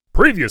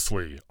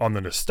Previously on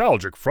the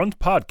Nostalgic Front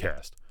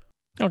podcast.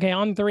 Okay,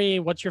 on three,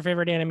 what's your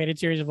favorite animated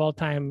series of all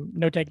time?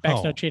 No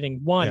takebacks, no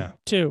cheating. One,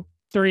 2,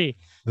 3.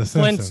 The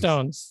Simpsons.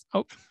 Flintstones.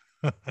 Oh,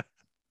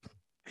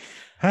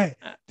 Hey,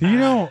 do you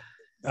know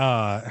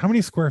how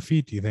many square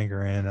feet do you think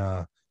are in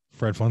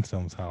Fred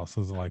Flintstone's house?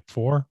 Was it like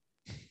 4?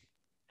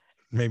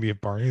 Maybe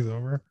if Barney's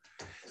over.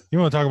 You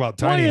want to talk about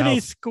tiny why are house? they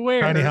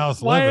square? Tiny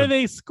house. Why are living.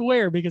 they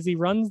square? Because he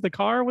runs the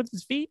car with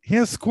his feet? He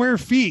has square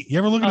feet. You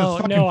ever look at his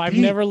fucking no, I've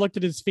feet? never looked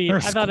at his feet. They're I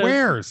thought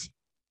squares.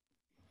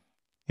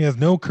 He has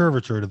no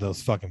curvature to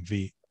those fucking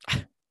feet.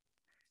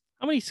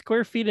 How many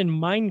square feet in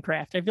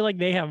Minecraft? I feel like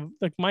they have,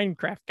 like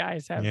Minecraft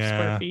guys have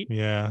square feet.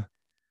 Yeah.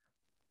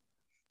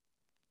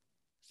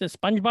 Does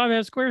SpongeBob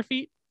have square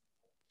feet?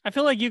 I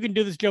feel like you can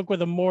do this joke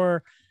with a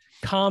more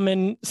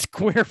common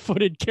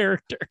square-footed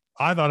character.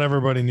 I thought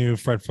everybody knew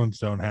Fred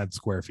Flintstone had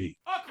square feet.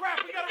 Oh crap,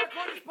 we gotta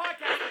record this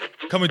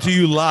podcast. Coming to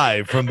you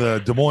live from the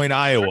Des Moines,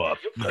 Iowa,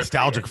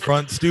 Nostalgic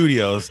Front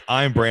Studios.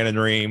 I'm Brandon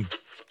Ream.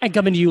 And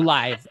coming to you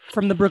live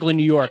from the Brooklyn,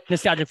 New York,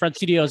 Nostalgic Front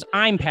Studios,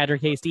 I'm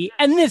Patrick Hasty,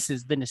 and this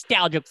is the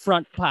Nostalgic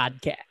Front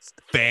Podcast.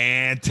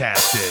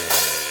 Fantastic.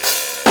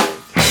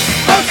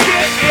 Oh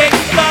shit,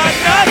 it's the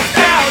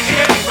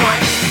Nostalgic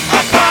Front, a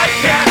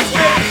podcast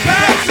with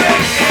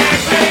Patrick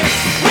and Rick.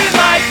 We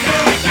like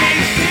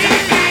movies,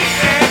 TV,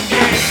 and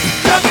games.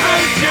 Jump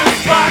through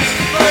jukebox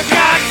for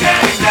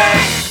content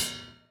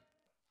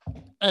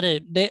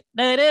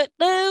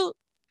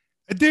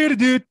Do-do-do-do-do-do.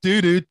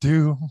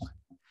 Do-do-do-do-do.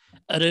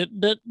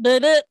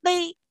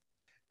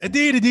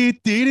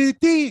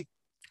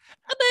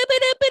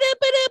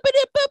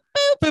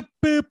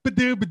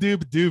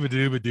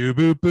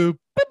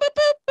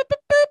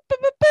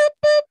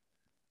 Boop-boop-a-doop-a-doop-a-doop-a-doop-a-doop-a-doop.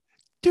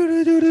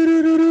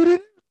 Do-do-do-do-do-do-do.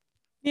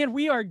 Man,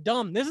 we are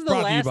dumb. This is the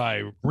Brought to you last.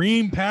 by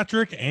Reem,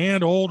 Patrick,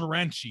 and Old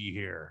Wrenchy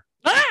here.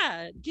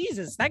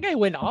 Jesus, that guy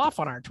went off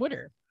on our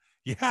Twitter.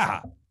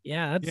 Yeah.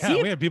 Yeah, that's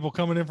Yeah, we had people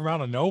coming in from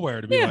out of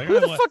nowhere to be like, who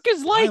the I fuck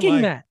is liking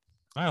like- that?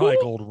 like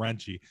Old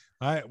Wrenchy.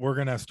 We're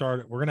gonna have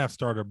to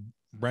start a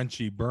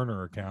Wrenchy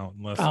burner account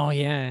unless Oh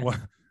yeah,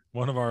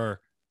 one of our,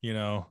 He's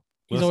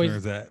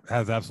listeners that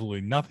has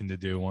absolutely nothing to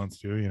do wants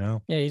to, yeah.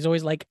 He's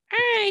always like,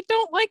 I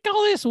don't like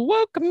all this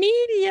woke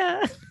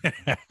media.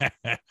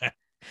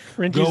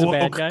 Wrenchy's Go a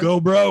bad woke, guy. go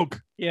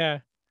broke. Yeah.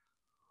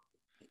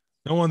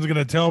 No one's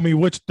gonna tell me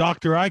which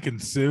doctor I can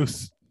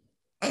Seuss.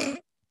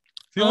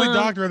 The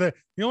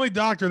only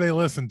doctor they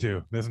listened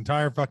to this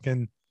entire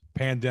fucking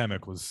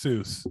pandemic was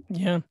Seuss.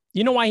 Yeah.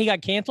 You know why he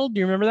got canceled? Do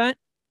you remember that?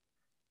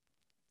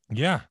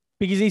 Yeah.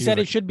 Because he said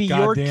was it should be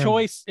goddamn- your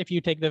choice if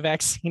you take the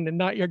vaccine and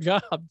not your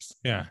jobs.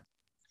 Yeah.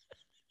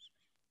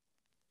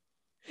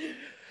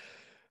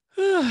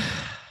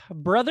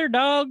 Brother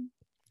dog,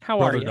 how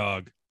Brother are you?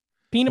 dog.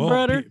 Peanut Well,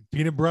 butter.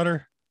 Peanut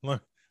butter.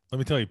 Look, let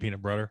me tell you,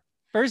 peanut butter.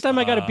 First time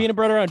I got a peanut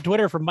butter on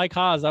Twitter from Mike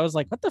Haas, I was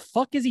like, what the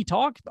fuck is he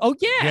talking? Oh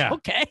yeah. Yeah.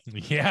 Okay.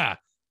 Yeah.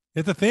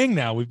 It's a thing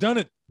now. We've done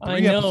it I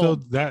 3 know.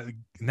 episodes.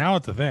 Now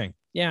it's a thing.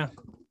 Yeah.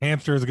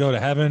 Hamsters go to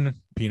heaven.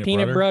 Peanut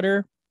butter.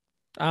 butter.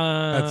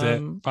 That's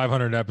it.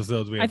 500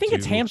 episodes. We have I think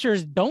it's two.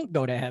 hamsters don't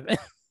go to heaven.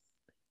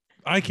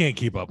 I can't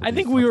keep up with I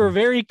think these we were fucking-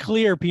 very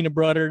clear, peanut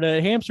butter,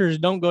 that hamsters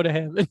don't go to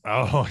heaven.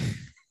 Oh,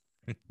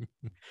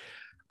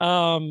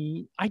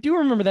 I do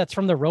remember that's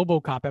from the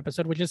RoboCop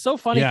episode, which is so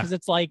funny Yeah. because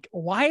it's like,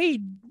 why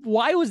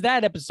was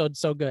that episode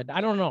so good?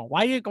 I don't know.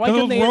 Why it couldn't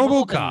was they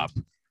involve him? RoboCop.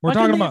 Why We're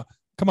talking couldn't they- about.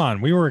 Come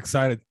on, we were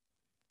excited.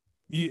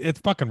 It's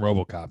fucking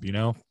Robocop.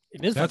 It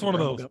is That's fucking one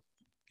of those. RoboCop.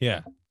 Yeah,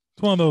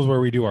 it's one of those where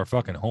we do our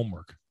fucking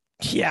homework.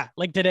 Yeah,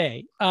 like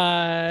today.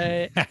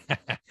 How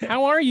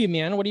are you,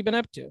 man? What have you been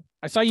up to?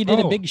 I saw you did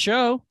a Oh. big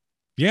show.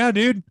 Yeah,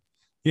 dude.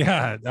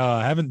 Yeah,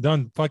 haven't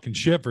done fucking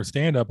shit for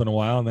stand up in a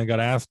while, and then got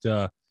asked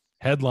to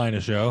headline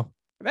a show.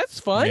 That's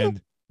fun.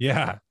 And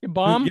yeah, You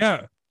bomb.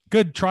 yeah,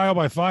 good trial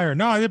by fire.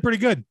 No, I did pretty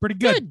good. Pretty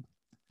good. Good.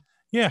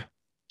 Yeah,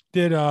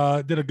 did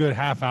a good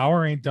half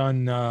hour. Ain't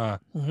done Mhm.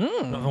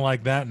 nothing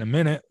like that in a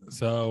minute.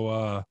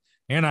 So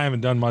and I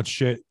haven't done much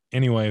shit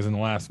anyways in the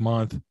last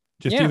month.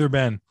 Just Yeah. either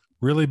been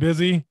really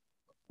busy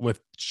with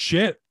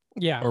shit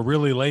Yeah. or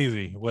really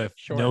lazy with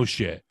Sure. no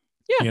shit.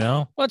 Yeah. You know?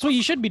 Well, that's what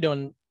you should be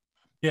doing.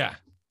 Yeah.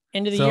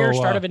 End of the So, year,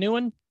 start of a new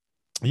one.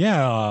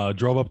 Yeah.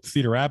 Drove up to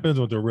Cedar Rapids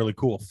with a really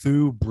cool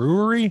Thew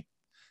brewery.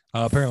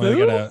 Apparently they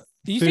got a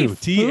Did you say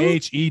Thew,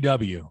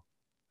 Thew?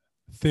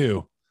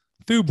 Thew.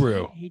 Thew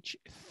brew.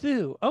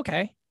 Thew.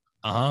 Okay.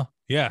 Uh-huh.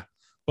 Yeah.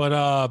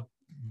 But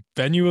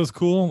venue was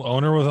cool.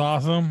 Owner was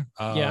awesome.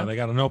 Yeah. They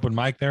got an open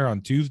mic there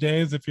on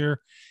Tuesdays if you're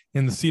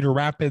in the Cedar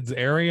Rapids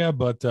area,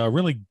 but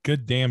really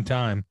good damn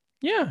time.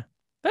 Yeah.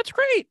 That's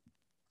great.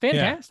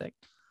 Fantastic.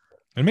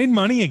 I made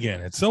money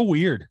again. It's so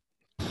weird.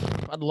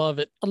 I'd love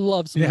it. I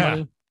love some Yeah.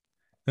 money.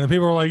 And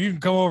people are like, you can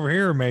come over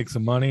here and make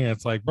some money. And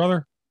it's like,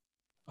 brother,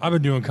 I've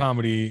been doing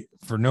comedy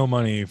for no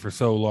money for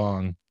so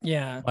long.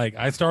 Yeah. Like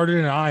I started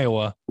in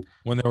Iowa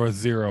when there was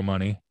zero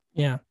money.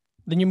 Yeah.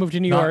 Then you moved to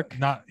New York.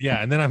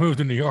 And then I moved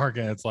to New York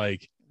and it's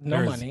like No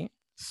there's money.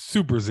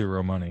 super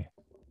zero money.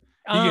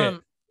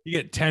 You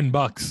get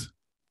 $10.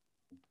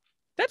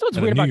 That's what's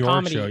at a weird New about York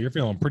comedy. show, you're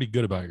feeling pretty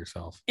good about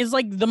yourself. Is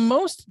like the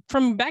most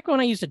from back when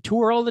I used to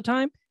tour all the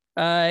time.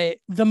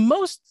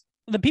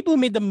 The people who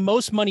made the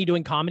most money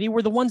doing comedy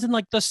were the ones in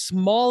like the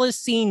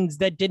smallest scenes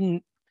that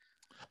didn't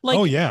like.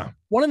 Oh yeah,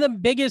 One of the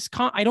biggest.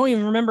 I don't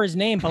even remember his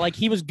name, but like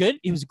he was good.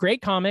 He was a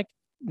great comic,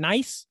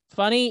 nice,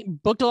 funny,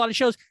 booked a lot of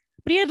shows.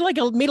 But he had like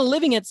made a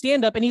living at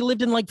stand up, and he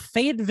lived in like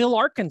Fayetteville,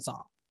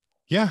 Arkansas.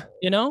 yeah.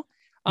 You know,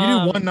 You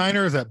do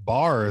one-niners at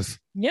bars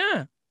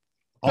yeah,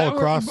 all But,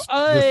 across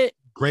this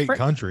great for-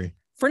 country.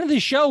 friend of the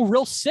show,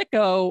 real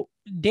sicko,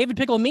 David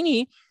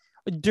Piccolomini,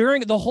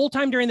 during the whole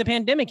time during the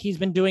pandemic, he's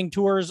been doing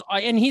tours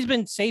and he's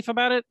been safe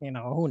about it. You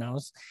know, who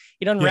knows?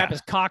 He doesn't wrap Yeah.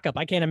 his cock up.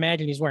 I can't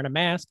imagine he's wearing a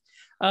mask.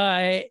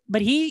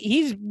 But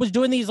he was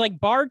doing these like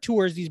bar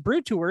tours, these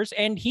brew tours,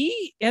 and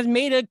he has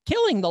made a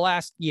killing the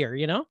last year,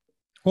 you know?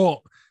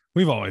 Well,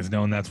 we've always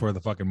known that's where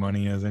the fucking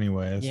money is,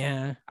 anyways.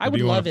 Yeah. I If would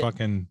you wanna love it.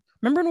 Fucking,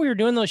 Remember when we were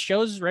doing those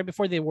shows right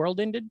before the world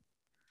ended?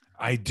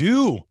 I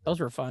do. Those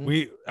were fun.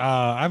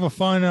 I have a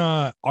fun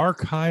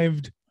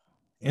archived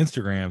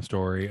Instagram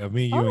story of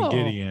me, you, Oh, and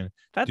Gideon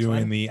That's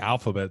doing fun. the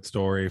alphabet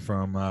story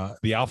from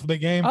the alphabet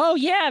game. Oh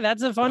yeah,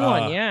 that's a fun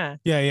one. Yeah.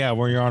 Yeah,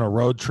 where you're on a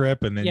road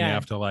trip and then you Yeah.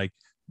 have to like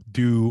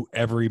do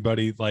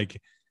everybody like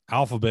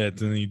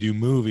alphabets and then you do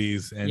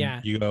movies and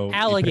Yeah. you go you pick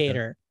a-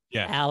 Alligator.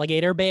 Yeah.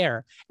 Alligator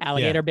bear.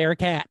 Alligator bear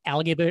cat.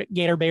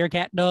 Alligator bear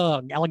cat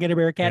dog. Alligator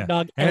bear cat Yeah.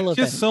 dog. And Elephant.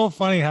 it's just so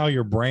funny how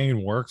your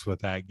brain works with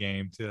that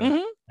game too.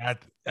 Mhm.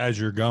 As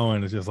you're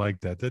going, it's just like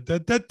da da da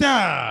da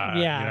da. Yeah.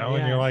 you know, yeah,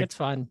 and you're like it's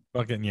fun.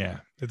 fucking yeah.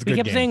 It's a We good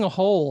kept game. saying a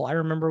hole. I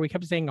remember we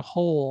kept saying a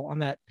hole on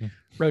that Mm.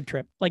 road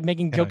trip, like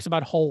making Yeah. jokes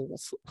about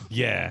holes.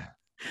 Yeah.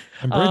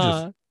 And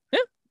bridges. Yeah.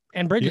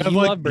 And you bridges. guys You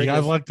like love bridges.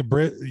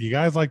 you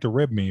guys like to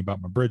rib me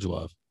about my bridge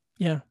love.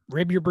 Yeah.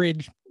 Rib your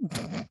bridge.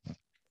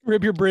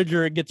 Rib your bridge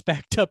or it gets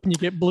backed up and you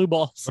get blue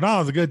balls. But no, it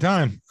was a good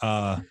time.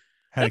 Had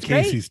That's a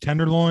great. Casey's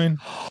tenderloin,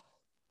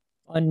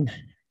 Fun.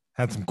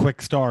 had some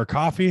Quick Star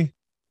coffee.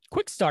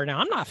 Quick Star. Now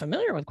I'm not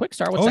familiar with Quick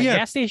Star. What's Oh, that yeah.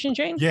 gas station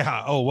chain?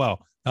 Yeah. Oh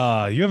well.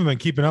 You haven't been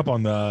keeping up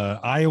on the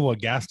Iowa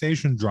gas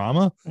station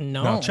drama.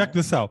 No. Now check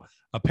this out.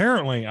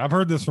 Apparently, I've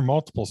heard this from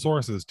multiple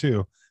sources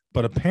too,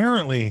 but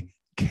apparently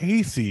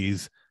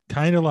Casey's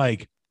kind of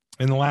like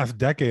in the last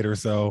decade or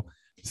so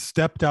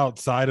stepped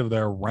outside of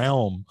their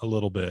realm a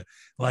little bit.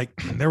 Like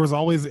there was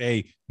always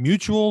a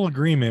mutual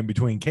agreement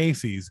between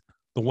Casey's,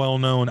 the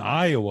well-known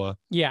Iowa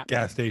Yeah.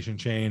 gas station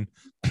chain,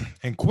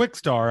 and Quick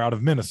Star out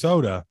of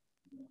Minnesota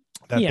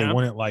that Yeah. they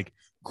wouldn't like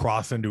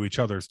cross into each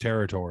other's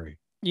territory.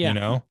 Yeah. You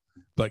know,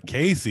 but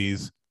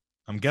Casey's,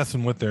 I'm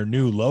guessing with their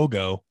new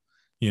logo,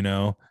 you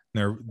know,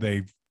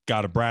 they've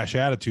got a brash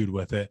attitude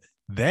with it.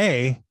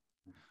 They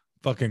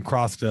fucking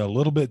crossed a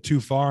little bit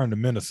too far into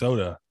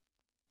Minnesota,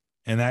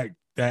 and that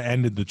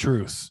ended the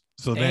truce.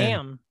 So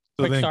Damn.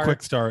 then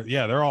Quick Start,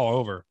 yeah, they're all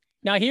over.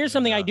 Now, here's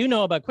something I Yeah. do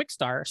know about Quick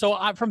Star. So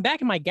from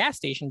back in my gas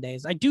station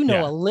days, I do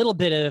know Yeah. a little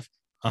bit of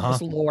Uh-huh.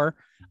 this lore.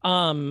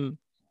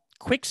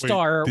 Quick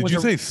Star Did was you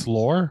a say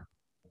Slore?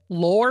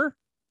 lore,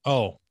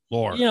 Oh,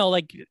 Lore. you know,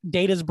 like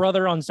Data's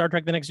brother on Star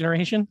Trek: The Next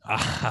Generation.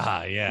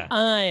 Ah,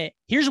 yeah.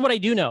 Here's what I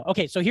do know.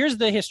 Okay, so here's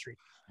the history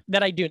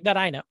that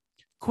I know.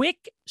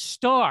 Quick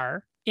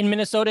Star in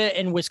Minnesota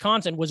and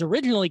Wisconsin was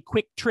originally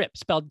Quick Trip,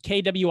 spelled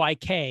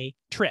KWIK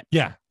Trip.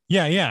 Yeah.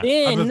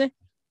 Then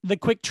the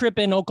Quick Trip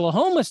in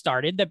Oklahoma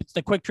started. That's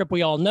the Quick Trip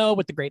we all know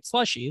with the great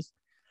slushies.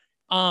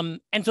 And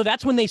so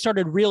that's when they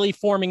started really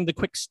forming the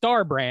Quick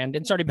Star brand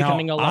and started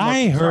becoming a lot more.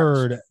 I Quick Stars.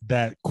 heard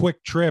that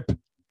Quick Trip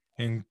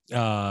and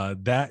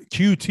that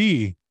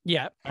QT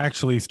Yeah.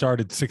 actually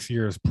started 6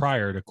 years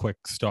prior to Quick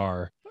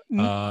Star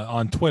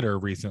on Twitter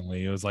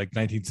recently. It was like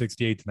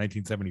 1968 to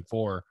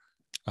 1974.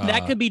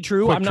 That could be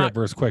true. Quick I'm Trip not,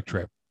 versus Quick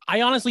Trip.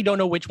 I honestly don't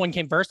know which one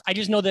came first. I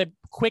just know that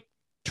Quick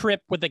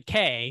Trip with a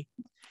K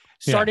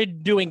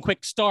started doing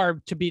Quick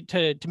Star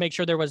to make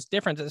sure there was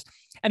differences.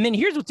 And then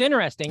here's what's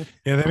interesting.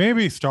 Yeah, they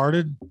maybe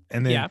started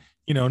and then, Yeah.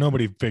 you know,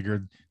 nobody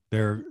figured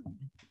their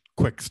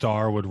Quick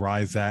Star would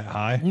rise that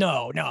high.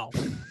 No.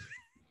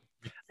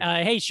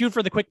 Hey, shoot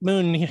for the quick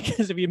moon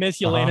because if you miss,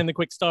 you'll land Uh-huh. in the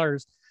quick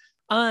stars.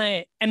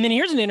 And then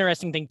here's an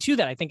interesting thing too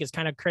that I think is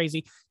kind of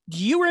crazy. Do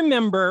you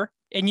remember?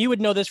 And you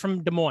would know this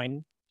from Des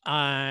Moines.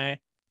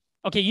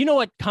 Okay, you know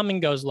what come and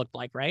goes looked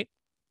like, right?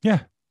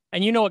 Yeah.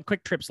 And you know what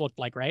quick trips looked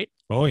like, right?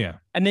 Oh, yeah.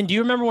 And then do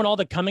you remember when all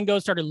the come and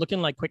goes started looking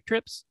like quick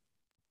trips?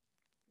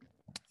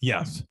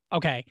 Yes.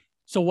 Okay.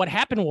 So what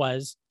happened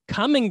was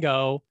come and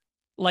go,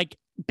 like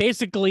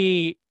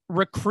basically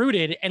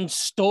recruited and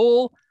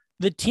stole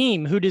the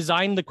team who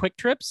designed the quick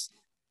trips.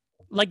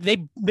 Like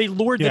they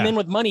lured them Yeah. in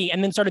with money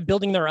and then started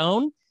building their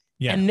own.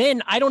 Yeah. And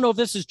then I don't know if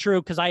this is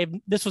true because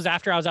this was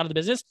after I was out of the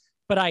business,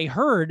 but I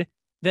heard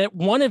that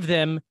one of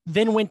them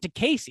then went to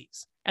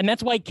Casey's. And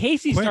that's why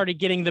Casey Quick. started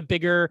getting the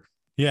bigger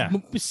Yeah.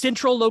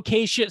 central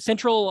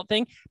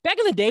thing. Back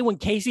in the day when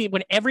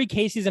every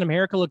Casey's in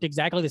America looked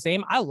exactly the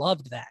same, I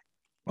loved that.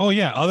 Oh,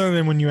 yeah. Other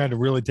than when you had to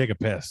really take a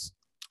piss.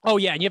 Oh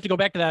yeah, and you have to go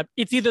back to that.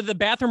 It's either the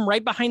bathroom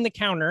right behind the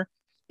counter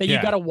that you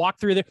Yeah. got to walk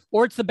through there,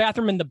 or it's the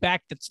bathroom in the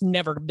back that's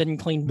never been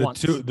cleaned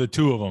once. The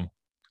two of them.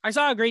 I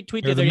saw a great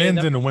tweet the There's other the day.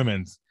 men's and the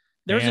women's.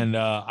 There's And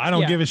I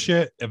don't yeah. give a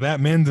shit if that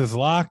men's is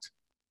locked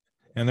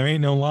and there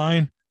ain't no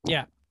line.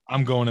 Yeah.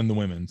 I'm going in the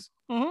women's.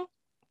 because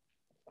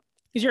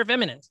you're a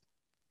feminist.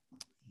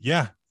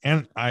 Yeah.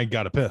 And I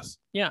got to piss.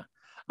 Yeah.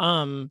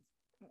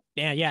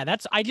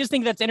 I just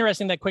think that's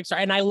interesting that Quick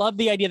Start, and I love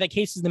the idea that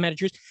Casey's the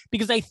Metatrus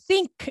because I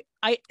think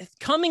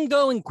Come and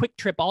Go and Quick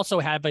Trip also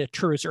have a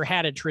truce or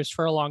had a truce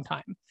for a long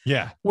time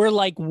Yeah. where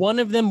like one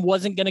of them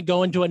wasn't going to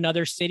go into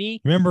another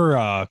city.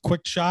 Remember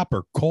Quick Shop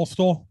or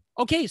Coastal?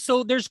 Okay,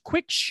 so there's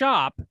Quick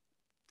Shop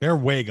They're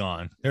way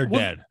gone. They're Well-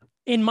 dead.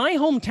 in my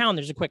hometown.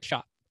 There's a Quick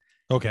Shop,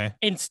 Okay.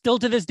 and still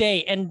to this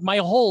day, and my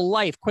whole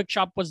life, Quick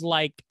Shop was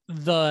like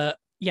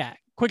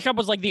Quick Shop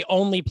was like the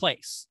only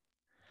place.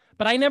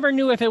 But I never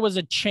knew if it was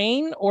a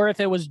chain or if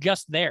it was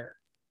just there.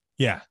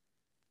 Yeah.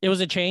 It was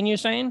a chain, you're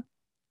saying?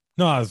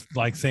 No, I was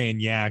like saying,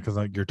 yeah, because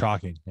like you're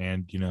talking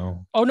and,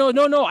 Oh,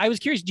 no. I was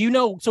curious. Do you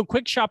know? So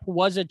Quick Shop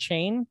was a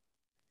chain?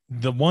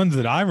 the ones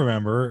that I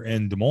remember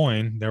in Des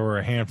Moines, there were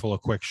a handful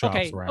of quick shops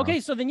Okay. around. Okay.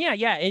 So then,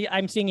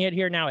 I'm seeing it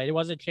here now. It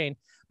was a chain.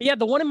 But yeah,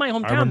 the one in my I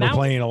hometown, remember that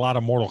playing a lot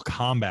of Mortal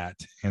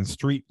Kombat and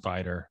Street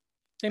Fighter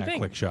same at thing.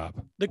 Quick Shop.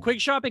 The Quick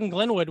Shop in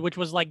Glenwood, which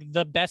was like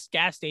the best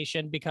gas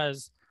station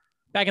because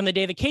back in the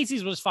day, the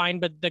Casey's was fine,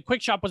 but the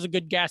Quick Shop was a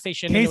good gas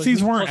station. and it was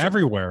Casey's weren't closer-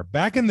 everywhere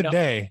back in the No.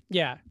 day.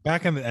 Yeah.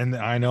 And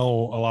I know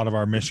a lot of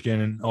our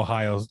Michigan and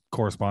Ohio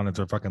correspondents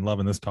are fucking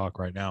loving this talk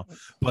right now.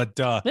 But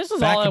This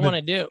is back all I in the-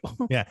 want to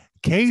do. Yeah,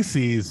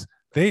 Casey's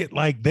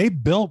they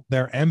built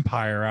their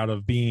empire out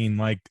of being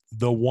like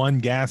the one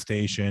gas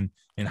station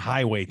in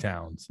highway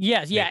towns.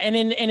 Yes. Yeah. And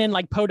in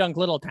like Podunk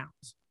little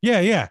towns.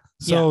 Yeah.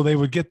 So they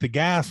would get the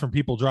gas from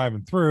people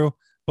driving through,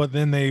 but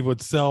then they would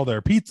sell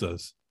their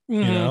pizzas.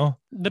 You Mhm. know,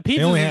 The They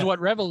only pizzas is had- what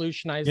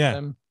revolutionized Yeah.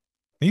 them.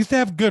 they used to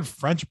have good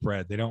French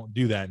bread. They don't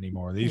do that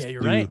anymore. They used Yeah, to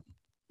you're do- right.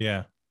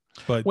 Yeah,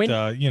 but When-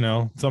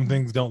 some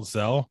things don't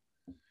sell.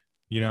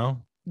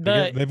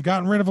 The They've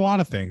gotten rid of a lot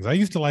of things. I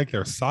used to like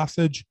their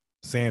sausage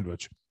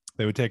sandwich.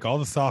 They would take all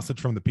the sausage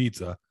from the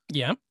pizza,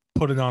 yeah.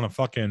 put it on a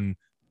fucking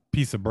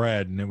piece of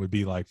bread, and it would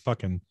be like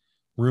fucking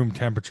room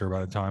temperature by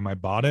the time I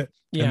bought it.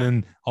 Yeah. And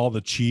then all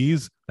the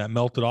cheese that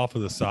melted off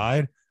of the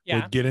side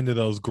Yeah. would get into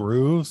those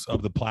grooves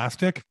of the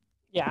plastic.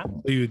 Yeah.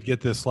 So you would get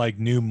this like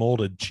new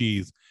molded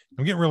cheese.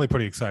 I'm getting really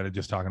pretty excited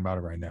just talking about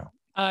it right now.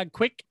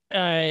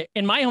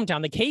 In my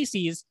hometown, the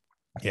Casey's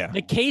Yeah.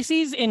 The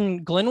Casey's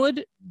in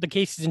Glenwood, the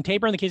Casey's in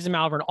Tabor, and the Casey's in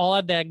Malvern all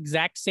had the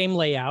exact same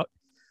layout.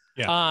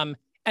 Yeah.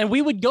 And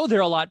we would go there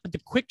a lot, but the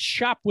Quick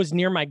Shop was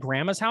near my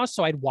grandma's house,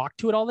 so I'd walk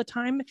to it all the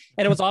time.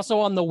 And it was also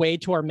on the way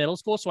to our middle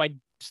school, so I'd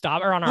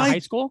stop or on our Like- high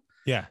school.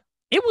 Yeah.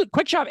 It was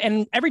Quick Shop,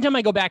 and every time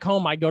I go back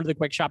home, I go to the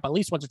Quick Shop at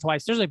least once or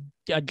twice. There's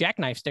a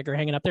jackknife sticker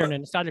hanging up there and a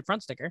nostalgic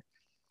front sticker.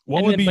 What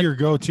And would then- be but- your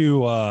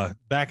go-to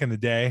back in the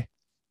day?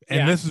 And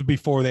Yeah. this is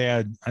before they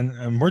had,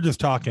 and we're just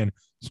talking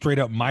straight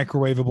up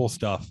microwavable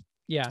stuff.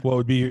 Yeah. What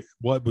would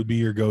be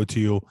your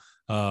go-to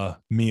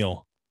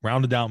meal,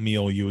 rounded out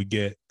meal you would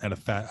get at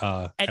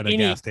a At a any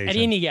gas station? At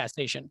any gas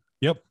station.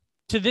 Yep.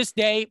 To this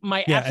day,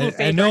 my Yeah, absolute and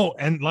favorite. no,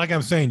 and like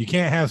I'm saying, you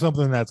can't have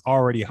something that's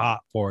already hot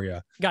for you.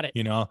 Got it.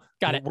 You know,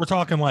 Got it. We're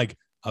talking like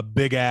a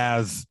big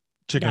ass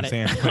chicken Got it.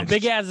 sandwich.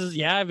 Big asses.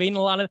 Yeah, I've eaten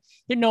a lot of.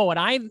 You know what?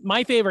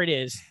 My favorite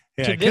is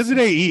Yeah, to because this-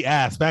 they eat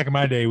ass. Back in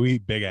my day, we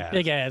eat big ass.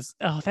 big ass.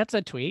 Oh, that's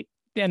a tweet.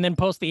 And then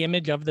post the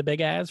image of the big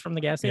ass from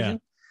the gas Yeah.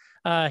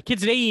 station.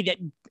 Kids today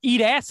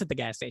eat ass at the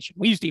gas station.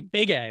 We used to eat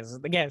big ass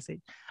at the gas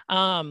station.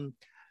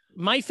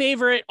 My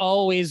favorite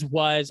always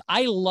was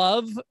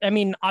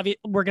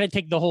we're gonna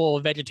take the whole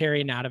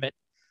vegetarian out of it.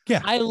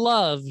 Yeah. I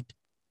loved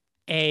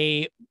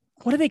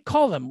what do they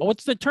call them?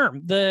 What's the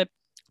term? They're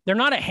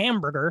not a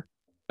hamburger,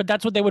 but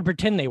that's what they would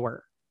pretend they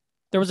were.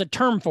 There was a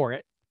term for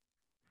it.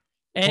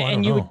 Oh, I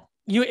And don't know.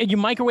 you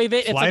microwave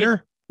it. It's like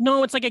Slider?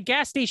 no, it's like a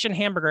gas station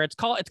hamburger. It's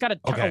got a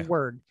Okay.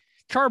 word.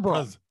 Charbroil.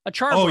 'Cause- A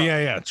charbroil. Oh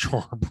yeah.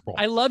 Charbroil.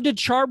 I loved a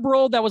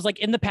charbroil that was like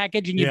in the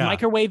package and you'd Yeah.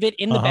 microwave it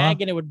in the Uh-huh.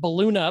 bag and it would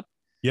balloon up.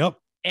 Yep.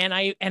 And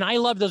I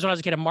loved those when I was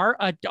a kid.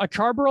 A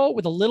charbroil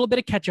with a little bit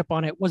of ketchup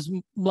on it was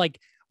like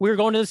we were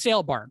going to the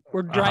sale barn.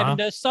 We're driving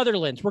to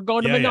Sutherland's. We're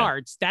going to Yeah, yeah.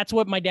 Menards. That's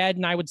what my dad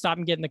and I would stop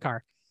and get in the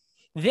car.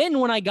 Then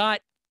when I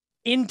got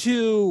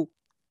into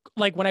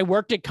like when I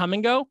worked at Come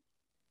and Go,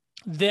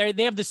 they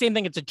have the same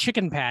thing. It's a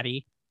chicken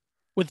patty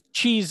with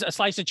cheese, a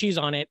slice of cheese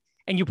on it,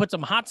 and you put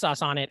some hot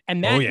sauce on it.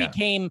 And that Oh, yeah.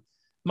 became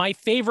my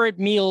favorite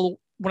meal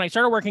when I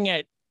started working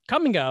at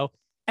Come and Go,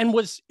 and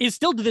is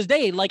still to this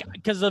day, like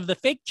because of the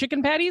fake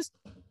chicken patties.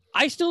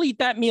 I still eat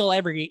that meal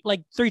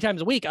like 3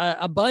 times a week.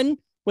 A bun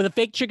with a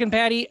fake chicken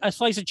patty, a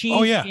slice of cheese,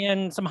 Oh, yeah.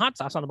 and some hot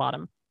sauce on the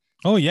bottom.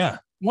 Oh yeah.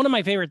 One of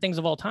my favorite things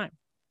of all time.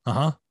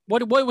 Uh-huh.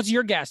 What was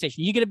your gas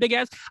station? You get a big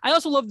ass. I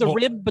also love the Well-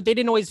 rib, but you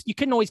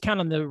couldn't always count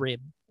on the rib.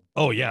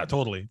 Oh yeah,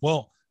 totally.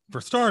 Well,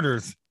 for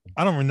starters,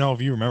 I don't even know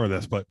if you remember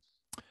this, but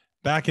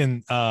back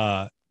in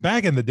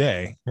the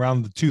day,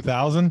 around the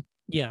 2000,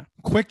 Yeah.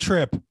 Quick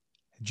Trip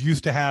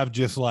used to have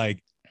just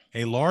like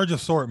a large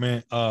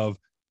assortment of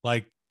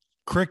like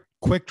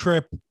Quick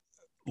Trip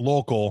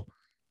local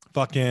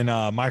fucking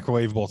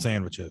microwavable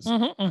sandwiches.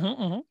 Mm-hmm,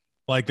 mm-hmm, mm-hmm.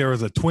 Like there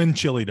was a twin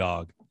chili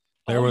dog.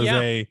 There Oh, was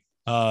yeah.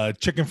 a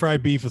chicken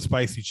fried beef with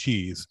spicy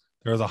cheese.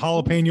 There was a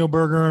jalapeno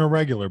burger and a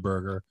regular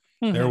burger.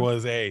 There Mhm.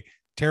 was a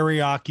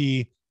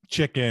teriyaki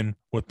chicken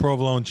with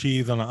provolone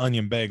cheese on an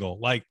onion bagel.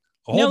 Like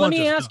a whole Now, let bunch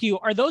me of ask stuff. you,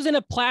 are those in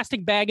a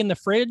plastic bag in the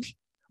fridge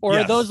or are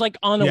Yes. those like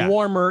on a Yeah.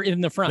 warmer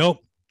in the front?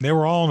 Nope. They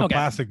were all in a Okay.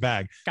 plastic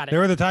bag. Got They it.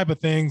 were the type of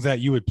things that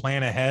you would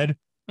plan ahead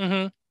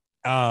hmm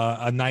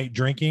a night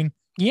drinking.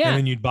 Yeah. And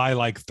then you'd buy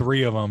like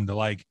 3 of them to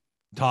like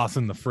toss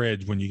in the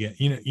fridge when you get,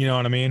 you know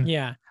what I mean?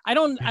 Yeah. I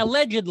don't,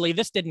 allegedly,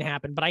 this didn't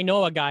happen, but I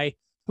know a guy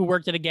who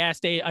worked at a gas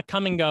station, a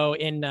come and go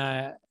in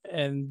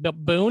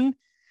Boone.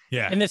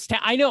 Yeah. And this,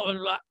 I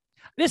know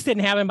this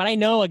didn't happen, but I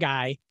know a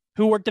guy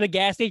who worked at a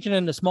gas station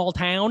in a small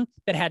town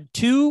that had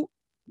 2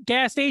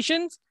 gas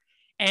stations.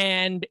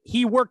 And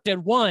he worked at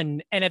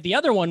one, and at the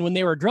other one, when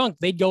they were drunk,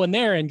 they'd go in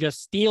there and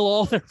just steal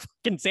all their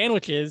fucking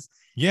sandwiches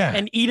Yeah.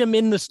 and eat them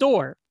in the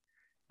store,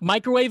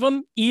 microwave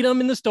them, eat them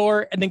in the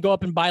store, and then go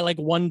up and buy like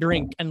one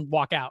drink and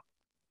walk out.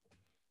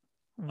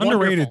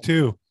 Underrated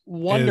too.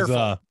 Wonderful.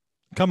 Is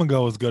come and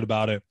go is good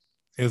about it.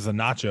 Is the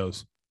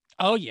nachos.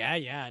 Oh yeah.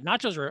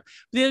 The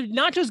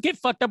nachos get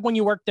fucked up when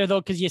you work there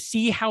though, because you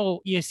see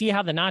how the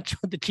nacho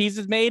the cheese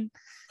is made.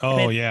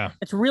 Oh it- yeah.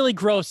 It's really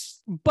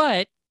gross.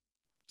 But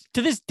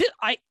to this,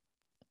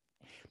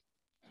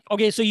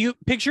 okay, so you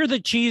picture the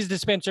cheese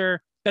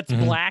dispenser that's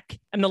Mhm. black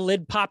and the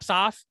lid pops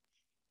off.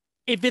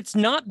 If it's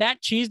not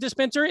that cheese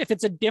dispenser, if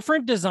it's a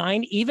different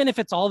design, even if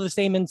it's all the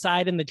same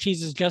inside and the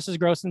cheese is just as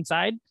gross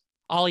inside,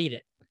 I'll eat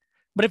it.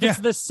 But if it's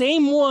the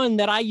same one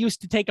that I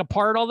used to take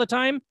apart all the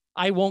time,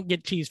 I won't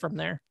get cheese from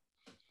there.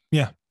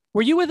 Yeah.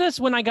 Were you with us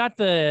when I got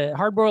the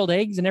hard-boiled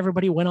eggs and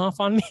everybody went off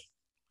on me?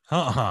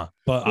 But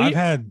We- I've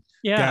had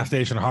Yeah. gas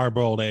station hard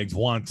boiled eggs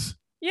once.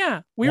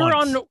 Yeah. We were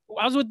Once.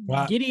 I was with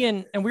Wow.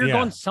 Gideon and we were Yeah.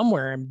 going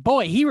somewhere and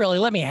boy, he really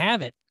let me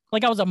have it.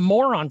 Like I was a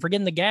moron for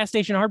getting the gas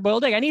station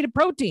hard-boiled egg. I needed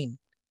protein.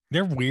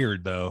 They're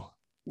weird though.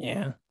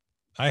 Yeah.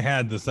 I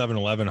had the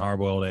 7-Eleven hard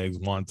boiled eggs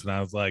once and I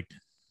was like,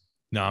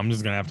 no, I'm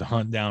just gonna have to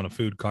hunt down a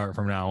food cart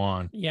from now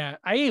on. Yeah.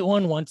 I ate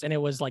one once and it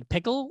was like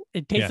pickle.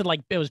 It tasted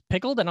like it was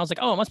pickled. And I was like,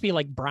 oh, it must be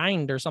like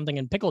brined or something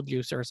in pickle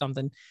juice or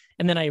something.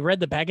 And then I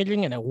read the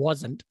packaging and it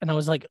wasn't. And I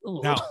was like,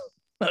 "Ugh." Now,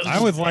 That I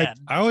always just like bad.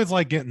 I always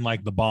like getting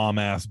like the bomb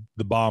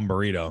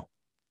burrito.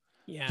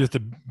 Yeah. Just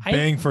to I-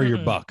 bang for your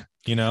mm-mm. buck,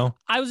 you know?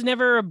 I was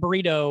never a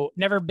burrito,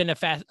 never been a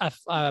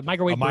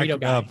microwave burrito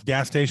guy.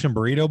 Gas station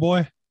burrito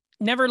boy.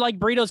 Never liked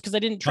burritos because I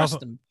didn't trust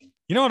Also- them.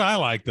 You know what I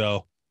like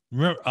though?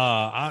 Remember,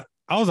 I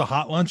was a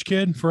hot lunch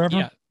kid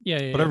forever.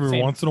 Yeah. But every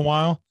same. once in a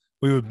while,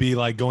 we would be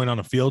like going on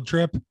a field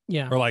trip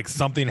Yeah. or like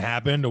something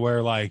happened to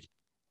where like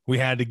we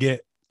had to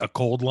get a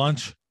cold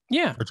lunch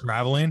Yeah. for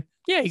traveling.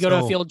 Yeah. You go to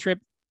a So- field trip.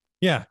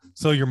 Yeah.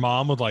 So your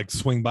mom would like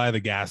swing by the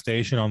gas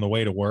station on the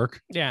way to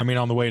work. Yeah. I mean,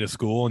 on the way to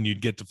school, and you'd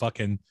get to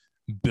fucking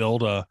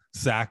build a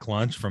sack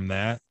lunch from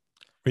that.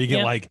 Or you get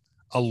Yeah. like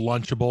a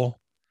Lunchable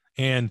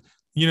and,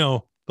 you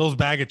know, those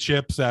bag of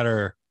chips that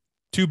are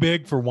too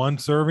big for one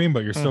serving,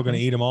 but you're still going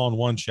to eat them all in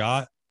one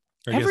shot.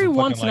 Or get Every some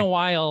once fucking, in a like-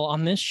 while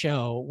on this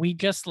show, we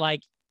just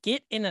like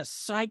get in a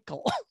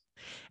cycle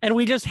and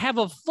we just have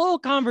a full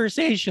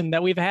conversation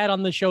that we've had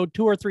on the show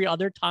 2 or 3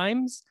 other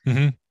times.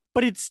 Mhm.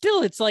 But it's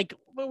like,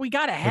 well, we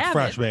got to It's have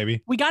fresh, it.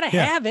 baby. We got to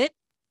Yeah. have it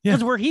Yeah.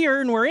 because we're here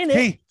and we're in it.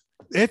 Hey,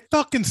 it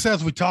fucking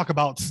says we talk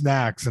about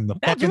snacks in the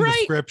That's fucking right.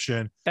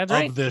 description That's of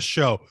right. this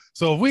show.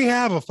 So if we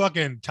have a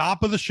fucking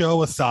top of the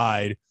show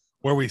aside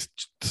where we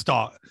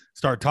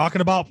start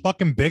talking about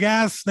fucking big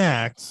ass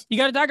snacks, You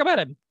got to talk about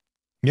it.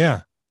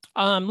 yeah,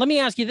 Let me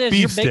ask you this.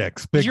 beef Your big-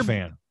 sticks, big your-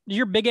 fan. Does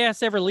your big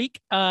ass ever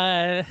leak?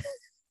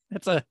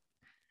 That's a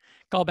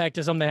callback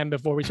to something that happened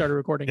before we started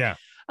recording. Yeah.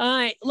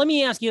 Let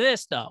me ask you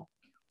this though.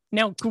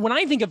 Now, when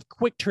I think of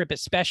Quick Trip,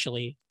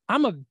 especially,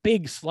 I'm a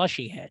big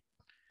slushy head,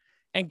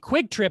 and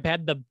Quick Trip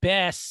had the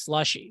best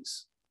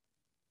slushies.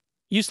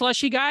 You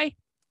slushy guy?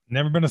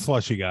 Never been a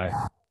slushy guy.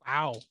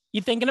 Wow.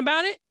 You thinking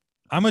about it?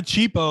 I'm a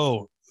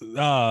cheapo.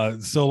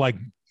 So like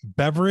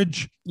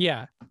beverage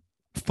Yeah.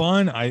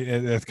 fun,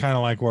 it's kind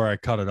of like where I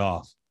cut it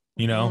off.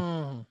 You know,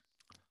 Mm.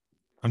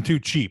 I'm too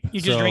cheap. You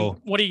just so, drink.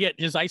 What do you get?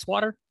 Just ice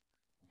water?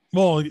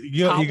 Well,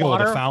 you hot go with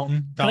water? a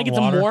fountain. Can I get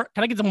water. some more?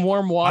 Can I get some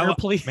warm water,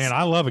 please? Man,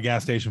 I love a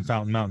gas station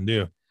fountain Mountain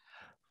Dew.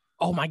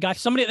 Oh my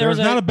gosh! There There's was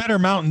not a better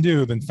Mountain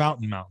Dew than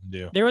Fountain Mountain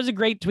Dew. There was a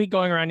great tweet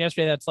going around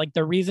yesterday that's like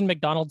the reason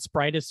McDonald's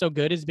Sprite is so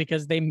good is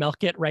because they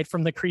milk it right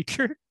from the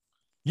creature.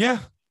 Yeah,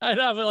 I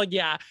know, but like,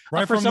 yeah,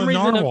 right for from some the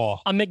reason,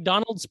 narwhal. a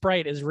McDonald's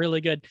Sprite is really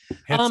good.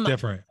 It's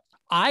different.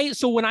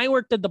 So when I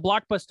worked at the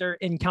Blockbuster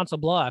in Council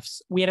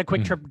Bluffs, we had a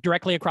Quick Mm. Trip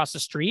directly across the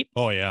street,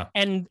 Oh yeah,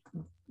 and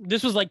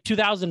this was like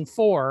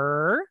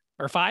 2004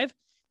 or 5.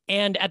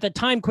 And at the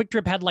time, Quick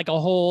Trip had like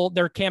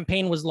their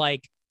campaign was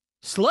like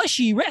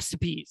slushy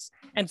recipes,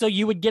 and so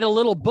you would get a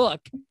little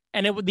book,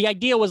 and the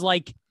idea was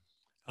like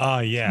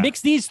yeah.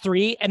 mix these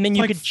 3, and then It's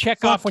you like, could check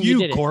fuck off when you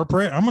did it.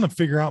 corporate. I'm gonna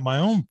figure out my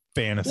own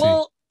fantasy.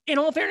 Well, in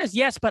all fairness,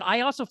 yes, but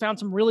I also found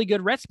some really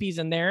good recipes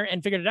in there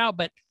and figured it out.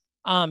 But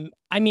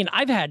I mean,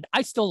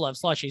 I still love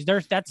slushies.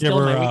 That's you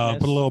still ever my weakness.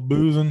 put a little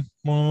booze in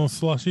one of those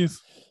slushies?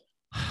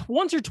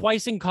 once or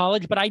twice in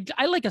college, but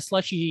I like a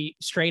slushy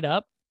straight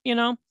up. You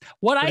know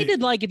what I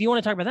did like. If you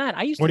want to talk about that,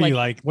 I used What to do you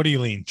like? What do you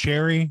lean?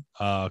 Cherry,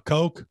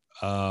 Coke,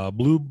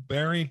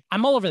 blueberry.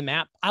 I'm all over the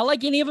map. I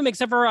like any of them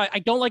except for I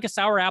don't like a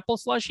sour apple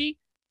slushy.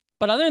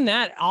 But other than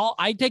that,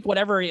 I take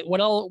whatever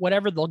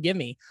they'll give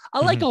me. I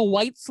like a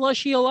white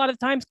slushy a lot of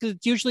times because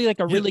it's usually like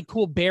a really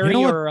cool berry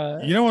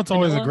you know what's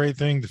always a vanilla? great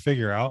thing to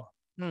figure out?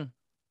 Hmm.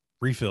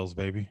 Refills,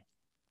 baby.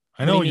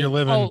 I What know do what you you're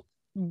mean? living. Oh,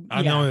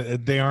 I know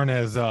they aren't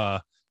as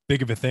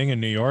big of a thing in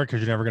New York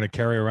because you're never going to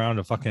carry around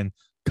a fucking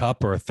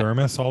cup or a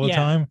thermos all the Yeah.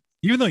 time,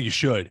 even though you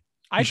should.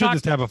 I You should talk,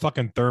 just have a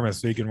fucking thermos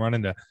so you can run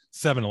into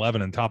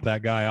 7-Eleven and top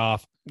that guy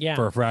off yeah,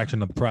 for a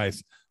fraction of the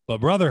price. But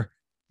brother,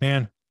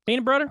 man,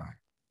 peanut butter.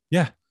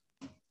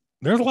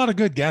 there's a lot of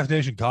good gas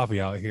station coffee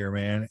out here,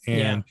 man.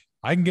 And Yeah.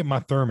 I can get my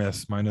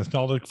thermos, my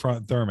nostalgic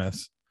front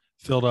thermos,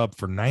 filled up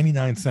for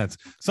 99 cents.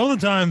 Some of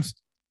the times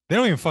they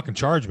don't even fucking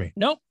charge me.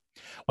 Nope.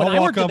 When I'll I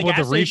walk worked at up the with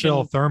a gas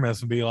refill station-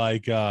 thermos and be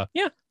like, Yeah.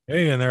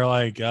 hey, and they're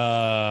like,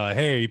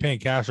 hey, are you paying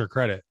cash or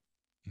credit?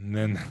 And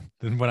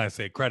then when I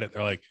say credit,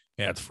 they're like,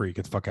 yeah, it's free.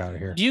 Get the fuck out of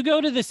here. Do you go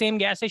to the same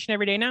gas station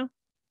every day now?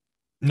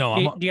 No,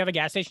 Do you have a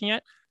gas station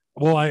yet?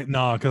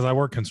 because I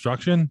work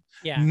construction.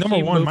 Yeah. so Number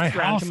you one, moved my around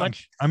house, too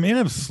much. I'm in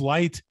a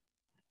slight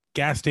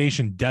gas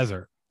station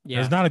desert. Yeah.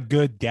 There's not a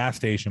good gas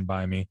station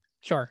by me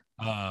Sure.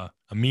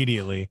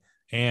 immediately.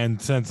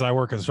 And since I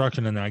work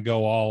construction and I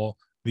go all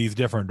these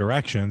different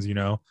directions,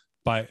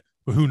 but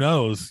who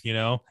knows,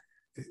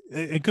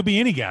 it could be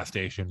any gas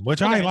station,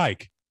 which I Okay.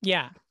 like.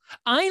 Yeah.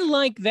 I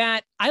like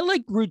that. I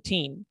like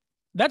routine.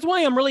 That's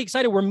why I'm really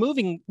excited. We're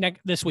moving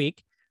this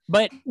week,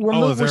 but we're Is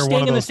we're there one staying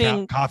of in the those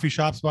same coffee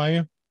shops by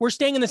you? we're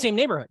staying in the same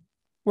neighborhood.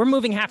 We're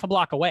moving half a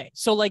block away.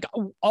 So like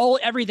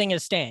everything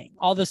is staying,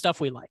 all the stuff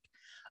we like.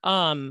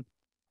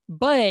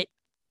 But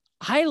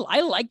I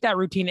like that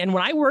routine. And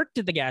when I worked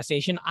at the gas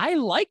station, I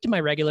liked my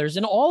regulars,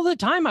 and all the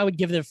time I would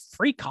give them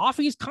free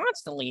coffees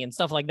constantly and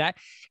stuff like that.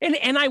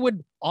 And I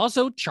would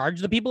also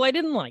charge the people I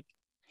didn't like.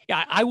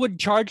 Yeah, I would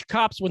charge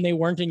cops when they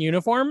weren't in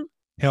uniform,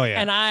 Hell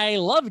yeah. and I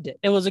loved it.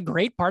 It was a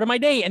great part of my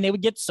day, and they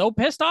would get so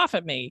pissed off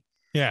at me.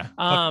 Yeah.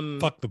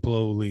 Fuck the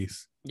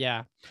police.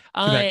 Yeah.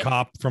 See that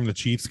cop from the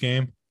Chiefs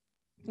game?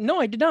 No,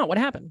 I did not. What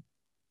happened?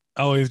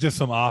 Oh, he's just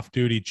some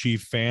off-duty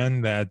Chief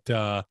fan that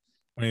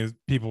when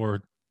people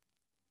were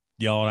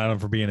yelling at him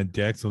for being a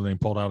dick, so then he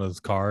pulled out his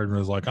card and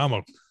was like, I'm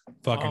a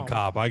fucking Oh.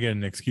 cop. I get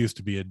an excuse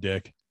to be a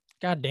dick.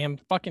 Goddamn,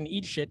 fucking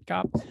eat shit,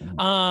 cop.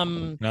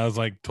 And I was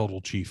like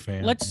total Chief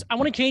fan. I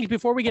want to change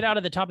before we get out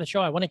of the top of the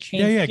show. I want to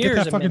change yeah, gears get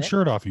that a fucking minute.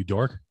 shirt off, you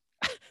dork.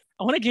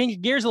 I want to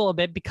change gears a little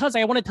bit because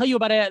I want to tell you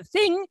about a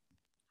thing.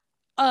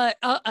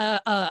 I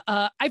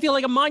feel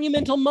like a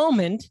monumental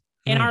moment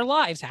in Hmm. our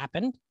lives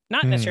happened.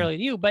 Not Hmm. necessarily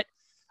you, but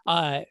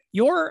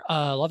your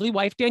lovely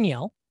wife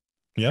Danielle.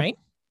 Yeah. Right.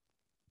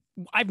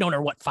 I've known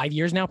her 5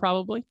 years now,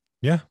 probably.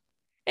 Yeah.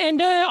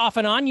 And off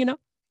and on,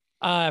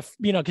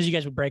 because you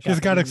guys would break She up.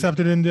 just got and-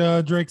 accepted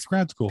into Drake's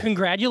grad school.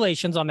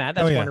 Congratulations on that.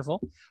 That's yeah.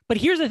 wonderful. But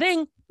here's the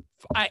thing.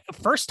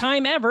 First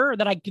time ever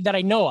that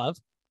I know of,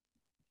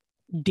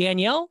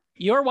 Danielle,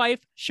 your wife,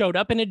 showed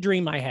up in a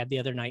dream I had the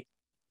other night.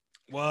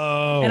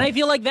 Whoa. And I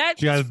feel like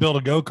that. You guys build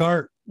a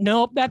go-kart?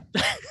 Nope. That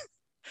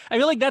I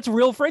feel like that's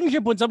real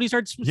friendship when somebody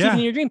starts speaking Yeah. in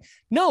your dream.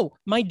 No,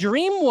 my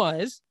dream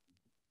was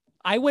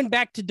I went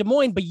back to Des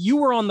Moines, but you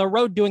were on the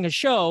road doing a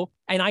show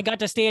and I got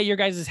to stay at your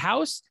guys'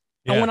 house.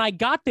 Yeah. And when I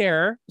got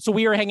there, so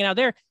we were hanging out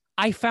there,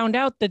 I found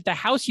out that the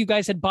house you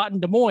guys had bought in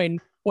Des Moines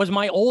was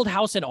my old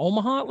house in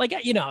Omaha. Like,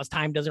 as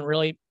time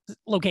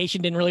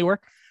location didn't really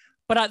work.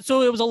 But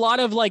so it was a lot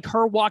of like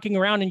her walking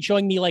around and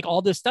showing me like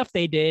all this stuff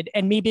they did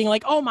and me being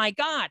like, oh my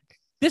God,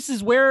 this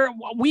is where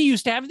we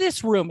used to have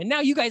this room. And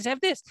now you guys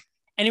have this.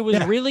 And it was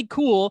Yeah. really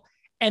cool.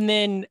 And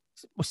then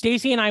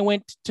Stacy and I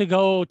went to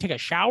go take a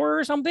shower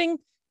or something.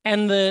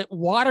 And the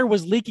water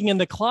was leaking in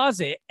the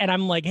closet. And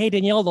I'm like, hey,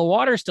 Danielle, the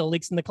water still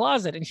leaks in the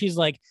closet. And she's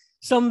like,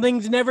 some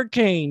things never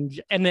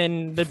change. And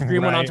then the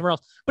dream went on Right. somewhere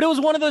else. But it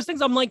was one of those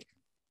things I'm like,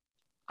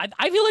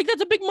 I feel like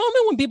that's a big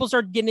moment when people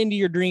start getting into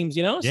your dreams,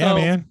 Yeah, So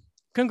man.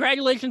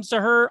 congratulations to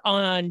her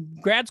on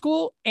grad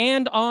school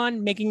and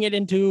on making it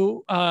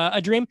into a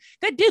dream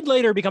that did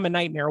later become a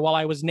nightmare while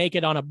I was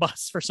naked on a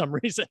bus for some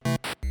reason.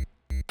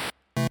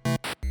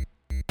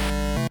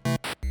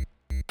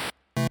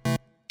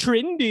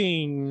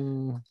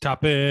 Trending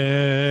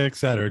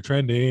Topics that are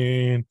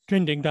trending.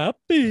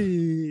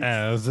 topics.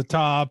 As the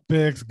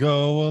topics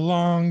go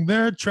along,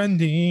 they're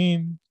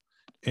trending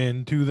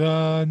into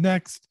the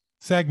next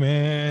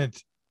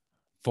segment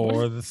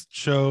for the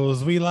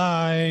shows we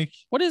like.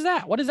 What is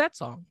that? What is that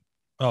song?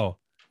 Oh,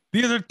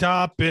 these are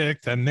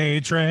topics and they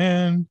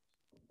trend.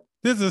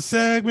 This is a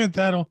segment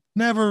that'll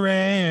never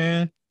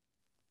end.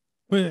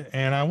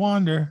 And I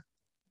wonder,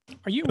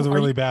 Are you? it was a are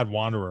really you- bad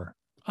wanderer.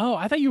 Oh,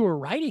 I thought you were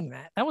writing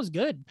that. That was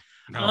good.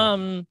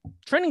 No,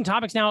 Trending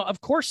topics now.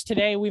 Of course,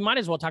 today we might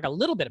as well talk a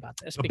little bit about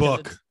this. the because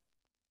book. it's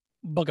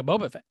Book of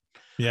Boba Fett.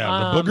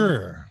 Yeah, the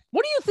booger.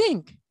 What do you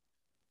think?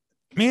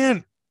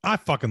 Man, I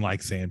fucking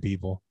like sand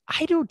people.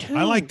 I do too.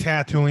 I like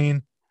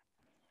tattooing.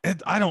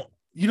 I don't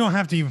you don't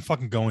have to even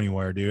fucking go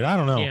anywhere, dude. I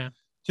don't know. Yeah.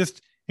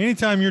 Just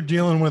anytime you're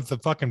dealing with the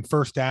fucking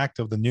first act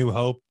of the New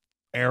Hope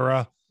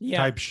era Yeah.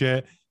 type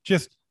shit,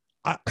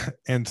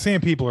 and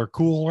sand people are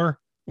cooler.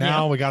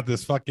 Now we got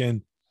this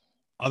fucking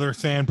other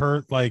sand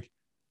like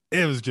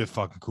it was just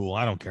fucking cool.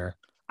 I don't care.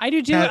 I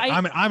do too.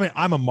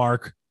 I'm a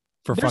mark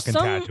for There's fucking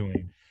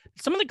tattooing.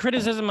 Some of the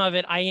criticism of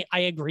it, I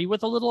agree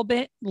with a little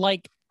bit.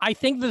 Like, I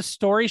think the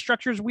story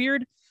structure is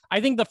weird. I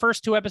think the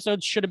first 2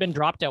 episodes should have been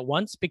dropped at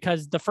once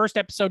because the first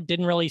episode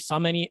didn't really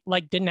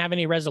didn't have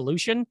any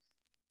resolution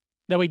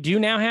that we do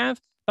now have.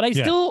 But I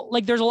still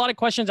there's a lot of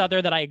questions out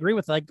there that I agree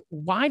with. Like,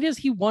 why does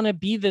he want to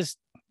be this?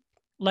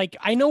 Like,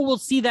 I know we'll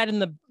see that in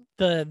the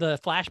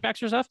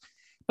flashbacks or stuff,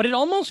 but it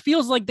almost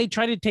feels like they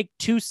try to take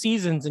 2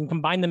 seasons and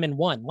combine them in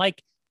one.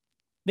 Like,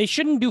 they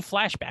shouldn't do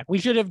flashback. We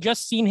should have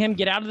just seen him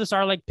get out of the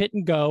Sarlacc pit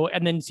and go,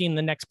 and then seen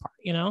the next part,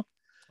 you know?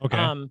 Okay.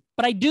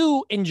 But I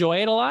do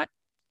enjoy it a lot.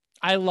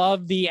 I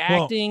love the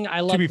acting.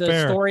 I love the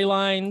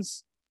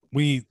storylines.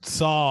 We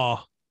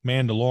saw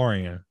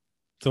Mandalorian,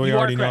 so we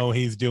already know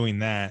he's doing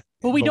that.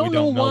 But we don't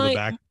know why. The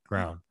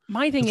background.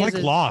 My thing it's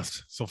like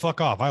Lost, so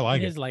fuck off. I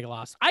like it. It is like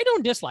Lost. I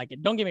don't dislike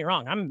it. Don't get me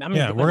wrong.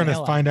 Yeah, we're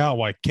gonna find out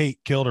why Kate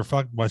killed her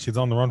why she's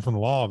on the run from the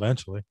law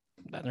eventually.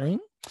 I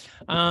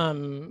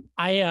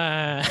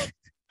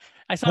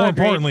saw. More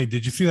importantly,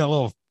 did you see that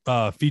little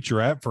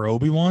featurette for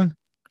Obi-Wan?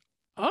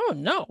 Oh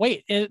no!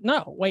 Wait,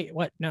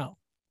 what? No.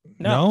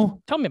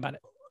 Tell me about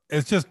it.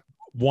 It's just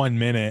 1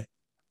 minute.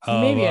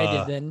 Maybe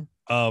I did then.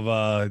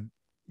 Of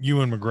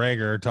Ewan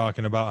McGregor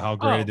talking about how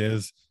great it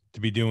is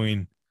to be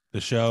doing the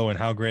show and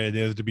how great it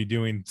is to be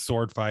doing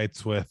sword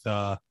fights with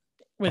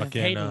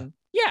Hayden.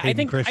 I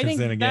think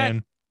Christensen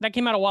again. That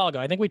came out a while ago.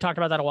 I think we talked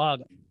about that a while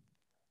ago.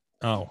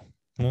 Oh,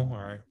 well,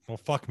 all right. Well,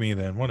 fuck me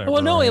then. Whatever.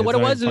 Well, no, what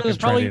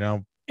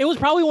it was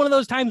probably one of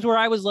those times where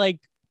I was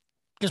like,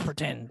 just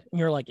pretend. And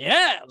you're like,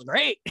 yeah, it was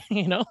great.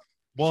 You know?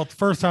 Well, it's the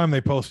first time they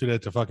posted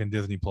it to fucking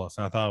Disney Plus.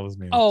 I thought it was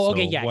new. Oh,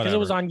 okay, yeah, because it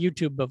was on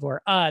YouTube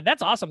before.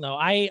 That's awesome though.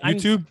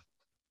 YouTube?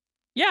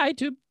 Yeah,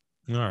 YouTube.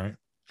 All right.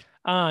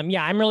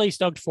 Yeah, I'm really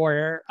stoked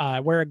for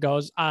where it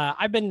goes.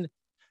 I've been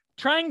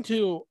trying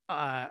to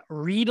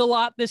read a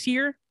lot this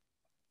year,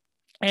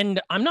 and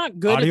I'm not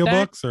good at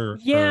audiobooks or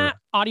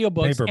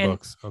audiobooks, paper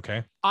books.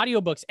 Okay,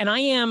 audiobooks, and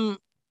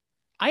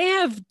I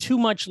have too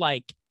much,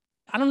 like,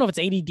 I don't know if it's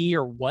ADD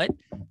or what.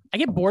 I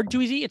get bored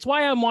too easy. It's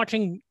why I'm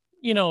watching,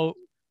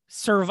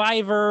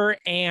 Survivor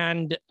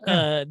and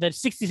the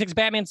 66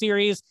 Batman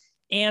series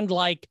and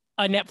like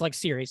a Netflix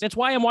series. It's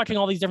why I'm watching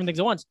all these different things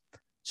at once.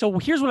 So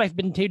here's what I've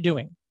been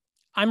doing.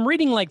 I'm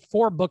reading like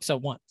 4 books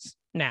at once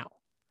now.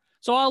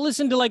 So I'll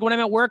listen to, like, when I'm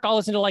at work, I'll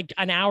listen to like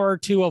an hour or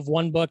 2 of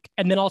one book,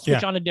 and then I'll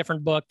switch on a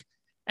different book.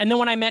 And then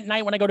when I'm at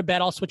night, when I go to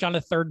bed, I'll switch on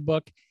a third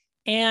book.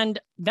 And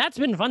that's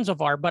been fun so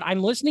far. But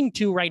I'm listening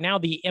to right now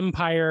The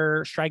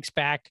Empire Strikes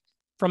Back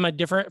from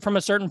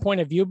a certain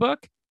point of view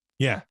book.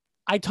 Yeah.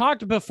 I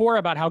talked before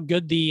about how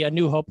good the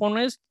New Hope one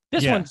is.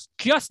 This one's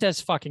just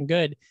as fucking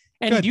good.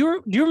 And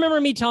do you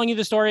remember me telling you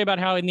the story about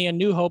how in the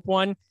New Hope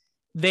one,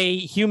 they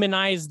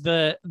humanized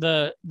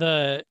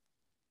the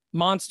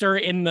monster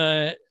in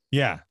the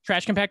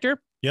trash compactor?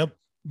 Yep.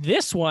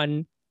 This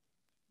one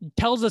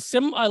tells us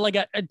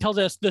tells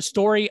us the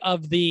story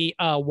of the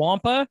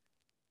Wampa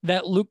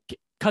that Luke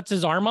cuts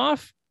his arm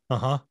off.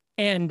 Uh-huh.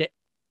 And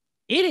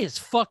it is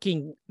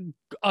fucking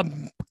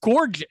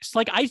gorgeous.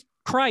 Like, I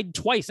cried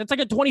twice. It's like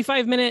a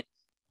 25-minute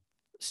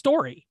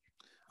story.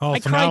 Oh, I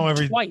so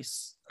cried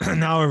twice.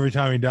 Now every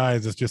time he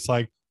dies, it's just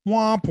like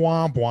womp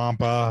womp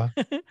wampa.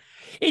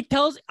 It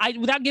tells,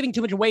 without giving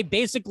too much away,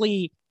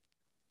 basically,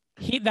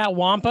 that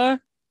Wampa,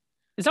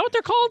 is that what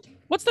they're called?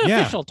 What's the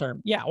official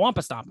term? Yeah,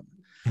 Wampa Stomp.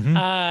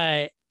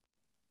 Mm-hmm.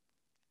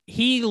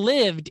 He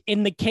lived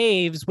in the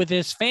caves with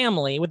his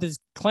family, with his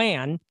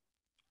clan,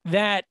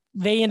 that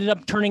they ended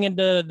up turning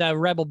into the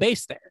rebel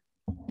base there.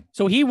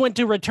 So he went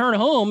to return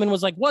home and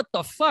was like, what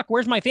the fuck?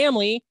 Where's my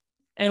family?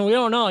 And we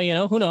don't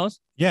know, who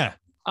knows? Yeah.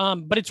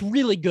 But it's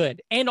really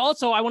good. And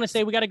also, I want to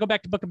say we got to go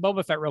back to Book of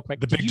Boba Fett real quick.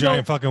 The big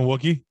giant fucking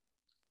Wookiee?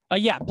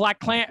 Yeah, Black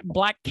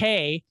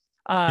K.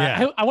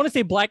 I want to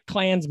say Black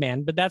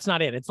Klansman, but that's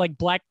not it. It's like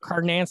Black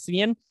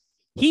Carnassian.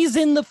 He's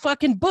in the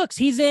fucking books.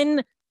 He's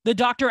in the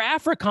Dr.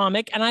 Aphra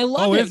comic, and I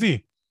love it. Oh, is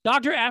he?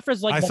 Dr.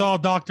 Aphra's like... I saw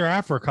Dr.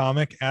 Aphra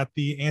comic at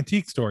the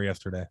antique store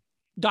yesterday.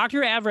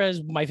 Dr. Aphra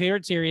is my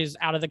favorite series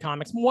out of the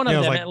comics. One of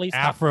them, like at least.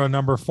 Aphra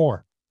number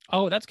 4.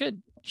 Oh, that's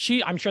good.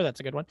 I'm sure that's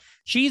a good one.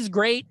 She's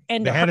great.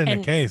 And they had it in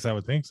a case. I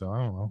would think so. I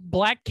don't know.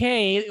 Black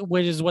K,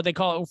 which is what they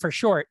call it for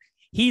short.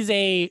 He's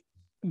a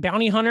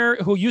bounty hunter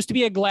who used to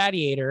be a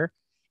gladiator,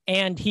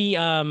 and he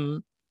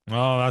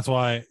Oh, that's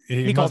why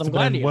he called must him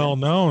have been Gladiator. well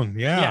known.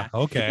 Yeah.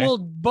 Okay. Well,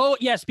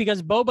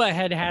 because Boba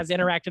has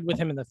interacted with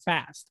him in the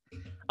past.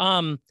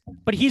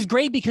 But he's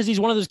great because he's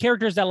one of those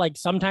characters that, like,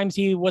 sometimes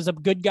he was a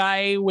good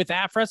guy with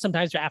Aphra,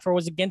 sometimes Aphra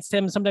was against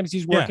him, sometimes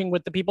he's working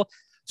with the people.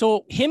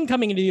 So him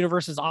coming into the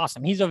universe is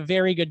awesome. He's a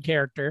very good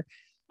character.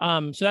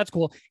 So that's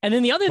cool. And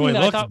then the other thing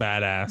that looks I thought,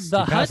 badass.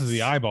 The he passes Hutts,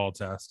 the eyeball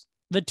test.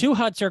 The 2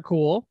 Hutts are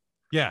cool.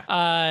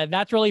 Yeah.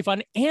 That's really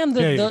fun. And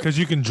Yeah, because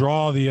you can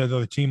draw the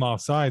other team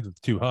off sides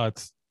with 2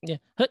 huts. yeah.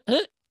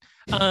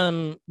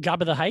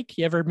 Jabba the Hike.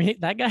 You ever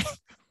meet that guy?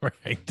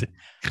 Right.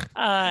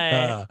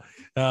 Uh,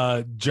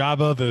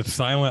 Jabba the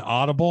silent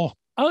audible.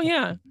 oh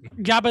yeah,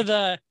 Jabba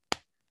the.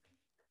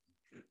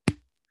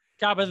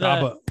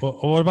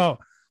 Jabba.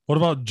 What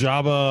about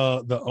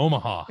Jabba the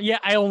Omaha? Yeah,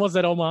 I almost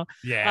said Oma.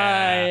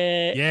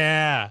 Yeah.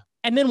 Yeah.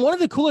 And then one of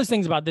the coolest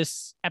things about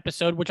this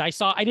episode, which I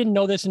didn't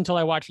know this until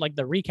I watched like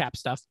the recap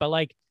stuff, but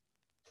like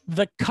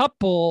the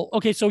couple.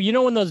 Okay, so you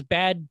know when those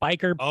bad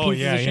biker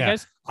pieces of shit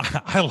guys?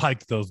 I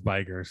liked those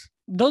bikers.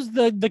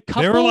 The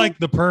couple. They were like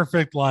the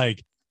perfect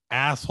like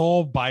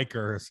asshole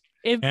bikers.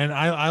 If- And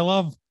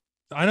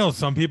I know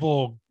some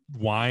people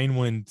whine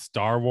when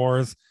Star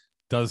Wars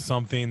does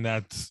something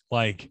that's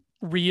like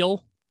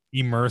real.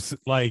 immersive,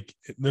 like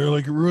they're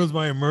like, it ruins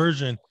my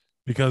immersion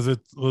because it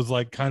was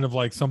like kind of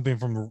like something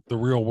from the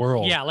real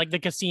world. Yeah, like the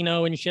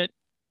casino and shit.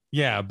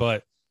 Yeah,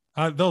 but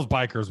those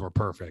bikers were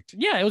perfect.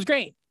 Yeah, it was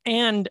great.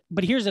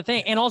 But here's the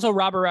thing. And also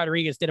Robert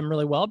Rodriguez did him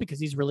really well because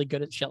he's really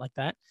good at shit like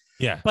that.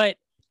 Yeah. But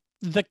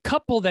the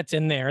couple that's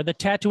in there, the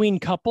Tatooine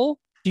couple,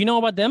 do you know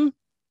about them?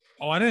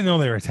 Oh, I didn't know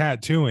they were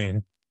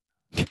tattooing.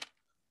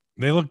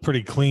 They look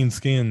pretty clean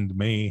skinned to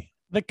me.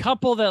 The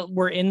couple that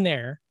were in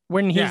there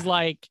when he's Yeah.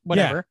 like,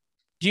 whatever.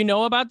 Do you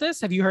know about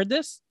this? Have you heard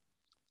this?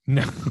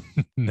 No,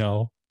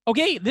 no.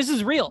 Okay, this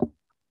is real.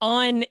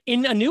 In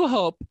A New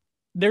Hope,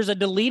 there's a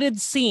deleted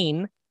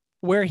scene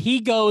where he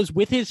goes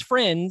with his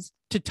friends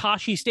to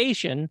Tashi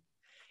Station,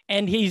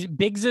 and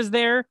Biggs is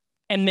there,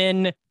 and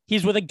then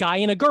he's with a guy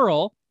and a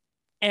girl,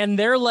 and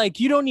they're like,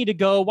 "You don't need to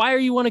go. Why are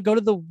you want to go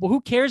to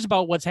who cares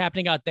about what's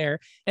happening out there?"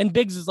 And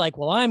Biggs is like,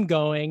 "Well, I'm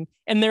going,"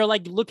 and they're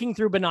like looking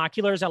through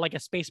binoculars at like a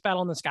space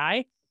battle in the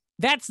sky.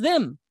 That's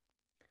them.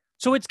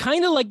 So it's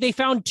kind of like they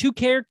found 2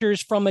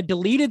 characters from a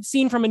deleted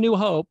scene from A New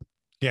Hope.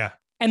 Yeah.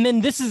 And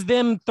then this is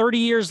them 30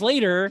 years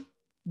later,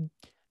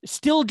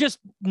 still just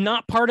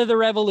not part of the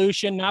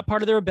revolution, not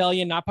part of the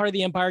rebellion, not part of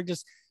the empire,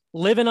 just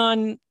living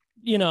on,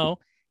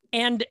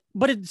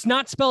 but it's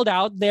not spelled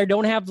out. They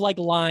don't have like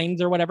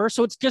lines or whatever.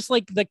 So it's just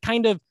like the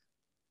kind of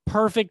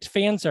perfect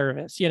fan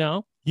service,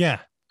 Yeah.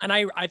 And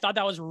I thought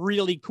that was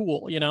really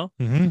cool,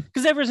 Mm-hmm.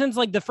 because ever since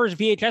like the first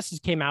VHSs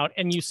came out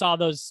and you saw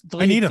those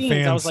I need deleted a scenes,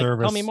 fan I was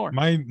service. like, tell me more.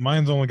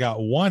 Mine's only got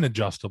 1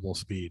 adjustable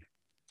speed.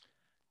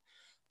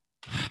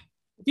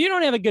 If you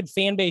don't have a good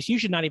fan base, you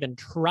should not even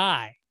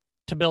try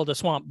to build a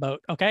swamp boat,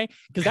 okay?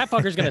 Because that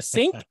fucker's gonna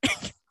sink.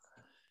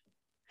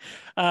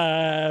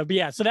 But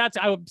yeah, so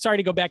I'm sorry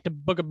to go back to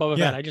Book of Boba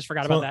Fett. I just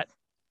forgot about that.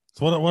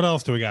 So what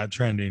else do we got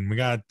trending? We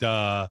got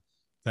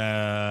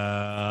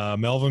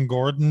Melvin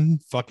Gordon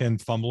fucking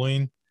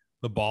fumbling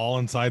the ball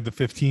inside the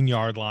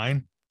 15-yard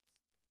line.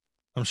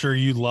 I'm sure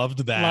you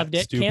loved that. Loved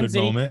it. Stupid Kansas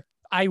City. moment.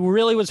 I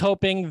really was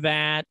hoping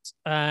that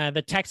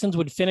the Texans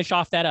would finish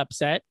off that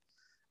upset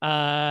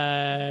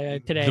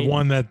today. The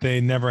one that they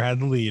never had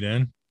the lead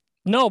in.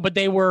 No, but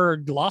they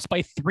were lost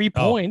by 3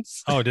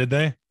 points. Oh, did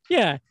they?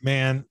 Yeah.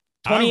 Man,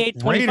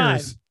 28-25.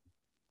 Raiders.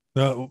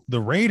 The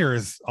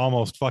Raiders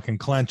almost fucking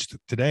clenched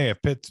today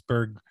at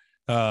Pittsburgh.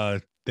 They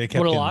kept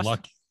Would've getting lost.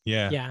 lucky.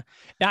 Yeah. Yeah.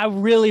 I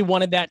really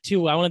wanted that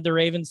too. I wanted the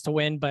Ravens to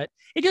win, but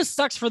it just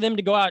sucks for them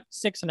to go out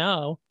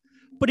 6-0.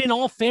 But in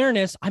all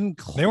fairness,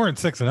 They weren't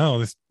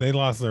 6-0. They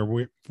lost their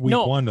week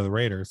No. 1 to the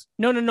Raiders.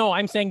 No.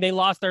 I'm saying they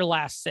lost their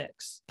last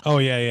 6. Oh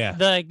yeah.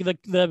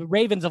 The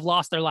Ravens have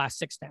lost their last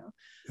 6 now.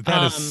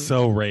 That is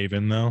so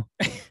Raven though.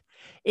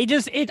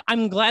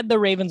 I'm glad the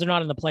Ravens are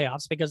not in the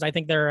playoffs because I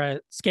think they're a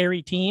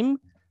scary team,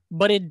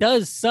 but it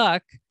does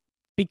suck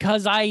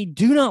because I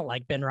do not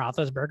like Ben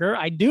Roethlisberger.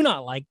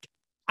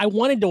 I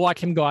wanted to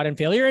watch him go out in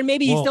failure, and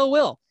maybe he still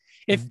will.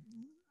 If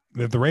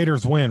the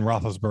Raiders win,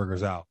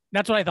 Roethlisberger's out.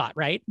 that's what I thought,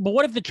 right? But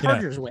what if the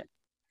Chargers win?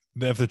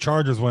 If the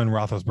Chargers win,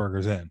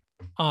 Roethlisberger's in.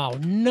 Oh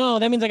no,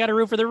 that means I got to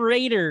root for the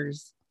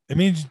Raiders. It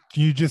means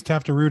you just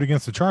have to root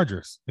against the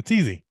Chargers. It's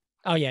easy.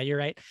 Oh yeah, you're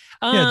right.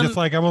 Yeah, just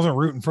like I wasn't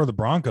rooting for the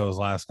Broncos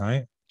last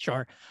night.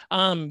 Sure.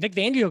 Vic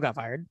Fangio got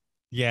fired.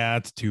 Yeah,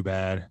 it's too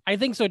bad. I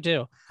think so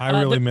too. I'm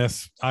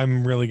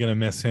really gonna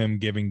miss him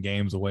giving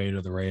games away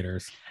to the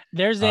Raiders.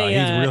 There's He's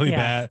really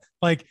bad.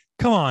 Like,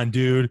 come on,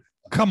 dude.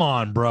 Come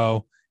on,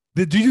 bro.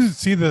 Did you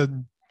see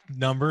the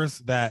numbers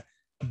that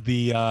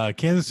the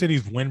Kansas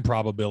City's win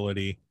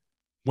probability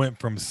went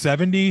from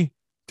 70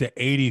 to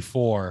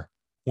 84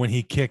 when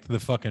he kicked the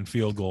fucking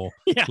field goal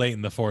late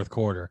in the 4th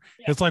quarter?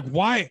 Yeah. It's like,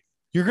 why?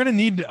 You're gonna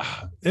need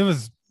it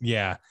was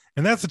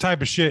and that's the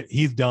type of shit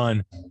he's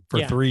done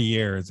for 3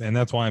 years, and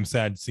that's why I'm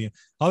sad to see him.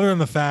 Other than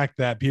the fact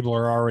that people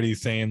are already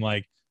saying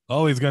like,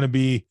 oh, he's gonna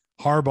be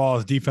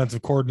Harbaugh's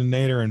defensive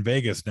coordinator in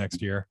Vegas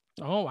next year.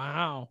 Oh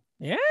wow.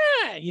 Yeah,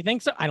 you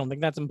think so? I don't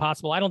think that's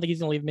impossible. I don't think he's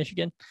gonna leave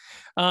Michigan,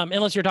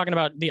 unless you're talking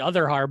about the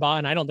other Harbaugh,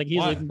 and I don't think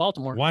he's leaving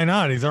Baltimore. Why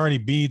not? He's already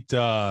beat.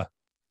 There's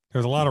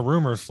a lot of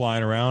rumors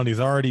flying around. He's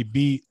already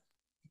beat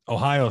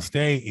Ohio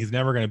State. He's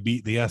never going to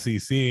beat the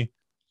SEC.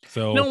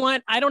 So you know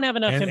what? I don't have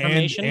enough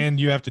information. And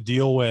you have to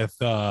deal with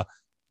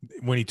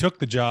when he took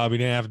the job, he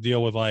didn't have to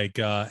deal with like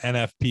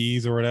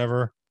NFPs or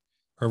whatever,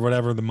 or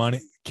whatever the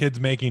money kids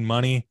making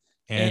money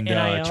and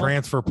NIL.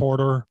 transfer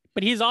portal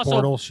But he's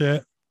also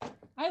shit.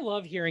 I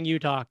love hearing you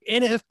talk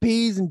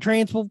NFPs and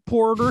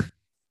transporter.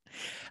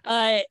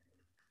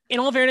 In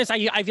all fairness,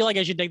 I feel like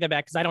I should take that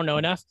back because I don't know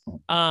enough.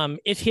 I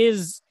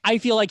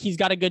feel like he's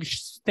got a good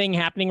thing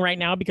happening right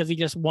now because he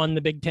just won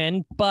the Big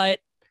Ten, but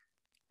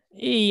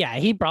yeah,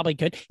 he probably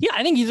could. Yeah,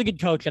 I think he's a good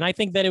coach, and I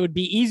think that it would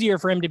be easier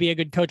for him to be a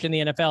good coach in the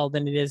NFL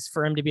than it is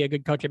for him to be a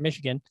good coach at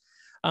Michigan.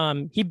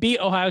 He beat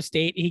Ohio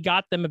State. He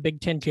got them a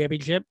Big Ten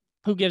championship.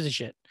 Who gives a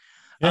shit?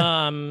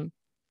 Yeah.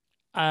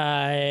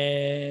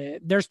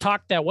 There's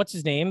talk that what's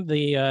his name?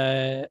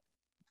 The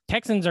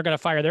Texans are going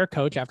to fire their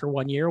coach after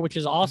 1 year, which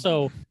is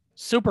also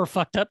super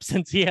fucked up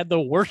since he had the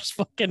worst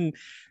fucking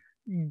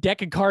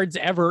deck of cards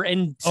ever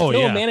and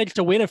still managed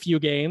to win a few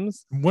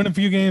games. Win a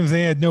few games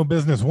they had no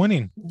business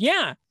winning.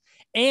 Yeah.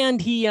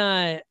 And he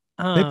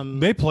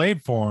they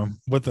played for him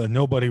with a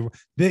nobody.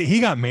 He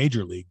got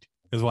major leagued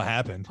is what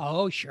happened.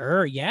 Oh,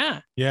 sure.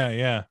 Yeah.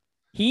 Yeah.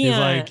 He's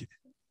like,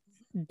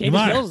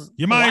 Davis Mills.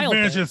 You might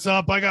finish this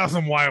up. I got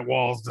some white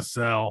walls to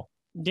sell.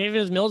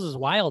 Davis Mills is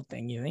wild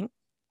thing, you think?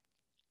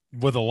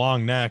 With a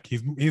long neck.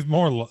 He's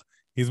more Littlefoot.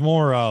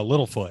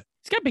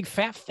 He's got a big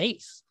fat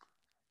face.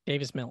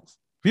 Davis Mills.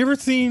 Have you ever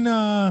seen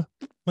Land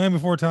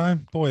Before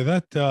Time? Boy,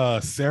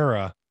 that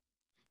Sarah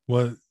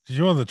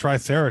she wasn't a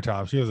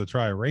triceratops. She was a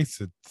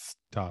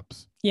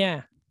triceratops.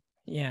 Yeah.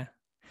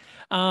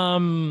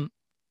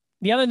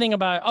 The other thing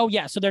about,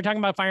 so they're talking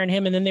about firing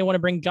him, and then they want to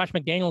bring Josh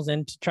McDaniels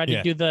in to try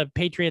to do the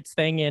Patriots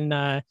thing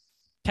in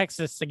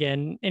Texas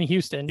again, in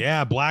Houston.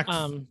 Yeah,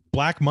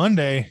 Black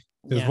Monday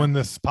is when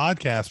this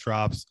podcast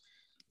drops.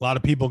 A lot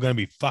of people are going to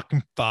be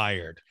fucking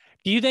fired.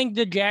 Do you think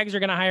the Jags are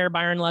going to hire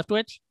Byron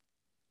Leftwich?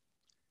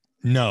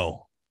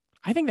 No.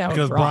 I think that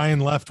because was Brian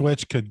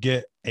Leftwich could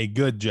get a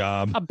good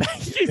job.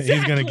 Exactly.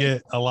 He's going to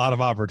get a lot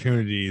of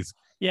opportunities.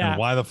 Yeah. And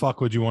why the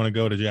fuck would you want to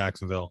go to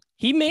Jacksonville?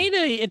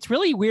 It's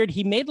really weird.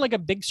 He made like a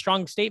big,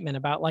 strong statement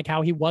about like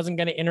how he wasn't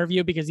going to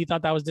interview because he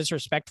thought that was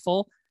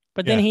disrespectful.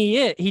 But then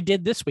he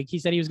did this week. He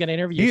said he was going to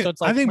interview. So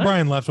it's like, I think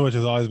Brian Leftwich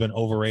has always been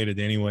overrated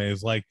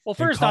anyways. Like, well,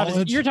 first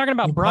off, you're talking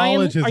about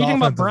Brian. Are you talking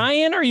about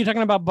Brian or are you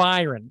talking about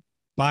Byron?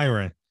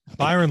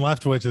 Byron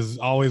Leftwich has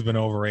always been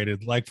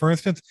overrated. Like, for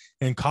instance,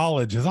 in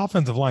college, his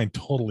offensive line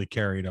totally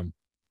carried him.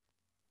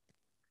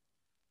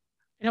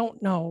 I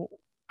don't know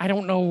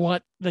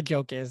what the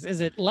joke is.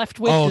 Is it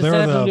Leftwich? Oh,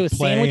 there was a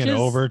play in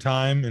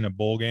overtime in a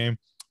bowl game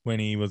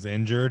when he was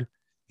injured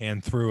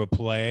and threw a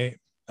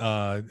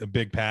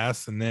big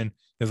pass, and then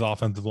his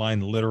offensive line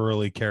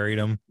literally carried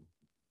him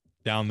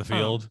down the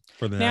field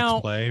for the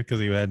next play because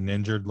he had an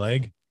injured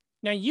leg.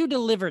 Now, you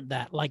delivered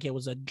that like it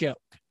was a joke.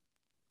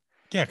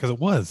 Yeah, because it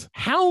was.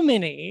 How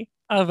many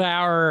of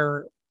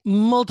our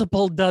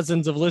multiple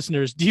dozens of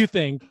listeners do you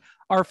think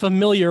are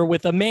familiar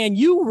with a man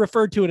you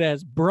referred to it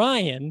as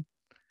Brian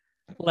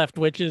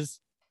Leftwich's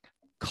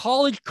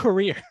college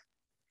career?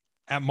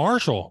 At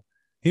Marshall.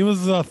 He was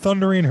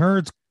Thundering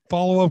Herd's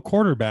follow-up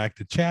quarterback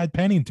to Chad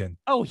Pennington.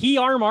 Oh,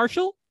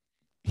 Marshall?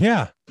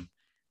 Yeah.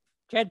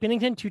 Chad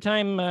Pennington,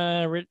 2-time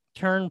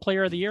return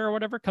player of the year or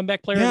whatever,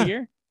 comeback player of the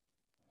year.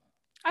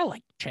 I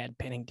like Chad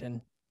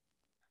Pennington.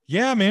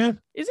 Yeah, man.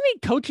 Isn't he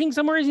coaching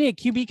somewhere? Isn't he a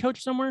QB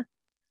coach somewhere?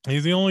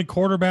 He's the only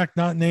quarterback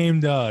not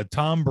named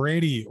Tom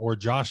Brady or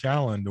Josh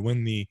Allen to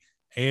win the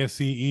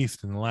AFC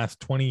East in the last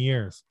 20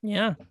 years.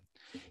 Yeah.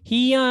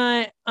 He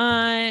has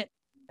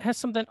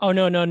something. Oh,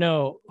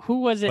 no.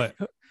 Who was it?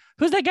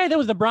 Who's that guy that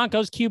was the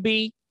Broncos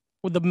QB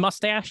with the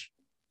mustache?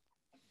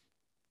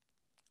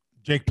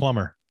 Jake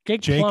Plummer.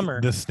 Jake Plummer.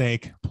 The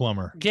Snake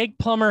Plummer. Jake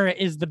Plummer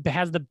is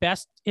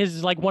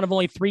like one of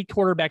only 3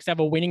 quarterbacks to have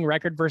a winning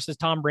record versus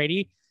Tom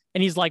Brady.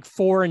 And he's like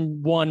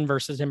 4-1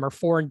 versus him or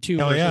 4-2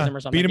 versus him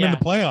or something. Beat him in the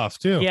playoffs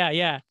too.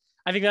 Yeah.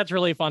 I think that's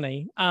really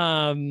funny.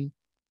 Golly.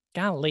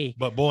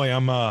 But boy,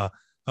 I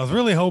was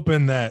really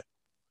hoping that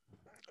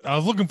I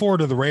was looking forward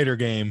to the Raider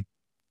game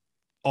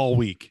all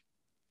week.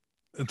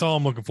 That's all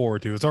I'm looking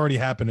forward to. It's already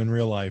happened in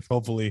real life.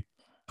 Hopefully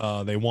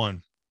they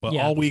won. But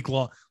all week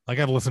long, like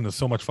I've listened to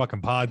so much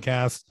fucking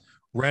podcasts,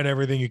 read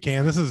everything you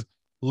can. This is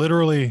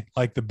literally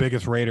like the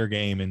biggest Raider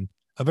game in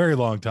a very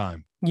long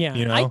time. Yeah,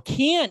 you know? I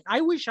can't. I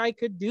wish I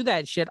could do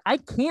that shit. I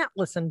can't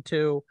listen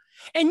to,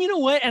 and you know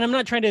what? And I'm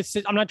not trying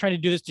to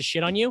do this to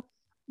shit on you.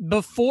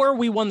 Before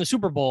we won the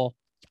Super Bowl,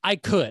 I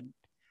could.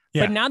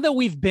 Yeah. But now that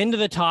we've been to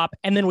the top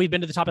and then we've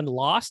been to the top and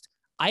lost,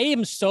 I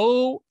am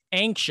so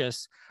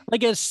anxious.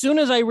 Like as soon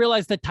as I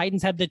realized the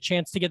Titans had the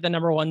chance to get the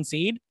number 1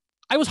 seed,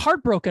 I was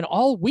heartbroken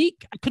all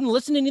week. I couldn't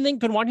listen to anything,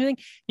 couldn't watch anything.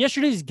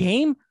 Yesterday's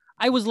game,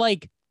 I was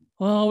like,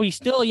 oh, we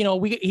still, they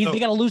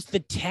got to lose to the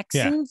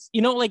Texans.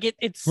 Yeah. Like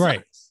it's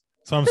right.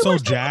 So I'm so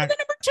jacked. The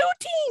number 2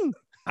 team.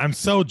 I'm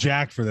so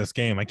jacked for this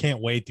game. I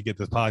can't wait to get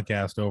this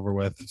podcast over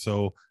with.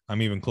 So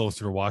I'm even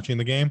closer to watching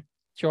the game.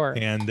 Sure.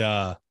 And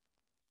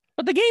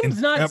but the game's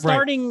not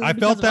starting. Right. I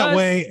felt that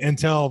way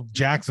until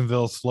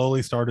Jacksonville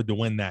slowly started to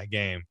win that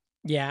game.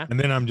 Yeah. And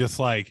then I'm just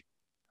like,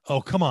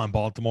 oh, come on,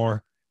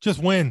 Baltimore.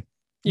 Just win.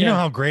 You know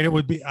how great it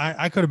would be.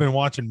 I could have been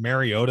watching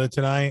Mariota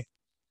tonight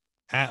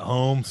at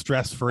home,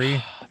 stress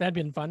free. That'd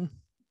been fun.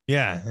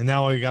 Yeah, and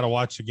now we got to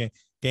watch the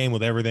game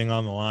with everything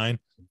on the line.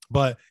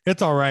 But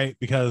it's all right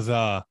because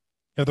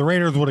if the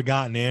Raiders would have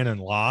gotten in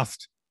and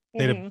lost,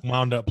 they'd have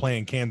wound up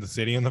playing Kansas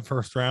City in the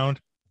first round.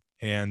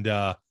 And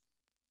yeah,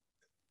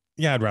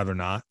 I'd rather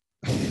not.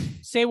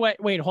 Say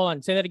what? Wait, hold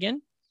on. Say that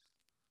again.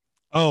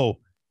 Oh,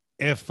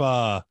 if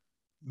the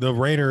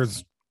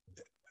Raiders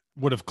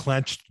would have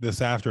clenched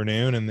this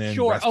afternoon and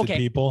then rested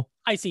people,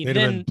 I see. They'd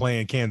have been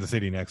playing Kansas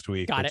City next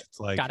week. Got it. It's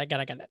like, got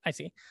it. I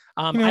see.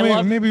 You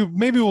know,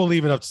 maybe we'll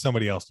leave it up to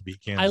somebody else to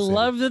beat Kansas City.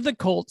 love that the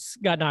Colts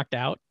got knocked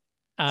out.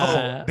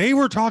 They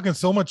were talking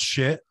so much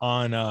shit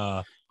on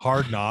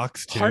Hard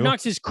Knocks too. Hard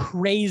Knocks is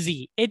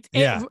crazy. It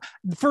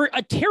for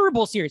a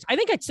terrible series. I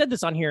think I said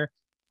this on here.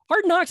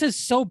 Hard Knocks is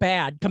so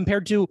bad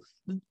compared to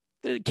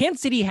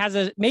Kansas City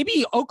has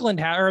maybe Oakland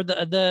or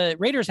the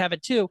Raiders have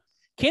it too.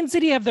 Kansas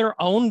City have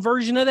their own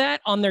version of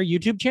that on their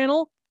YouTube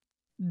channel.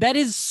 That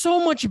is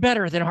so much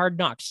better than Hard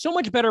Knocks. So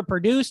much better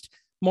produced,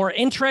 more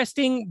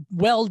interesting,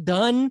 well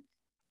done.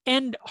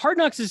 And Hard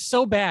Knocks is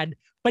so bad.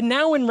 But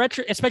now in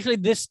retro, especially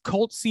this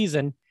Colts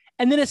season,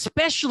 and then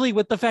especially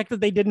with the fact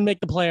that they didn't make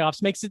the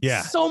playoffs, makes it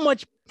so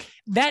much.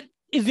 That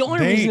is the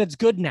only reason it's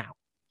good now.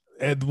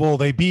 Well,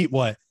 they beat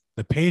what?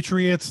 The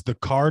Patriots, the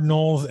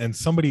Cardinals, and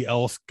somebody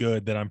else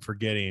good that I'm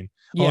forgetting.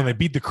 Yeah. Oh, and they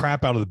beat the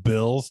crap out of the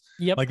Bills.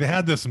 Yep. Like they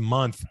had this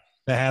month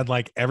that had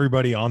like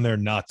everybody on their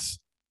nuts.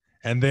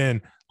 And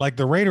then like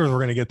the Raiders were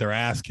going to get their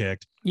ass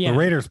kicked. Yeah. The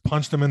Raiders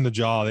punched them in the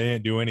jaw. They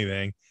didn't do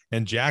anything.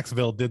 And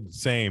Jacksonville did the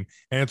same.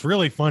 And it's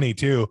really funny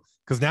too,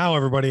 because now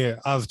everybody,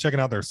 I was checking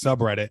out their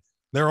subreddit,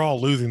 they're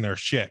all losing their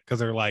shit because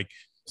they're like,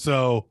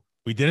 so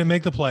we didn't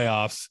make the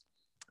playoffs.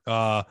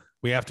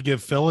 We have to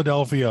give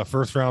Philadelphia a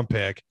first round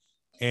pick.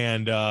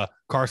 And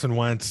Carson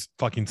Wentz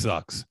fucking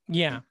sucks.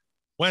 Yeah.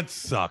 Wentz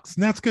sucks.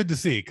 And that's good to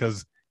see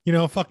because, you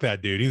know, fuck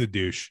that dude. He's a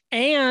douche.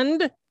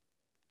 And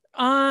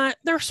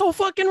they're so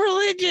fucking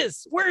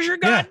religious. Where's your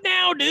God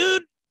now,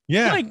 dude?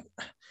 Yeah. Like,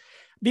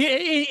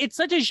 it's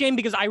such a shame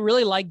because I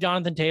really like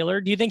Jonathan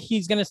Taylor. Do you think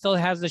he's going to still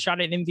has the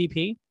shot at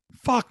MVP?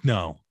 Fuck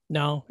no.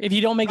 No. If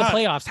you don't make the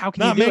playoffs, how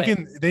can you do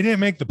it? They didn't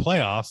make the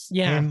playoffs.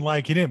 Yeah. And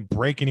like he didn't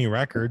break any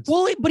records.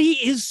 Well, but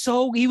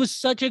he was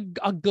such a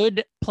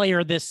good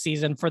player this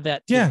season for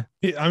that team.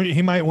 Yeah. I mean,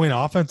 he might win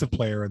offensive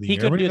player of the year.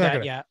 He could do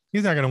that,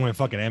 He's not going to win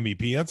fucking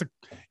MVP.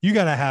 You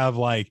got to have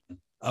like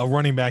a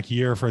running back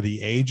year for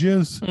the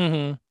ages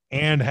and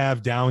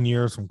have down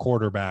years from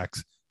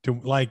quarterbacks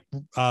to like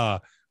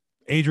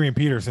Adrian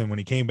Peterson when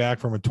he came back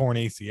from a torn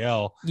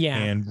ACL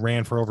and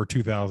ran for over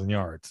 2,000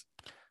 yards.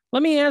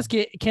 Let me ask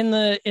you,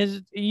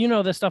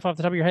 this stuff off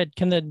the top of your head,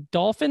 can the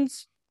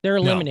Dolphins, they're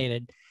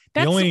eliminated.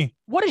 No.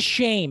 What a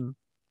shame.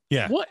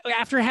 Yeah. What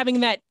after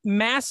having that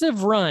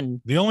massive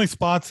run. The only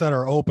spots that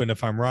are open,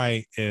 if I'm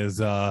right, is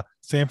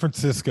San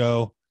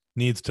Francisco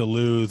needs to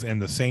lose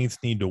and the Saints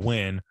need to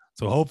win.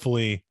 So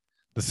hopefully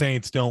the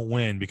Saints don't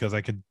win because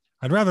I'd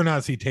rather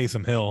not see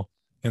Taysom Hill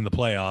in the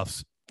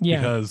playoffs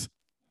because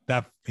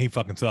he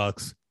fucking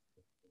sucks.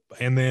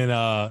 And then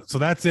so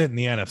that's it in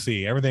the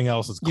NFC. Everything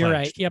else is clenched. You're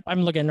right. Yep,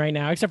 I'm looking right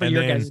now, except for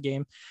your guys'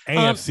 game.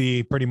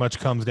 AFC pretty much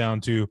comes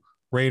down to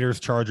Raiders,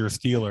 Chargers,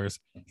 Steelers,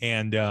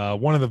 and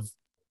one of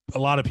a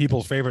lot of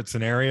people's favorite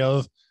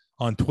scenarios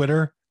on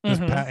Twitter and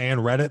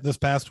Reddit this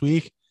past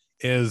week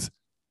is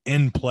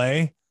in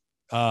play.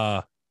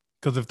 Because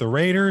if the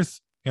Raiders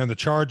and the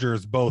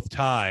Chargers both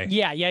tie,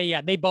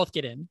 they both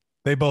get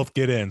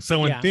in.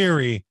 So in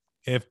theory,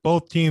 if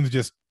both teams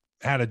just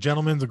had a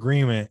gentleman's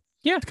agreement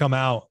to come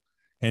out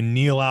and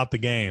kneel out the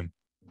game,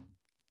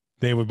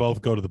 they would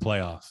both go to the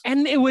playoffs.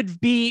 And it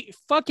would be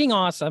fucking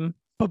awesome,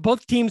 but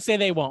both teams say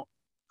they won't.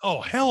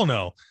 Oh, hell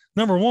no.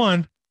 Number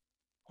one,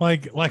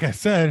 like I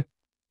said,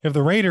 if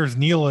the Raiders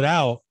kneel it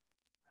out,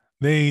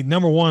 they,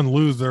 number one,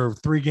 lose their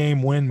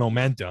 3-game win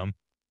momentum.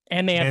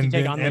 And they have to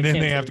take on and then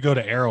they have to go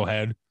to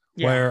Arrowhead,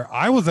 where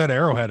I was at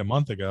Arrowhead a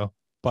month ago,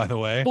 by the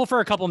way. Well, for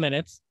a couple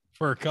minutes.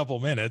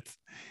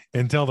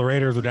 Until the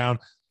Raiders are down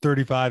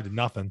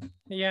 35-0.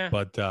 Yeah.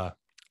 But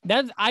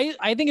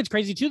I think it's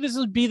crazy too. This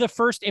would be the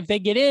first, if they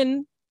get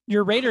in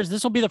your Raiders,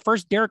 this will be the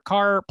first Derek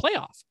Carr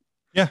playoff.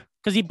 Yeah.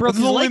 Because he broke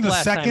his leg last time. This is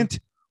only the second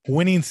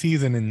winning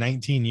season in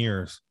 19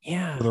 years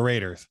for the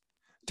Raiders,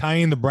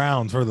 tying the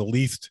Browns for the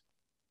least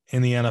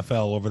in the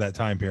NFL over that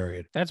time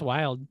period. That's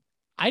wild.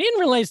 I didn't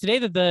realize today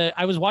that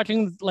I was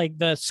watching like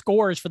the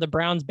scores for the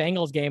Browns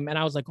Bengals game, and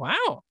I was like,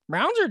 wow,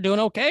 Browns are doing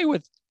okay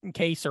with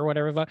Case or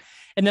whatever.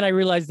 And then I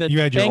realized that you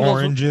had your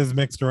oranges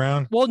mixed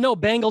around. Well, no,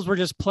 Bengals were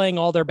just playing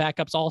all their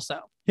backups also.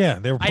 Yeah,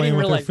 they were playing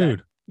with their food.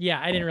 That. Yeah,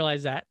 I didn't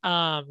realize that.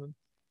 I'm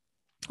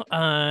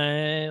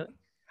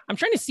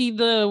trying to see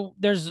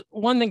there's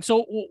one thing.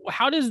 So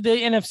how does the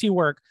NFC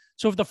work?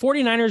 So if the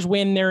 49ers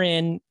win, they're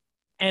in.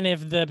 And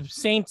if the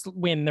Saints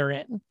win, they're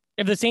in.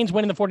 If the Saints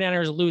win and the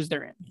 49ers lose,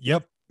 they're in.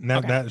 Yep.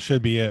 That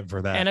should be it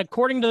for that. And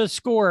according to the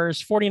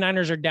scores,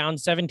 49ers are down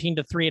 17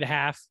 to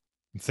 3.5.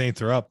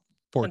 Saints are up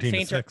 14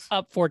 to 6.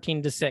 Up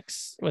 14 to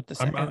 6 with the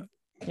second.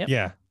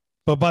 Yeah.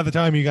 But by the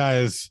time you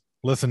guys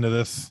listen to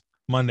this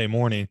Monday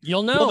morning.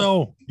 You'll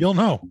know. You'll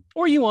know.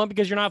 Or you won't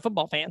because you're not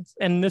football fans.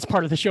 And this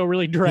part of the show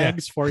really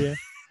drags for you.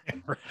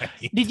 Right.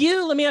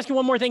 Let me ask you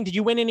one more thing. Did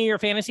you win any of your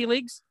fantasy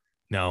leagues?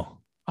 No.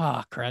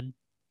 Ah, crud.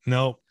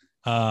 Nope.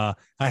 I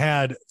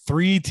had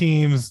 3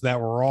 teams that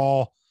were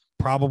all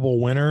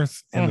probable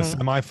winners in the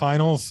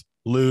semifinals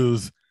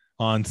lose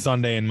on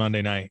Sunday and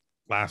Monday night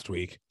last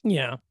week.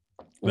 Yeah.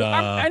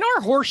 Well, in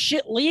our horse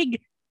shit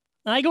league,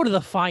 I go to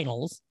the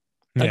finals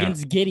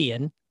against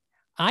Gideon.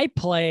 I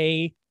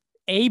play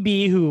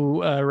AB,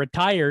 who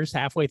retires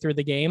halfway through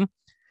the game.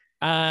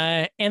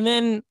 And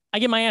then I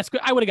get my ass.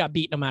 I would have got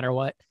beat no matter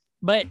what.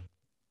 But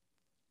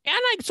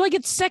so I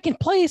get second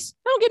place.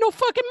 I don't get no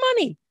fucking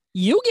money.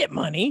 You get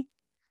money.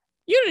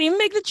 You didn't even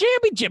make the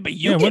championship, but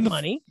you get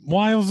money.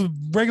 Why was a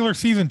regular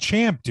season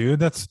champ, dude?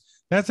 That's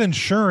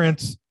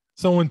insurance.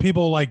 So when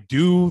people like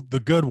do the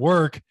good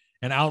work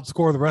and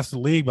outscore the rest of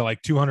the league by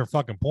like 200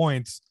 fucking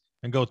points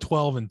and go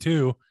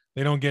 12-2,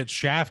 they don't get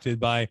shafted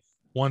by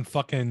one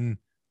fucking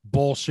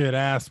bullshit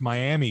ass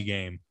Miami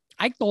game.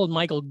 I told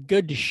Michael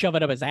Good to shove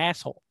it up his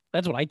asshole.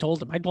 That's what I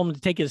told him. I told him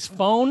to take his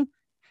phone,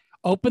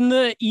 open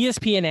the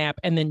ESPN app,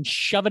 and then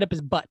shove it up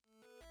his butt.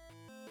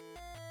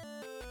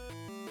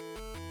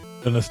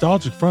 The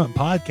Nostalgic Front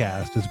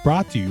podcast is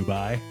brought to you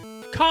by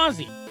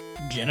Kazi,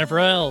 Jennifer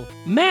L.,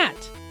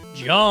 Matt,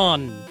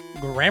 John,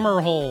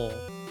 Grammar Hole,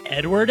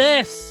 Edward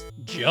S.,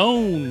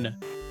 Joan,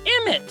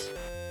 Emmett,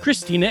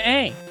 Christina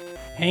A.,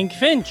 Hank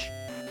Finch,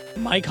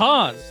 Mike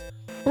Hawes,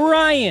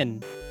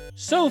 Brian,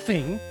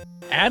 Sofing,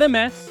 Adam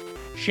S.,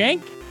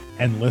 Shank,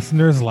 and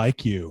listeners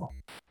like you.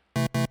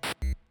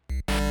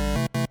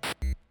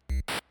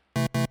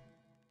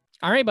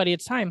 All right, buddy,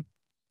 it's time.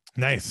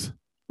 Nice.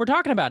 We're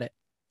talking about it.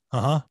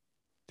 Uh-huh.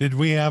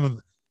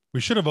 We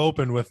should have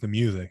opened with the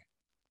music.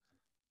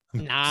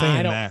 I'm Nah,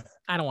 saying that.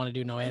 I don't want to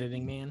do no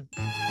editing, man.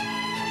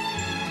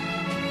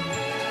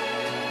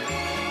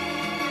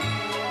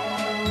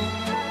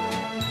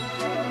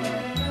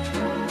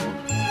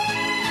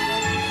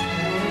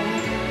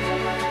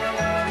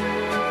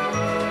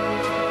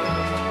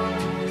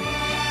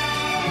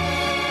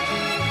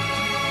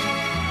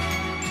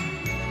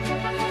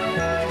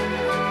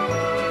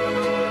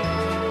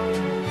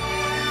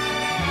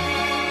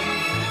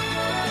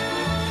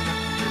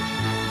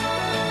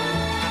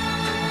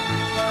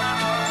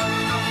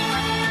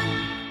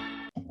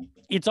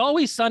 It's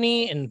Always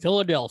Sunny in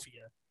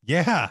Philadelphia.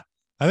 Yeah.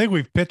 I think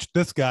we've pitched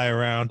this guy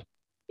around.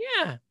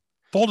 Yeah.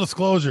 Full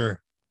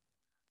disclosure.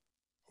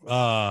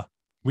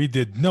 We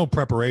did no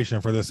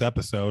preparation for this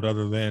episode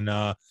other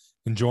than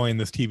enjoying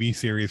this TV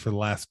series for the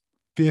last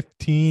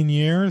 15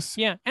 years.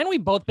 Yeah. And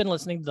we've both been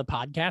listening to the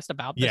podcast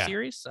about the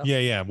series. So.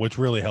 Yeah, which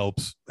really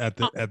helps at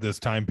this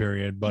time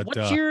period. But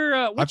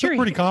I feel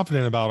pretty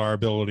confident about our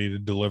ability to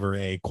deliver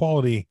a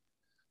quality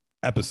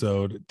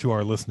episode to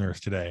our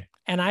listeners today.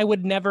 And I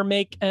would never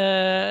make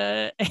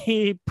a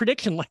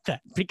prediction like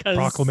that because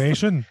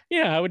proclamation.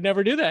 Yeah, I would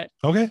never do that.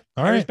 Okay.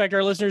 All right. I respect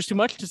our listeners too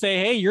much to say,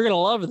 hey, you're going to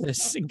love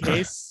this in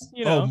case,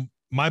 you know. Oh,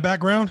 my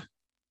background?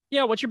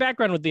 Yeah. What's your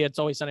background with the It's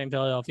Always Sunny in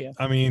Philadelphia?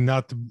 I mean,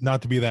 not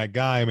to be that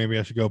guy. Maybe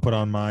I should go put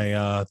on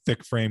my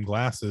thick frame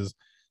glasses.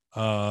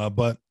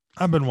 But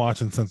I've been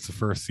watching since the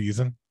first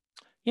season.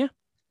 Yeah.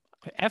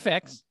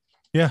 FX.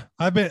 Yeah.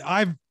 I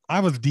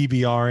was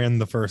DVR in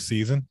the first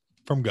season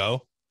from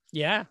Go.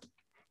 Yeah.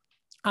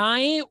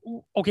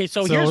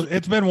 So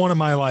it's been one of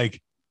my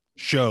like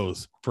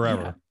shows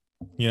forever.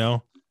 Yeah. You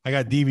know, I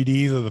got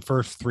DVDs of the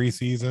first 3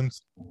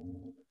 seasons.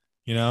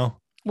 You know,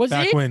 was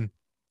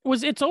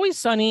It's Always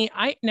Sunny?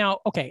 I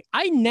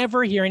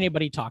never hear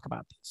anybody talk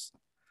about this.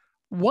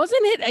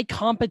 Wasn't it a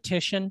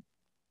competition?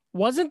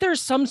 Wasn't there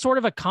some sort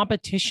of a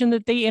competition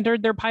that they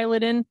entered their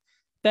pilot in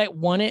that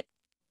won it?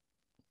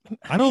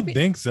 I don't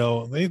think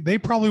so. They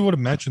probably would have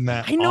mentioned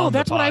that. I know,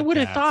 that's what I would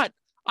have thought.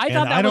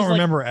 I don't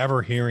remember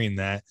ever hearing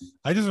that.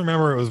 I just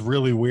remember it was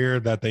really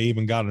weird that they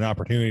even got an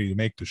opportunity to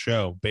make the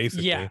show,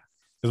 basically,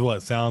 is what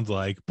it sounds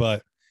like.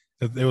 But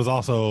it was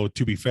also,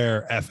 to be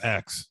fair,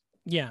 FX.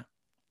 Yeah.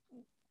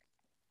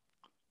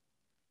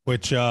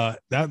 Which that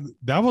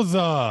was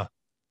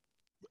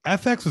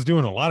FX was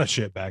doing a lot of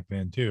shit back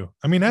then too.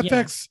 I mean,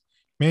 FX,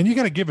 man, you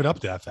got to give it up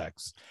to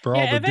FX for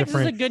all the FX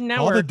is a good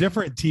network. all the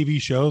different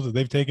TV shows that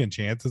they've taken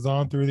chances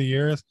on through the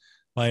years,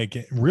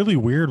 like really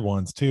weird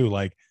ones too.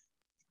 Like,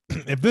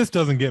 if this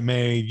doesn't get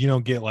made, you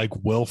don't get like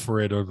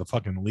Wilfred or the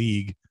fucking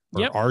League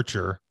or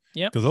Archer.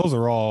 Yep. Because those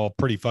are all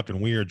pretty fucking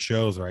weird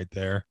shows right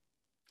there.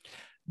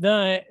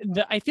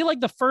 I feel like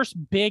the first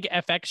big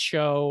FX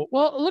show.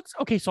 Well, it looks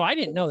okay. So I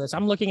didn't know this.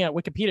 I'm looking at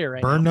Wikipedia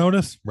right now. Burn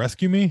Notice,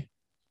 Rescue Me.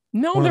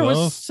 No, there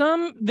was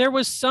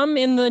some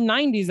in the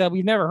 90s that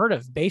we've never heard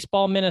of.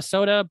 Baseball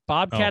Minnesota,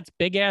 Bobcats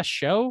Big Ass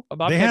Show, a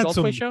Bobcat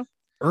Goldthwait show.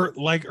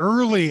 Like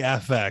early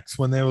FX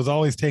when they was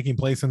always taking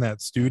place in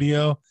that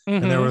studio,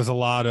 and there was a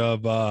lot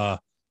of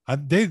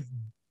did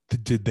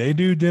they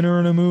do Dinner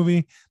and a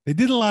Movie? They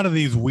did a lot of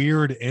these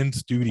weird in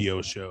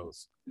studio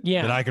shows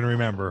that I can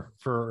remember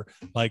for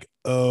like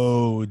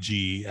OG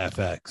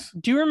FX.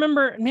 Do you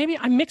remember? Maybe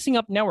I'm mixing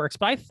up networks,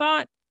 but I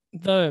thought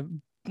the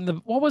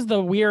what was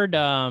the weird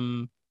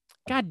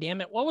God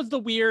damn it. What was the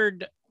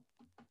weird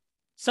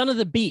Son of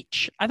the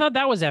Beach? I thought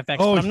that was FX,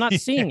 Oh, but I'm not yeah.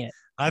 seeing it.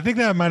 I think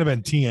that might have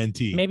been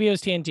TNT. Maybe it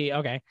was TNT.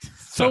 Okay.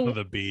 Son so- of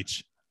the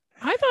Beach,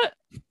 I thought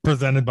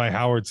presented by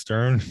Howard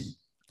Stern.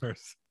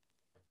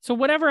 so.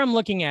 Whatever I'm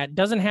looking at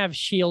doesn't have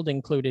Shield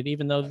included,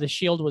 even though the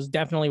Shield was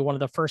definitely one of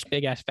the first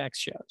big FX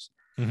shows.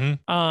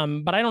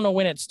 But I don't know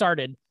when it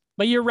started.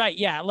 But you're right.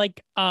 Yeah,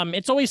 like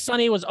It's Always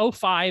Sunny was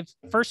 05,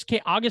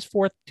 August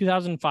 4th,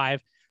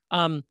 2005.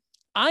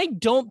 I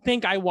don't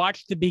think I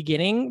watched the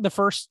beginning, the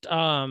first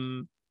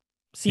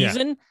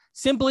season,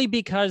 simply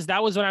because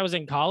that was when I was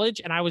in college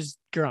and I was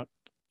drunk.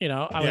 You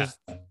know, I was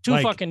too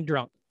Like- fucking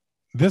drunk.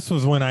 This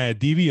was when I had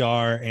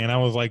DVR and I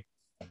was like,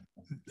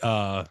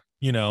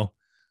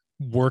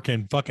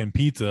 working fucking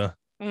pizza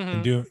Mhm.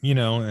 and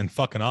doing, and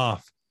fucking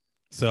off.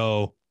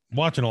 So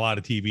watching a lot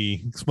of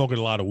TV, smoking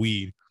a lot of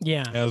weed.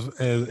 Yeah.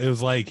 It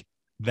was like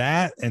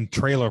that and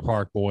Trailer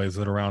Park Boys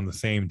at around the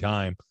same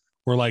time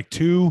were like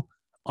two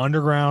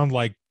underground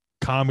like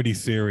comedy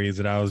series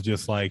that I was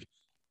just like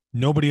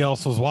nobody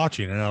else was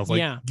watching, and I was like,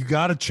 Yeah. you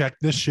got to check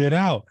this shit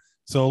out.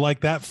 So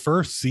like that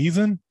first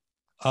season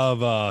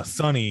of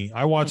Sunny,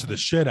 I watched the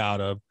shit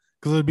out of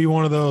because it'd be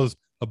one of those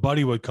a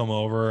buddy would come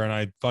over and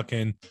I'd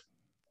fucking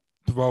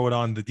throw it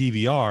on the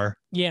DVR.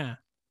 Yeah.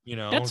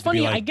 That's to be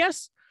funny. like, I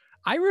guess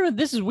I remember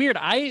this is weird.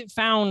 I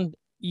found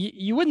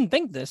you wouldn't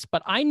think this,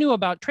 but I knew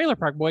about Trailer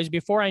Park Boys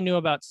before I knew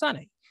about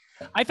Sunny.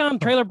 I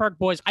found Trailer Park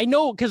Boys. I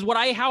know because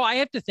how I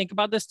have to think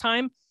about this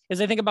time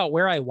is I think about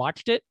where I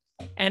watched it,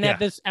 and Yeah.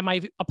 at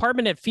my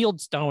apartment at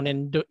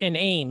Fieldstone in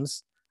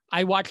Ames,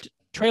 I watched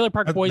Trailer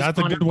Park Boys. that's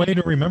a good way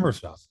to remember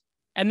stuff.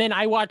 And then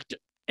I watched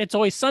It's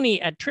Always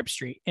Sunny at Trip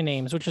Street in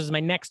Ames, which was my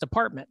next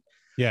apartment.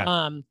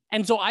 Yeah.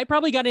 And so I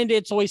probably got into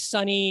It's Always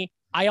Sunny.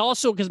 I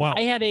also because Wow.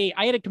 I had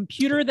a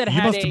computer that You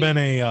had must have been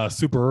a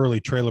super early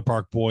Trailer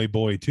Park boy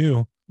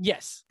too,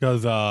 yes.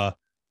 because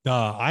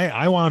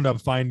I wound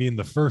up finding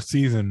the first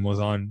season was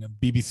on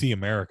BBC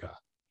America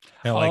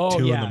at like Oh, 2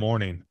 in yeah. the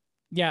morning,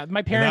 Yeah,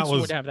 my parents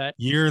was- would have that.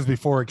 years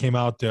before it came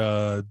out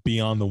to be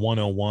on the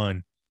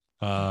 101.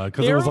 Because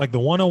it There- was like the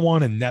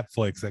 101 and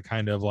Netflix that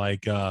kind of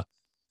like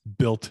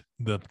built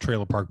the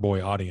Trailer Park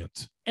Boy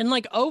audience. In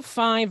like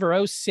 05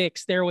 or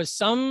 06, there was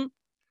some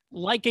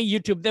like a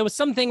YouTube, there was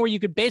something where you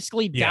could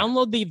basically Yeah.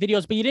 download the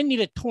videos, but you didn't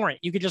need a torrent.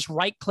 You could just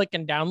right click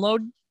and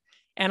download.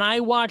 And I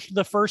watched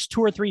the first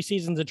 2 or 3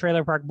 seasons of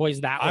Trailer Park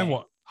Boys that way.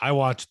 I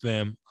watched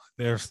them.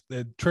 There's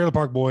the Trailer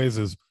Park Boys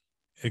is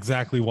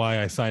exactly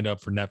why I signed up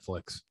for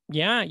Netflix,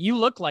 Yeah, you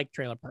look like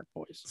Trailer Park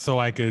Boys. so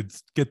I could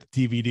get the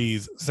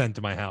DVDs sent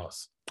to my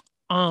house.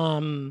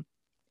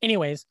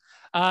 Anyways,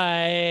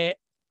 I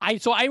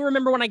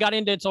remember when I got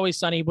into It's Always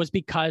Sunny was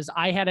because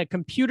I had a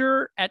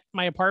computer at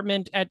my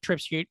apartment at Trip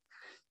Street,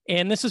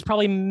 and this is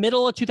probably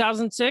middle of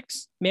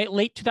 2006,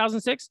 late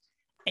 2006,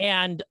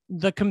 and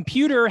the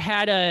computer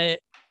had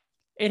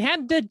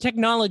the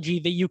technology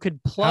that you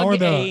could plug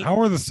How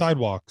are the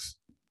sidewalks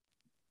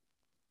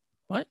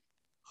What?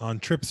 on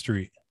Trip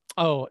Street?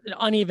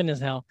 uneven as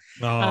hell.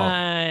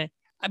 Oh,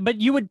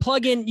 But you could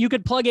plug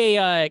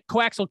a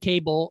coaxial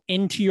cable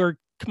into your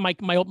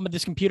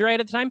this computer I had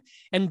at the time,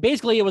 and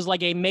basically it was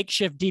like a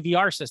makeshift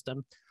DVR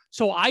system.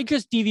 So I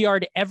just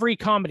DVR'd every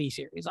comedy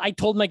series. I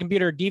told my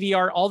computer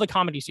DVR all the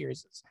comedy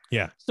series.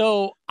 Yeah.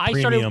 So I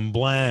started. premium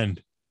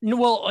blend.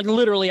 Well,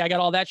 literally, I got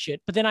all that shit.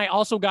 But then I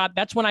also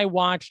that's when I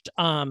watched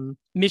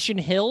Mission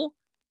Hill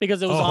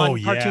because it was on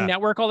yeah. Cartoon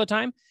Network all the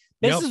time.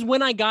 This Yep. is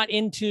when I got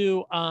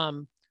into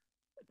the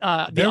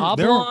There-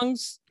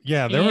 Oblongs.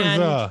 Yeah,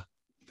 And-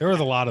 there was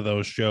a lot of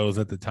those shows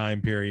at the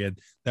time period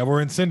that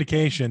were in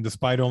syndication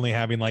despite only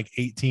having like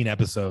 18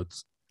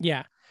 episodes.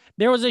 Yeah.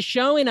 There was a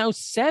show in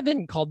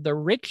 07 called The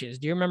Riches.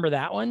 Do you remember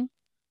that one?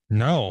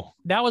 No.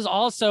 That was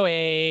also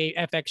a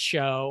FX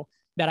show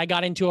that I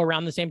got into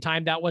around the same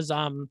time. That was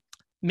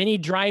Minnie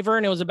Driver,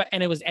 and it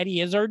was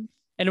Eddie Izzard,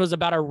 and it was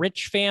about a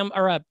rich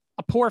or a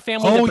poor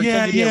family that Oh pretended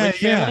yeah, to be a yeah,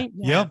 rich yeah. family.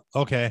 Yep.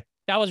 Okay.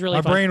 That was really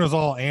My fun. brain was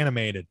all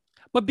animated.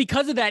 But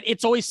because of that,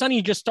 It's Always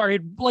Sunny just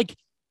started like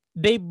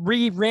they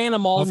reran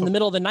them all Also- in the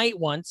middle of the night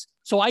once.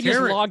 So I just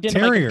Terri- logged into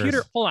my Terriers.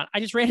 computer. Hold on. I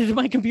just ran into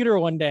my computer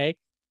one day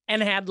and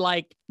had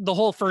like the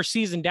whole first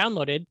season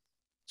downloaded.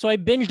 So I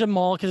binged them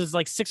all because it's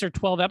like 6 or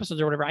 12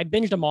 episodes or whatever. I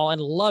binged them all and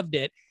loved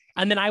it.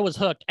 And then I was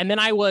hooked. And then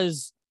I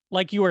was,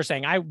 like you were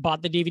saying, I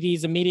bought the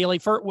DVDs immediately.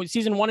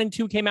 Season 1 and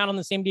 2 came out on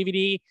the same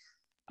DVD.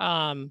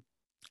 And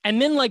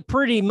then like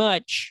pretty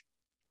much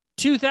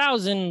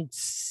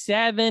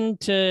 2007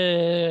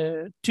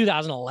 to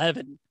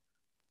 2011.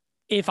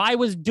 If I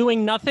was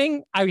doing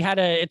nothing, I had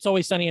a It's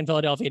Always Sunny in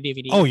Philadelphia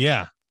DVD. Oh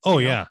yeah. Oh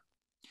You know?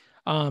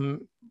 yeah.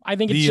 I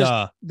think it's The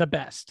just the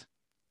best.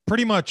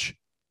 pretty much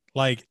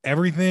like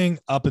everything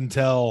up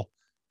until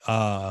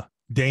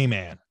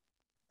Dayman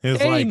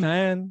is like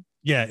Man.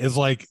 yeah, is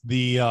like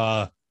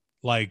the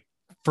like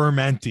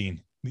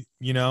fermenting,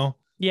 you know?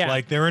 Yeah.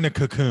 Like they're in a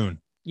cocoon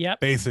Yep.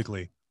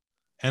 basically.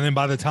 And then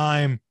by the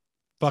time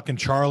fucking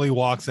Charlie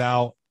walks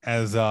out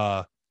as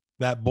that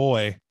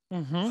boy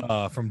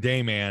Mm-hmm. from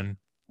Dayman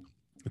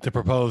to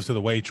propose to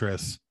the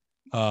waitress,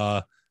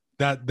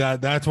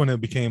 that's when it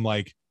became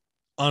like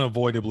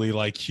unavoidably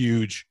like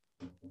huge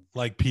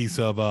like piece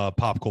of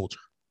pop culture.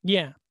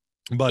 Yeah.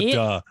 But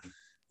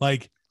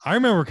like I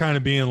remember kind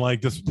of being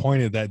like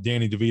disappointed that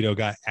Danny DeVito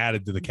got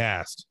added to the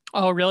cast.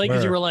 Oh, really?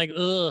 Because you Where- were like,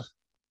 ugh,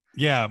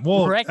 Yeah,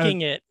 well,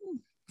 wrecking it.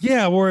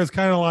 yeah, whereas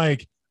kind of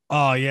like,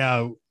 oh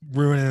yeah,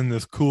 ruining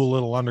this cool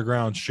little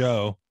underground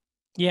show.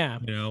 Yeah.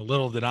 You know,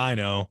 little did I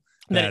know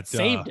That it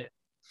saved it.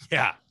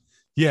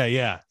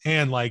 Yeah,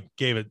 and like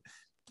gave it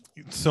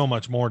so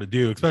much more to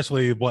do,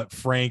 especially what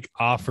Frank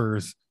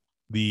offers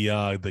the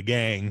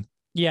gang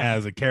Yeah.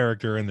 as a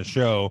character in the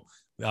show.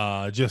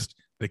 Just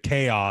the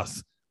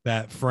chaos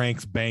that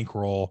Frank's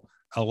bankroll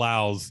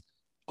allows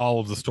all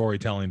of the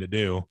storytelling to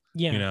do.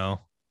 Yeah. You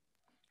know,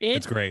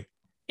 it's great.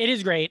 It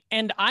is great.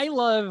 And I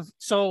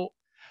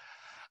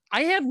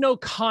have no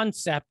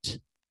concept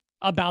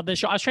about this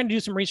show. I was trying to do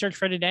some research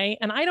for today,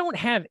 and I don't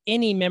have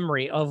any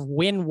memory of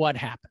when what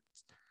happens.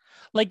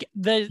 Like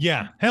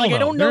Yeah, hell like, no. I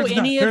don't know There's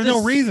any not, of There's no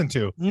this- reason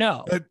to.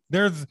 No.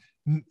 There's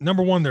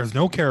number one. There's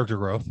no character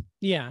growth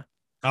Yeah.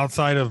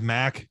 outside of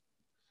Mac.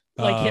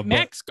 Like but-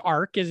 Mac's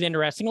arc is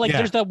interesting. Like Yeah.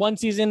 there's that one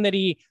season that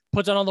he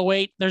puts on all the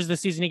weight. There's the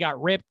season he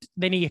got ripped.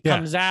 Then he Yeah.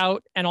 comes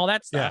out and all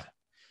that stuff.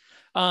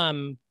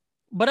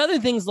 But other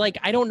things like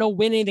I don't know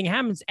when anything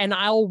happens, and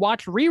I'll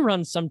watch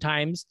reruns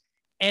sometimes,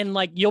 and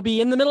like you'll be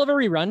in the middle of a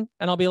rerun,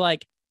 and I'll be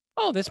like,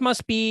 oh, this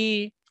must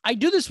be. I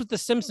do this with The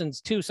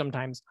Simpsons too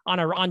sometimes on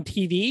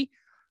TV,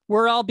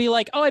 where I'll be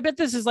like, oh, I bet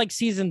this is like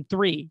season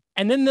 3,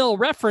 and then they'll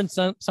reference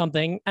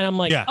something, and I'm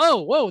like, Yeah.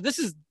 oh, whoa, this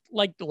is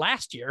like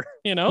last year,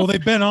 you know? Well,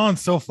 they've been on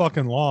so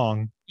fucking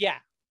long, Yeah.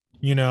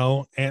 you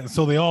know, and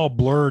so they all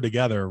blur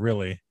together.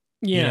 Really,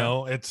 Yeah. you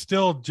know, it's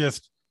still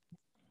just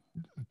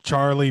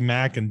Charlie,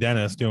 Mac, and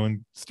Dennis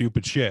doing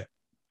stupid shit.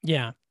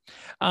 Yeah.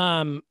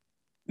 Man,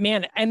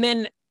 and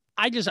then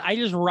I just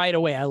right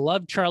away, I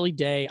love Charlie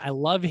Day. I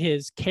love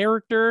his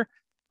character.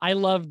 I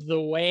loved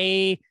the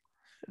way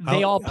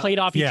they all played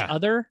off each yeah.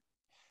 other.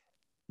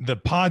 The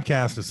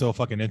podcast is so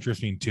fucking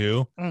interesting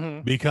too,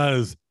 Mhm.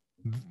 because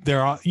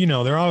they're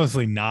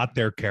obviously not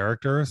their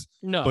characters,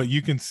 No, but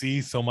you can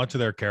see so much of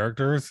their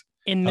characters.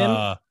 in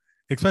them,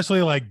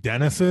 Especially like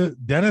Dennis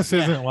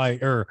isn't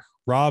like, or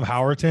Rob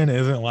Howerton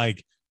isn't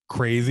like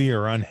crazy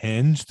or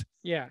unhinged,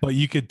 yeah. but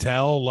you could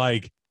tell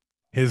like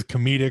his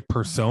comedic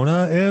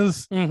persona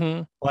is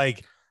Mm-hmm.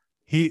 like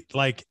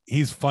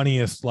he's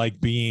funniest like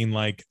being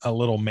like a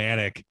little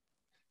manic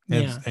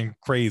and, Yeah. and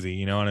crazy,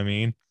 you know what I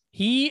mean?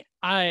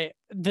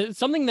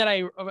 Something that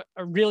I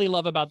really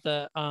love about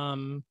the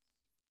Always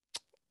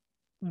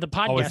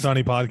podcast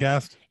Sunny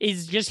podcast.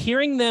 is just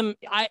hearing them.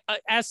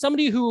 As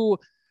somebody who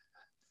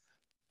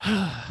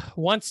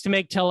wants to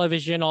make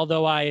television,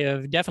 although I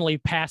have definitely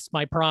passed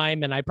my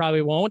prime and I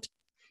probably won't,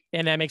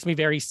 and that makes me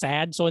very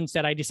sad. So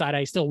instead, I decide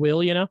I still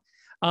will. You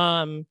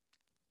know,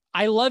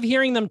 I love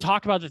hearing them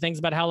talk about the things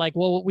about how like,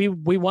 well, we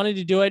wanted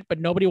to do it, but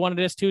nobody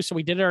wanted us to, so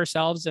we did it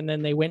ourselves, and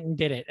then they went and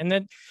did it. And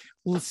then,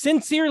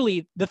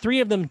 sincerely, the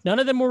three of them, none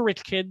of them were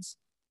rich kids.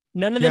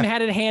 None of them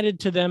had it handed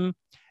to them.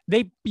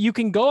 You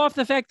can go off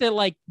the fact that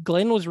like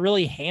Glenn was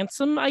really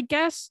handsome, I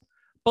guess,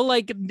 but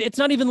like it's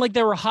not even like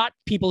they were hot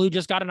people who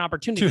just got an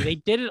opportunity. They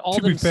did it all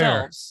to be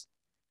fair, themselves.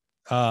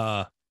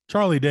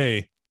 Charlie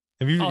Day.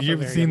 Have you Also you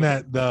ever very seen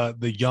good that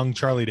the young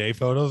Charlie Day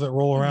photos that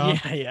roll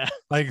around? Yeah.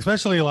 Like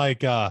especially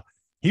like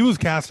he was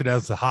casted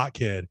as the hot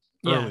kid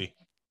Yeah. early.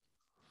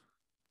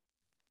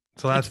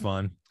 So that's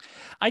fun.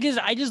 I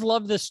just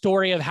love the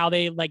story of how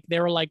they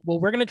were like, well,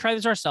 we're gonna try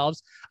this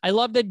ourselves. I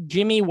love that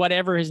Jimmy,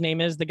 whatever his name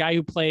is, the guy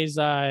who plays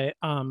one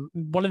of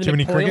the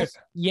Jiminy McPoyles. Cricket?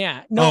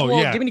 Yeah. No, well,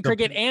 yeah. Jiminy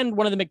Cricket and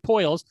one of the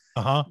McPoyles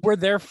Uh-huh. were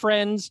their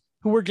friends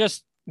who were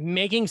just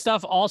making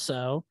stuff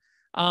also.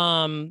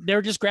 They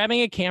were just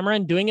grabbing a camera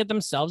and doing it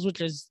themselves,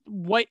 which is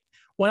what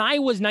when I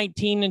was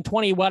 19 and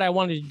 20, what I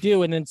wanted to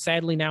do. And then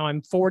sadly now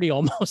I'm 40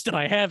 almost and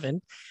I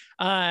haven't.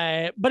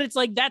 But it's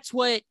like that's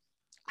what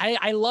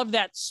I love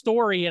that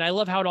story, and I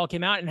love how it all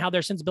came out and how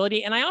their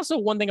sensibility. And I also,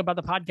 one thing about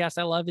the podcast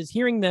I love is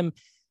hearing them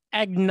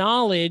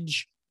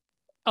acknowledge,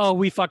 oh,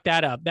 we fucked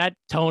that up. That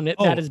tone,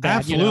 that is bad.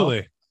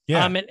 Absolutely. You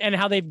know? Yeah. And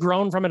how they've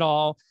grown from it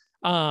all.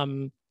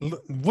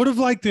 Would have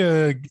liked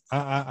to.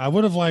 I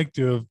would have liked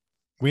to. Have,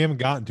 we haven't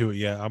gotten to it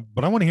yet,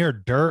 but I want to hear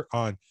dirt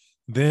on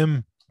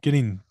them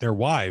getting their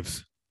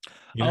wives.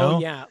 You know,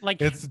 yeah,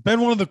 like it's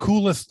been one of the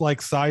coolest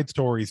like side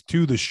stories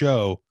to the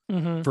show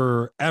mhm.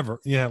 forever.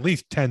 Yeah, at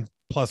least 10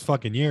 plus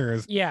fucking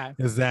years. Yeah,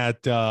 Is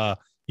that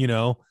you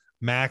know,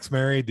 Max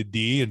married to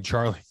D and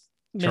Charlie's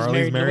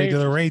married married to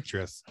the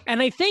waitress. waitress.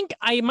 And I think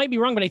I might be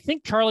wrong, but I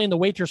think Charlie and the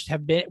waitress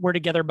were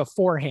together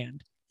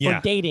beforehand for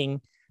Yeah, dating,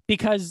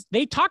 because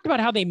they talked about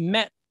how they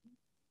met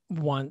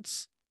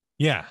once.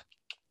 yeah,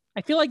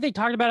 I feel like they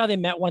talked about how they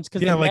met once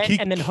because yeah. they Like met he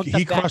and then hooked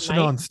he up that crushed night.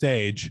 it on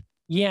stage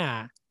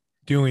Yeah,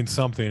 doing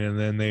something, and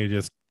then they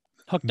just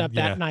hooked up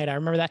Yeah. that night. I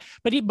remember that.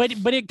 But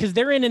because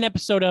they're in an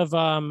episode of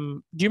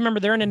do you remember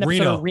they're in an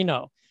episode of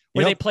Reno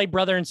where they Yep. play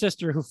brother and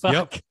sister who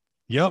fuck.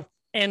 Yep.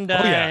 And Oh,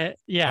 yeah.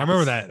 yeah, I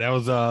remember that. That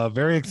was a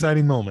very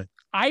exciting moment.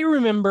 I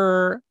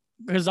remember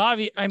because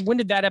when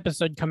did that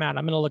episode come out?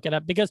 I'm gonna look it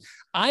up because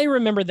I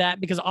remember that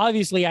because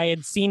obviously I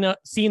had seen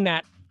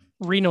that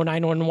Reno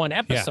 911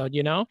 episode,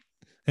 you know.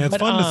 And it's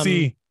But, fun to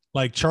see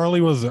like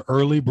Charlie was an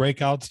early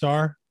breakout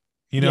star,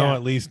 you know, Yeah.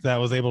 at least that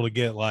was able to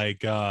get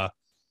like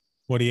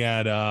what he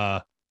had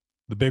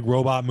the big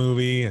robot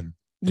movie and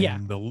Yeah.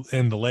 the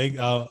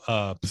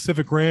Lego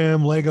Pacific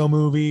Rim Lego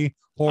movie,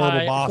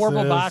 Horrible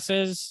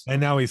Bosses. And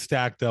now he's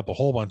stacked up a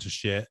whole bunch of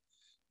shit.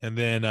 And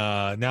then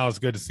now it's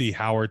good to see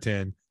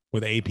Howerton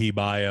with AP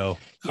Bio.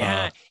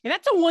 Yeah, and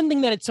that's the one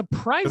thing that it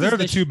surprises. They're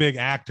the two big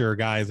actor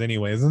guys,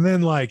 anyways. And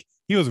then like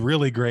he was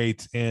really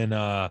great in.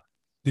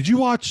 Did you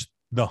watch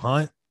The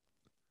Hunt?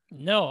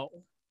 No.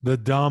 The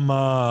dumb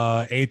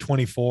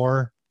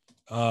A24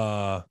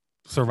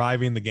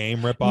 surviving the game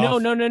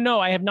ripoff. No.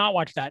 I have not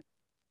watched that.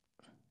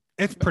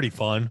 It's pretty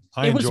fun.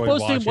 I It was enjoyed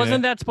supposed to. watching Wasn't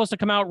it. that supposed to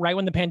come out right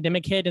when the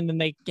pandemic hit, and then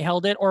they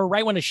held it, or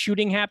right when a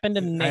shooting happened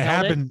and then they It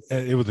held happened.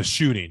 It was a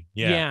shooting.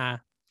 it? Yeah.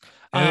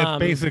 And it's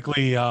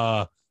basically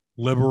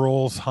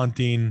liberals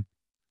hunting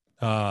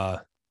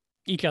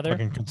Each other.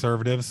 fucking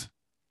conservatives.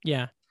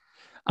 Yeah.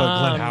 But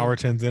Glenn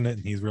Howerton's in it,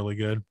 and he's really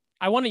good.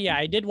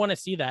 I did want to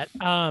see that.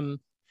 What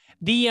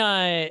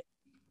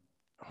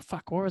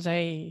was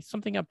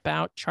something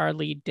about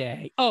Charlie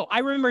Day? Oh, I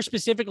remember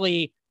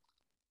specifically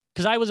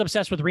because I was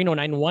obsessed with Reno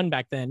 911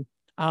 back then.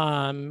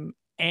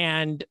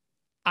 And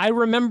I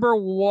remember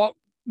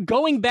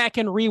going back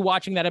and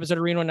rewatching that episode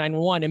of Reno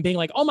 911 and being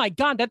like, oh my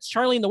God, that's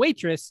Charlie and the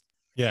Waitress.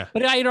 Yeah.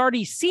 But I had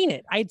already seen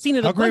it. I had seen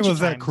it. How a bunch great of was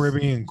that times.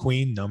 Caribbean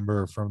Queen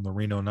number from the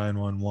Reno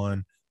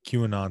 911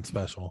 QAnon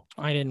special?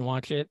 I didn't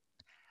watch it.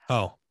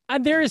 Oh,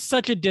 There is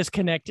such a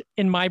disconnect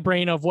in my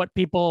brain of what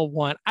people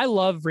want. I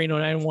love Reno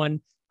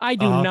 911. I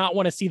do not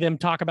want to see them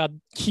talk about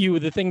Q,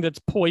 the thing that's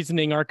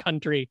poisoning our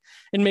country,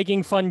 and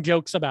making fun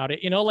jokes about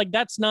it. You know, like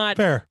that's not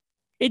fair.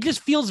 It just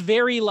feels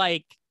very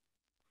like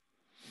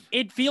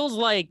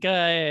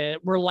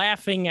we're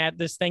laughing at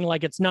this thing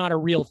like it's not a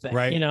real thing.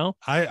 Right. You know?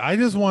 I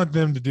just want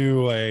them to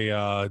do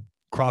a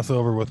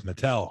crossover with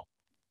Mattel.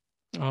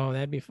 Oh,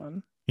 that'd be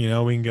fun. You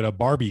know, we can get a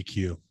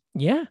barbecue.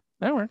 Yeah,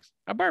 that works.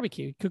 A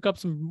barbecue, cook up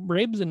some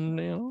ribs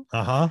and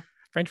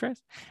French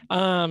fries.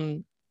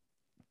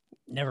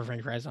 Never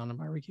French fries on a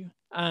barbecue.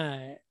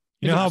 You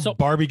know how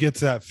Barbie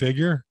gets that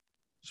figure?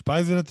 She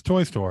buys it at the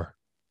toy store.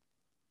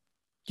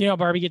 You know how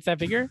Barbie gets that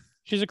figure?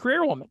 She's a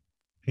career woman.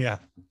 Yeah.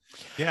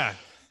 Yeah.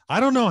 I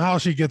don't know how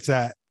she gets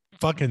that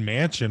fucking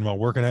mansion while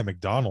working at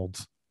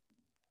McDonald's.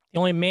 The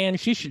only man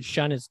she should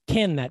shun is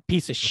Ken, that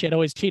piece of shit,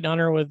 always cheating on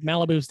her with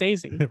Malibu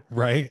Stacy.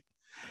 Right?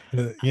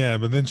 Yeah,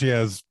 but then she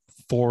has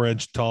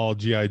 4-inch tall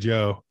G.I.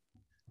 Joe.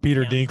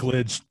 Peter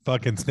Dinklage,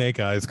 fucking Snake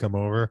Eyes come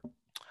over.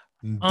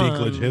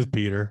 Dinklage, his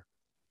Peter.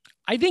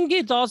 I think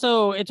It's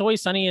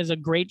Always Sunny is a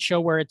great show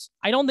where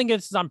I don't think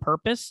it's on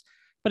purpose,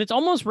 but it's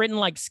almost written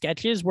like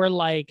sketches where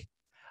like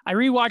I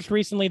rewatched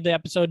recently the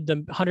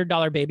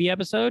 $100 Baby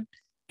episode,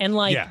 and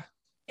like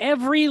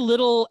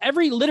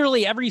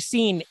literally every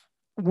scene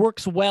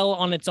works well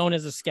on its own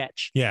as a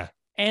sketch. Yeah.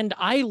 And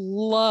I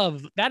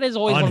love that is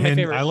always one of my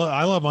favorites.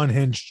 I love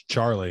Unhinged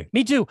Charlie.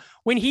 Me too.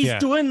 When he's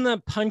doing the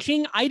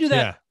punching, I do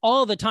that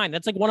all the time.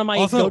 That's like one of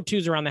my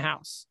go-tos around the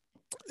house.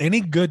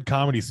 Any good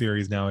comedy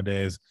series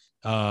nowadays,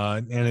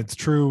 and it's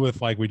true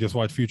with like we just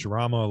watched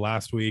Futurama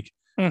last week.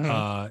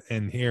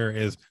 And here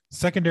is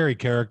secondary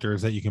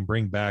characters that you can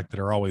bring back that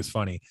are always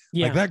funny.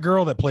 Yeah. Like that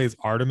girl that plays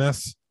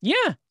Artemis.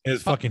 Yeah.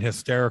 Is fucking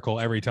hysterical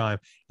every time.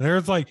 And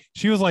there's like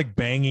she was like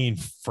banging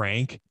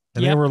Frank,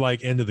 and they were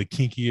like into the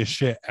kinkiest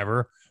shit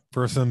ever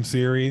for some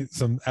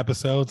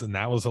episodes, and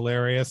that was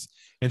hilarious.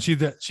 And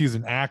she's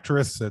an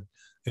actress that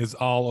is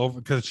all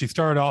over because she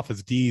started off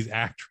as Dee's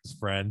actress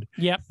friend.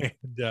 Yep.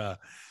 And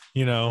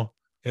you know,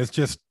 it's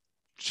just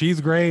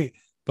she's great.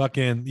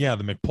 Fucking the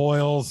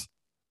McPoyles,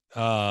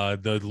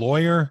 the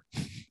lawyer.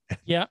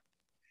 Yeah.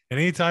 And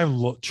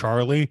anytime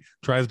Charlie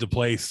tries to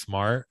play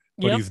smart,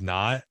 but he's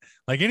not,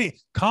 like any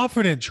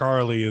confident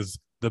Charlie is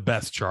the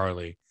best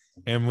Charlie.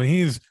 And when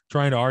he's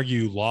trying to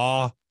argue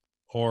law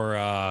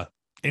or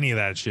any of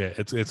that shit,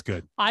 it's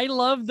good. I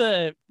love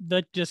the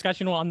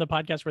discussion on the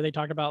podcast where they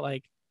talk about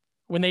like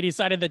when they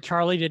decided that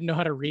Charlie didn't know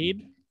how to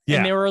read. Yeah.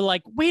 And they were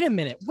like, wait a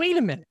minute.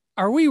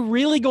 Are we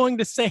really going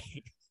to say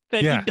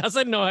that he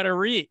doesn't know how to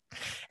read?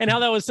 And how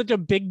that was such a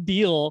big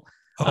deal.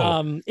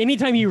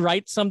 Anytime he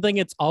writes something,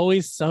 it's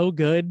always so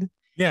good.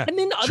 Yeah. And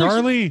then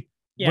Charlie,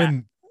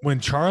 when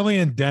Charlie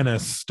and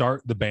Dennis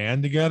start the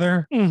band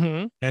together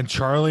and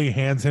Charlie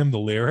hands him the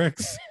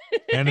lyrics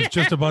and it's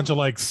just a bunch of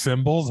like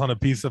symbols on a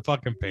piece of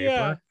fucking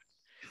paper.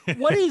 Yeah.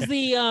 What is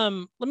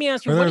the let me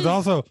ask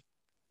you,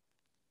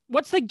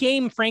 what's the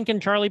game Frank and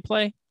Charlie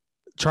play?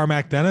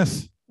 Charmac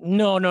Dennis?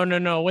 No.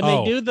 When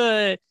they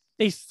do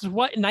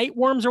what night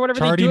worms or whatever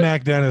Chardy they do.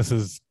 Mac Dennis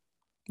is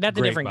that's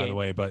great, a different by game. the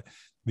way, but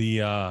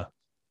the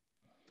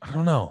I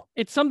don't know.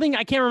 It's something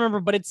I can't remember,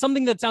 but it's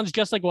something that sounds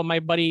just like what my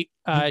buddy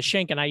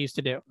Shank and I used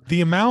to do.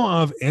 The amount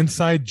of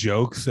inside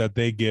jokes that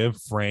they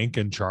give Frank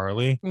and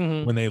Charlie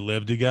when they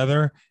live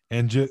together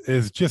and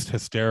is just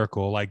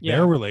hysterical. Like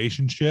their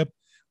relationship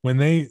when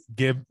they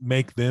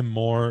make them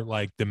more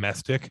like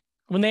domestic.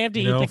 When they have to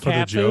You eat know, the for the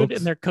cat food jokes.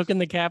 and they're cooking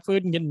the cat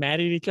food and getting mad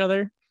at each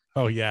other.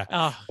 Oh yeah.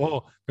 Oh,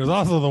 Well, there's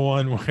also the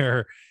one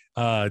where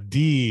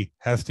D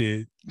has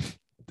to,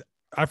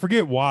 I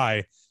forget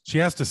why she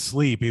has to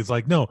sleep. He's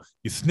like, no,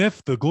 you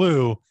sniff the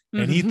glue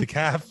and eat the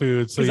cat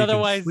food so 'Cause you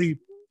otherwise- can sleep.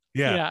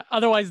 Yeah.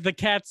 Otherwise, the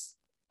cats,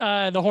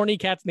 the horny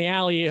cats in the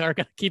alley are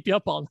gonna keep you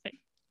up all night.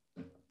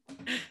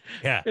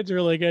 Yeah. It's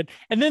really good.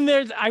 And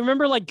then I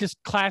remember like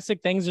just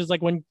classic things. There's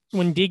like when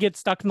D gets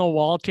stuck in the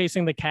wall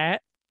chasing the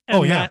cat. and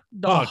Oh yeah.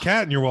 that-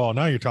 Cat in your wall.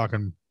 Now you're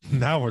talking.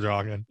 Now we're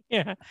talking.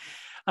 Yeah.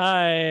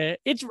 I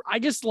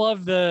just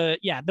love the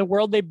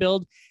world they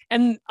build.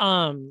 And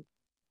I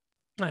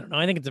don't know.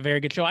 I think it's a very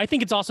good show. I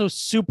think it's also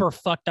super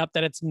fucked up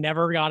that it's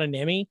never got an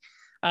Emmy.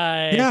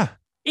 Yeah.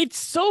 It's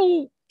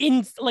so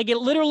it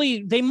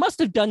literally, they must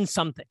have done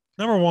something,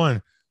 Number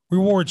one,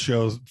 reward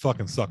shows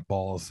fucking suck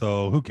balls.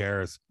 So who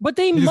cares? but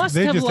they They must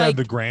have just like, had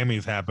the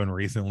Grammys happen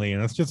recently,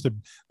 and it's just the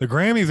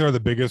Grammys are the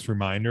biggest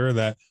reminder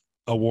that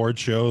award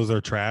shows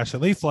are trash. At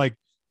least like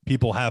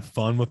people have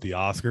fun with the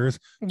Oscars.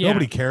 yeah,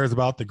 Nobody cares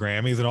about the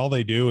Grammys, and all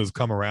they do is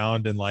come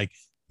around and like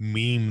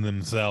meme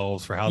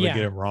themselves for how they Yeah.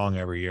 get it wrong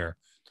every year.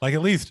 Like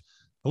at least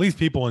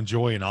people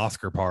enjoy an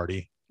Oscar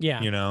party,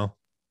 yeah. you know.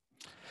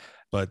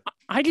 But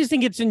I just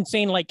think it's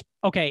insane. Like,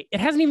 okay, it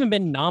hasn't even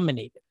been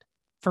nominated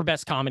for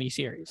best comedy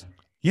series.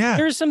 yeah,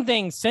 There's some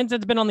things since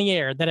it's been on the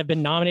air that have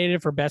been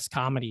nominated for best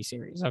comedy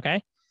series.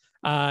 Okay.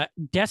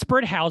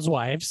 Desperate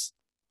Housewives.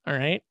 All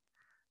right.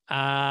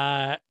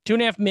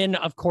 2.5 Men,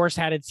 of course,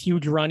 had its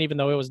huge run, even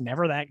though it was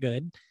never that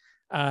good.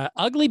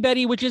 Ugly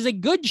Betty, which is a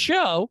good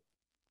show,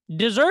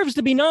 deserves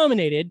to be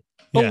nominated.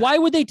 But Yeah. why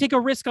would they take a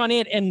risk on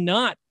it and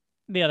not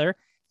the other?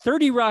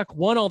 30 Rock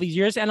won all these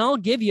years, and I'll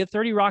give you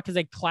 30 Rock is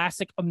a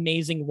classic,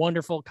 amazing,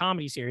 wonderful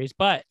comedy series.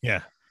 But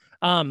yeah.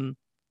 um,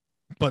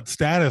 But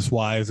status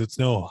wise, it's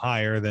no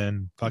higher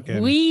than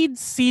fucking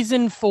Weeds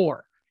season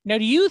 4. Now,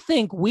 do you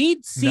think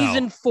Weeds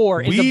season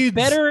 4 is a Weeds-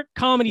 better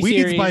comedy Weeds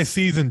series? by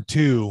season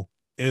 2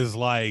 is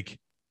like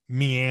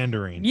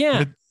meandering.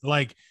 Yeah.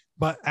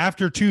 But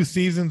after 2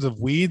 seasons of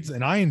Weeds,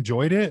 and I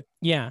enjoyed it,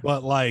 Yeah,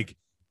 but like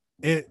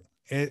it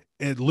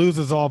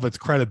loses all of its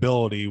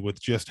credibility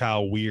with just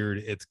how weird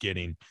it's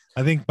getting.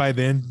 I think by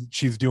then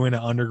she's doing an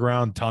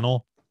underground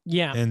tunnel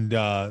yeah. and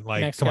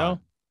like Mexico. come on.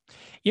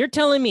 You're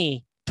telling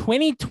me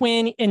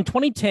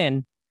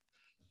 2010,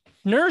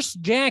 Nurse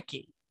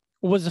Jackie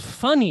was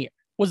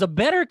a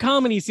better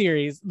comedy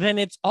series than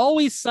It's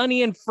Always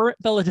Sunny in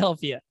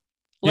Philadelphia.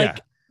 Like,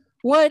 Yeah.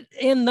 what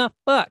in the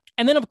fuck?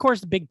 And then, of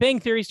course, the Big Bang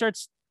Theory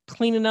starts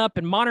cleaning up,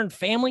 and Modern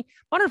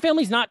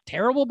Family's not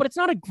terrible, but it's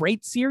not a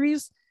great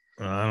series.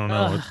 I don't know.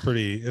 Ugh.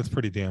 It's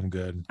pretty damn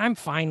good. I'm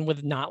fine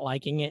with not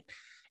liking it.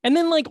 And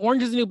then like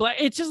Orange is the New Black,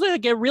 it's just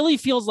like it really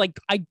feels like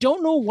I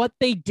don't know what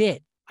they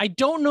did. I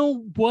don't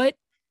know what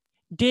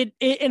did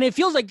it, and it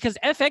feels like because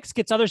FX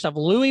gets other stuff.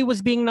 Louis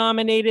was being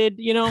nominated,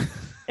 you know,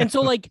 and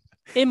so like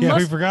it Yeah, we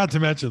must. forgot to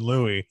mention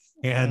Louis.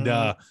 And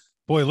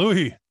boy,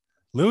 Louis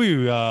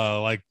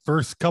like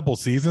first couple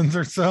seasons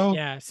or so.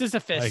 Yeah,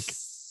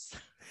 Sisyphus.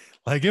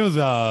 Like it was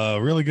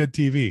really good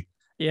TV.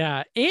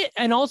 Yeah,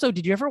 and also,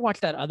 did you ever watch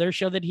that other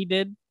show that he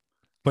did?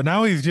 But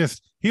now he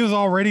was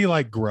already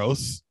like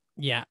gross.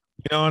 Yeah,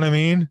 You know what I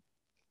mean?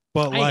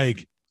 But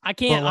like I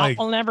can't. But, like-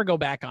 I'll never go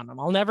back on him.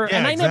 I'll never. Yeah,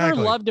 and I never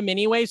exactly. loved him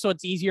anyway, so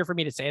it's easier for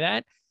me to say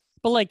that.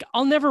 But like,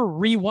 I'll never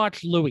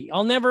rewatch Louis.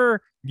 I'll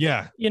never,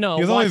 yeah, you know,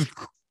 he was watch-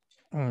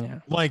 always Yeah.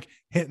 like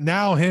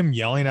now him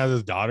yelling at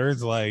his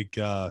daughters. Like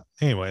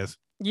anyways,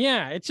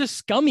 Yeah, it's just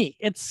scummy.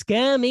 It's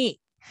scummy.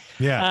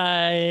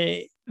 yeah,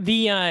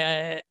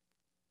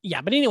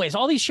 But anyways,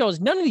 all these shows,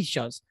 none of these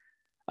shows.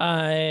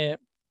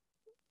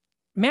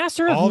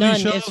 Master of All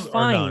these None is shows or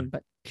fine, none?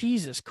 but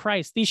Jesus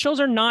Christ, these shows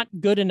are not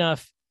good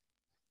enough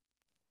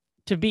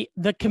to be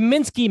the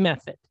Kaminsky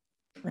method,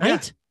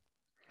 right?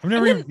 I've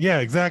never and even. Yeah,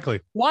 exactly.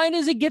 Why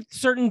does it get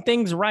certain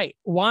things right?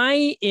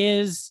 Why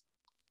is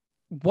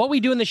What We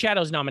Do in the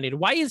Shadows nominated?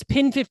 Why is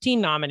Pin 15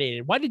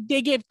 nominated? Why did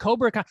they give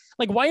Cobra Kai?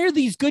 Like, why are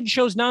these good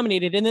shows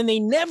nominated? And then they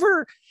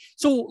never.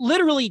 So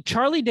literally,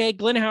 Charlie Day,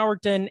 Glenn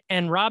Howerton,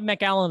 and Rob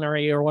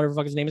McElhenney, or whatever the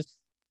fuck his name is,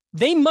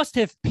 they must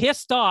have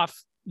pissed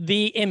off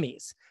the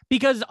Emmys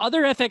because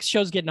other FX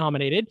shows get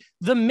nominated.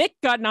 The Mick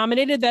got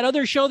nominated, that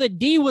other show that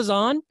D was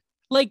on.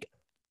 Like,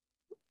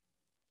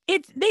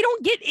 they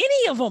don't get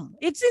any of them.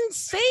 It's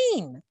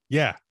insane.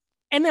 Yeah,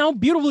 And now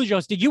beautiful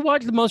shows. Did you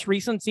watch the most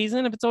recent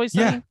season of It's Always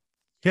Sunny?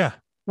 yeah.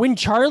 When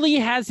Charlie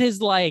has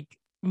his like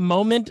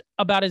moment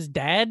about his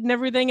dad and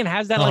everything and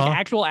has that like Uh-huh.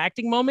 actual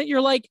acting moment,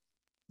 you're like,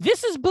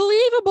 this is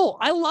believable.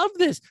 I love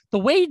this. The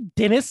way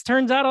Dennis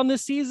turns out on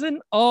this season.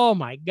 Oh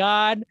my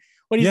God.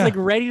 When he's Yeah. like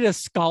ready to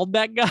scald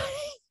that guy.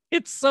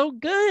 It's so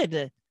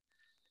good.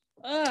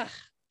 Ugh.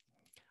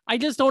 I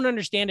just don't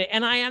understand it.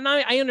 And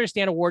I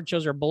understand award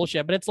shows are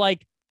bullshit, but it's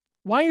like,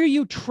 why are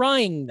you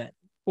trying then?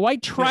 Why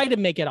try to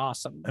make it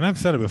awesome? And I've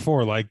said it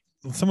before. Like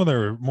some of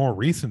their more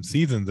recent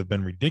seasons have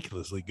been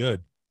ridiculously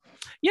good.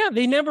 Yeah,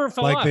 they never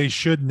fell Like off. they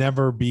should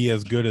never be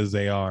as good as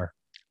they are.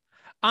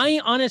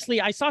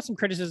 I saw some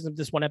criticism of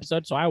this one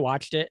episode, so I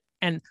watched it,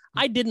 and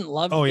I didn't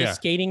love Oh, the yeah.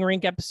 skating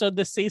rink episode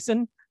this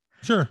season.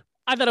 Sure.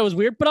 I thought it was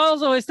weird, but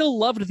also I still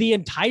loved the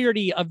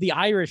entirety of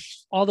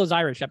all those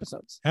Irish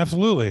episodes.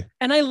 Absolutely.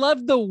 And I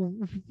loved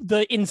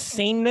the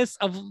insaneness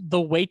of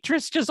the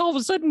waitress just all of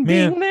a sudden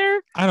Man. being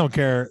there. I don't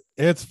care.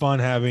 It's fun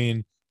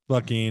having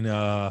fucking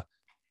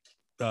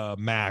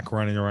Mac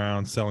running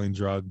around selling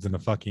drugs in a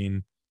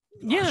fucking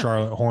Yeah.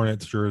 Charlotte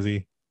Hornets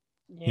jersey.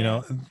 You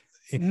know,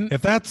 M-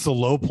 if that's the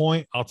low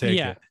point, I'll take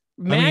Yeah. it.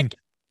 Mac, I mean,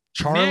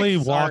 Charlie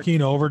Mac's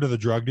walking over to the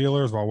drug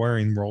dealers while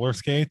wearing roller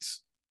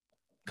skates.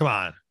 Come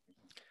on.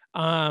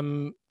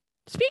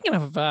 speaking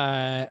of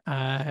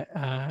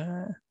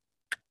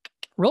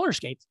roller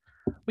skates,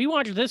 we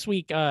watched this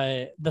week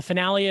the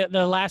finale,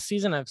 the last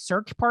season of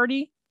Search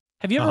Party.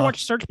 Have you ever Uh-huh.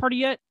 watched Search Party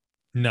yet?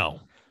 No.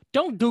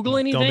 Don't Google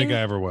anything. Don't think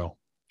I ever will.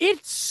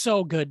 It's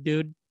so good,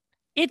 dude.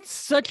 It's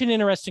such an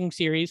interesting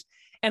series.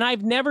 And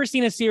I've never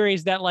seen a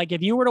series that, like,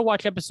 if you were to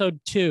watch episode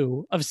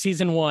 2 of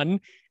season 1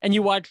 and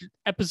you watch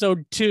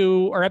episode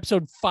 2 or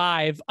episode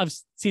 5 of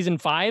season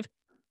 5,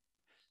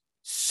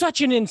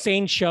 such an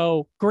insane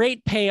show.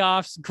 Great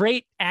payoffs,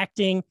 great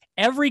acting.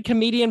 Every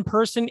comedian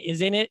person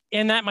is in it.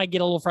 And that might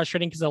get a little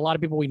frustrating because a lot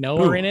of people we know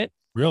are in it.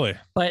 Really?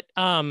 But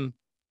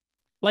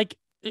like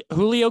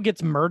Julio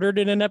gets murdered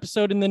in an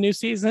episode in the new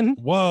season.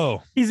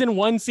 Whoa. He's in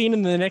one scene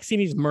and the next scene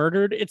he's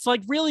murdered. It's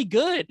like really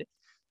good.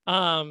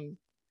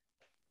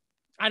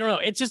 I don't know.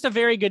 It's just a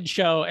very good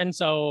show. And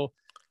so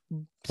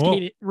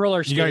roller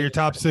You skating. got your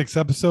top 6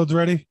 episodes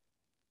ready?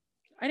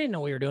 I didn't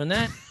know we were doing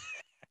that.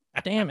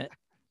 Damn it.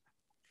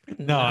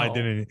 No, I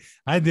didn't.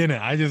 I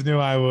just knew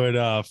I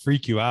would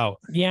freak you out.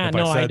 Yeah, if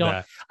no, I said don't.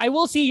 that. I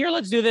will see here.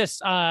 Let's do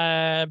this.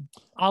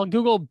 I'll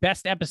Google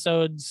best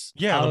episodes.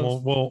 Yeah, then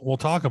of- we'll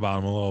talk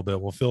about them a little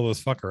bit. We'll fill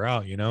this fucker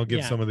out, give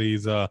Yeah. some of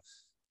these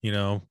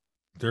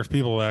there's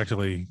people that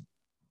actually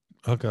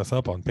hook us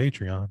up on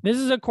Patreon. This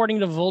is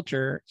according to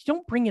Vulture.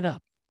 Don't bring it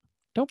up.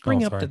 Don't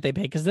bring Oh, up sorry. that they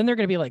pay, because then they're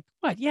gonna be like,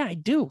 "What? Yeah, I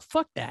do.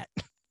 Fuck that."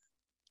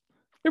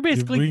 They're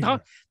basically we-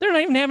 they're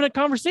not even having a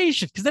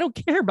conversation because they don't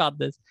care about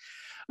this.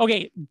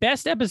 Okay,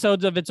 best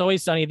episodes of It's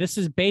Always Sunny. This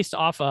is based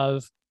off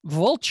of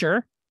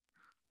Vulture,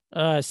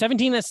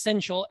 17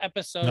 essential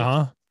episodes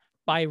Uh-huh.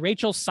 by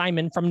Rachel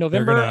Simon from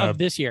November gonna- of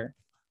this year.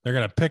 They're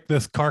gonna pick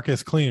this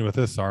carcass clean with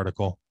this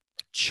article.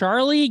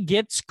 Charlie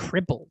Gets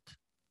Crippled.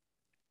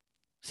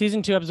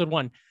 Season 2, episode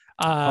 1.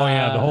 Oh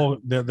yeah, the whole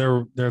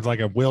there's like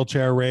a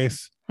wheelchair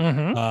race.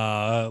 Mhm.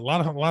 A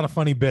lot of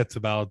funny bits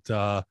about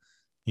the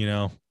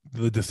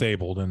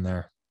disabled in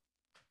there.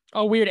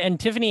 Oh, weird. And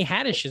Tiffany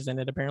Haddish is in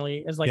it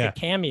apparently as like Yeah. a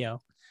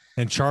cameo.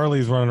 And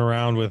Charlie's running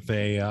around with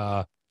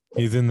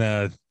he's in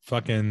the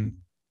fucking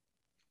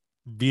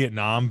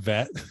Vietnam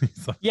vet.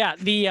 He's like, Yeah,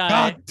 the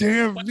God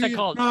damn, what's that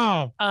called?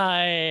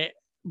 Vietnam.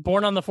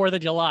 Born on the 4th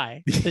of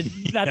July.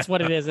 That's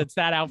what it is. It's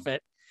that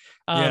outfit.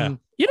 Yeah.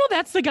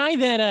 That's the guy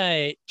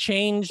that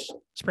changed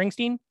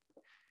Springsteen.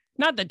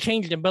 Not that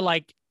changed him, but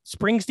like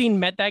Springsteen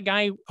met that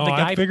guy. Oh, The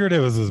guy I figured it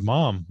was his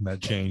mom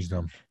that changed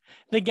him.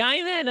 The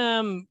guy that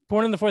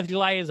Born on the 4th of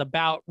July is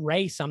about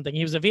Ray something.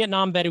 He was a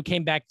Vietnam vet who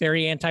came back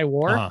very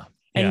anti-war. Uh-huh.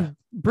 And Yeah.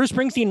 Bruce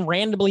Springsteen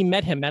randomly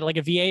met him at like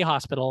a VA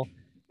hospital.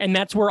 And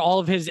that's where all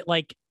of his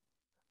like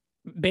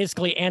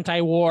basically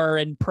anti-war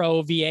and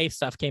pro VA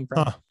stuff came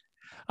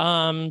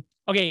from.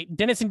 Okay,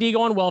 Dennis and Dee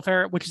Go on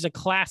Welfare, which is a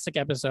classic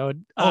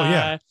episode. Oh,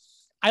 yeah.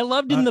 I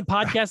loved in the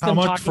podcast How them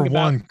much talking for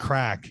about one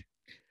crack?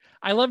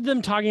 I loved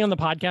them talking on the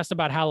podcast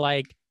about how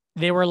like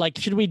they were like,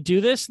 should we do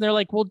this? And they're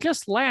like, well,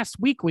 just last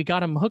week we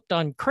got him hooked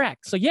on crack.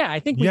 So yeah, I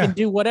think we Yeah. can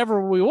do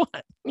whatever we want,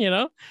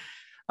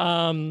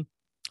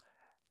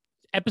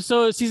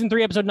 Season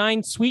 3, episode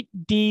 9, Sweet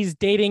D's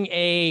dating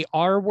a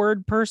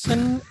R-word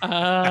person.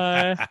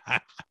 Wow,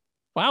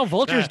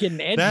 Vulture's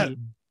getting edgy.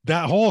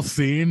 that whole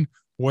scene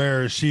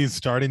where she's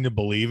starting to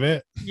believe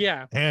it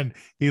Yeah. and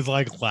he's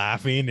like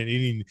laughing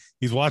and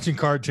he's watching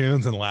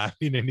cartoons and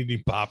laughing and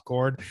eating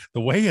popcorn.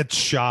 The way it's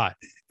shot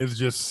is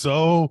just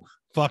so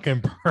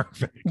fucking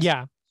perfect.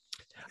 Yeah.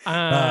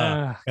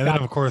 And then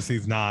of course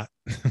he's not.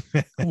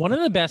 One of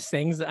the best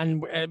things,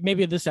 and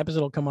maybe this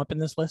episode will come up in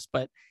this list,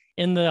 but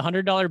in the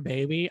 $100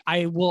 Baby,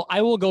 I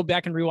will go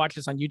back and rewatch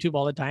this on YouTube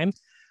all the time.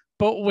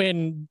 But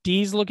when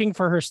Dee's looking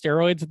for her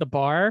steroids at the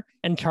bar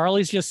and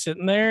Charlie's just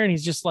sitting there and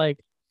he's just like,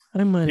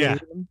 I might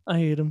hate him. I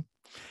hate him.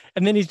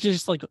 And then he's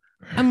just like,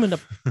 I'm going to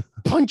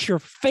punch your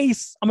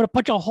face. I'm going to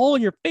punch a hole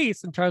in your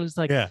face. And Charlie's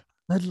like, Yeah.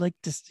 I'd like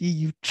to see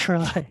you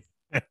try.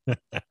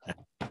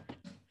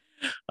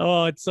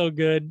 Oh, it's so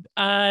good.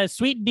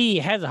 Sweet D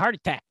has a heart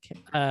attack.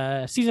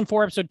 Season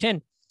 4, episode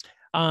 10.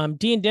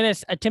 Dee and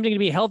Dennis attempting to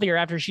be healthier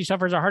after she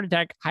suffers a heart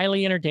attack.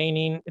 Highly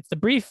entertaining. It's the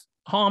brief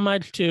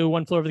homage to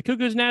One Flew Over the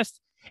Cuckoo's Nest.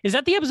 Is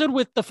that the episode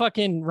with the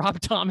fucking Rob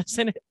Thomas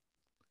in it?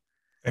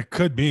 It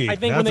could be. I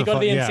think when they go to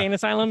the insane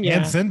asylum. Yeah,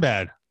 And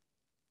Sinbad.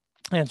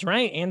 that's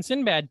right. And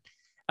Sinbad.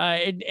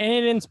 It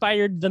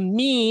inspired the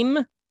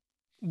meme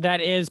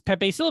that is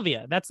Pepe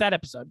Sylvia. That's that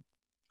episode.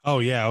 Oh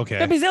yeah, okay.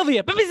 Pepe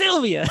Sylvia. Pepe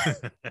Sylvia.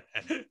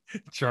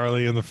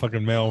 Charlie in the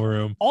fucking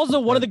mailroom. Also,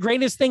 one of the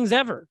greatest things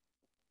ever.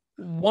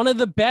 one of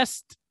the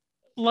best,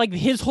 like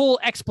his whole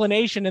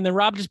explanation, and then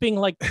Rob just being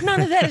like,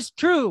 none of that is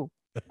true.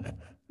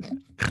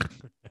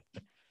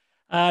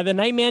 The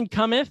Nightman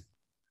cometh.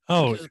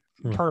 Oh,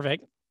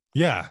 Perfect.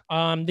 yeah.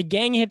 The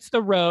gang hits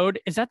the road.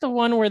 Is that the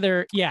one where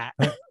they're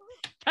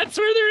that's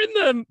where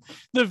they're in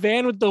the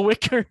van with the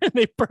wicker and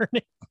they burn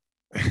it.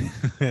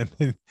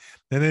 And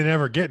they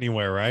never get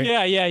anywhere, right?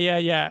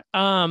 Yeah.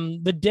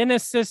 The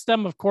dentist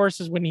system, of course,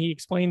 is when he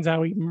explains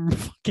how he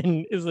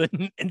fucking is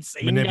an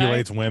insane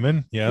Manipulates guy.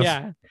 women.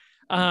 Yes.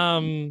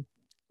 Yeah.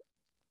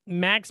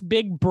 Mac's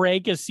big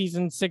break is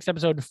season 6,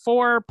 episode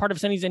 4. Part of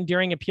Sunny's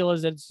endearing appeal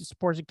is that it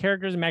supports the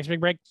characters. Mac's big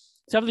break.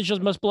 Some of the show's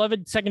most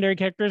beloved secondary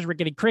characters,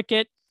 Rickety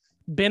Cricket,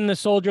 Ben the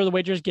soldier, the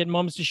waitress, get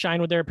moments to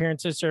shine with their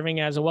appearances, serving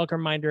as a welcome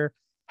reminder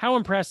how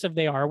impressive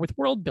they are with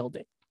world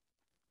building.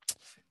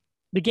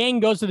 The gang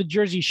goes to the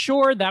Jersey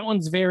Shore. That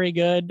one's very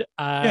good.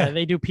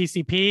 They do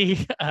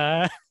PCP.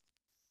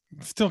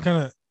 Still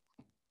kind of.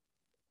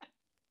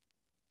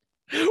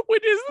 When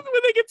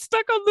they get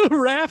stuck on the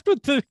raft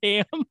with the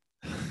ham.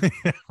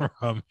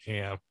 Rum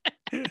ham.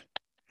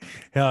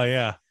 Hell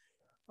yeah.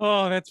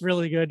 Oh, that's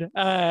really good.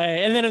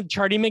 And then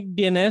Charlie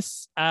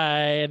McDinnis,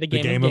 the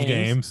game of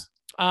games.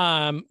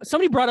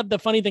 Somebody brought up the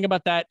funny thing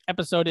about that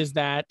episode is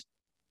that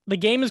the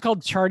game is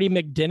called Charlie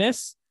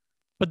McDinnis,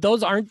 but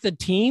those aren't the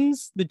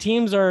teams. The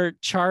teams are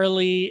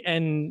Charlie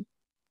and,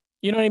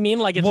 you know what I mean?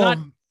 Like it's not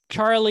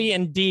Charlie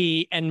and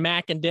D and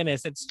Mac and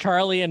Dennis. It's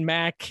Charlie and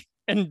Mac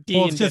and D.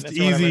 Well, and it's just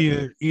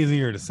Dennis,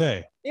 easier to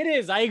say. It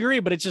is. I agree,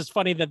 but it's just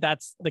funny that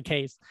that's the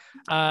case.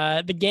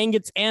 The gang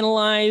gets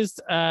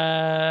analyzed.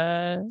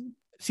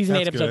 Season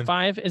 8, episode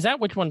 5. Is that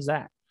which one's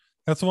that?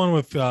 That's the one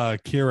with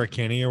Kira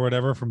Kinney or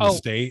whatever from the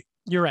state.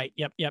 You're right.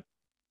 Yep.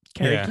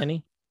 Carrie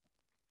Kinney.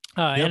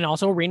 And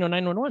also Reno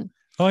 911.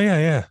 Oh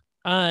yeah.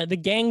 The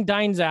gang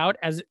dines out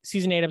as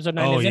season 8, episode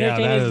 9. Oh, as yeah,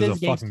 entertaining that as is this a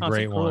game's fucking constant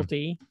great one.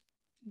 cruelty.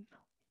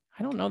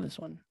 I don't know this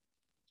one.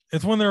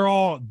 It's when they're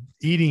all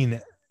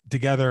eating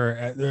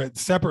together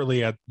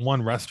separately at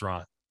one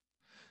restaurant,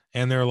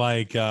 and they're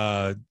like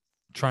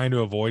trying to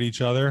avoid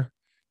each other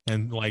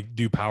and like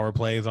do power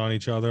plays on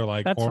each other.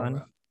 Like That's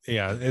fun.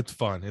 Yeah, it's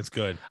fun. It's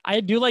good. I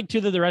do like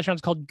too that the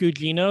restaurant's called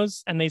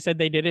Gugino's, and they said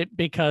they did it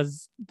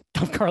because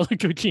of Carla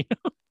Gugino.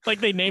 Like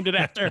they named it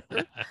after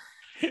her.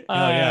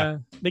 Yeah.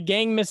 The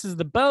gang misses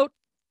the boat.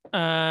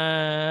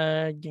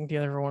 Getting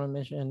together for one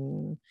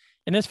mission.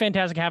 In this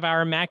fantastic half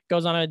hour, Mac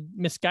goes on a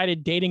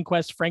misguided dating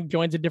quest. Frank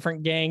joins a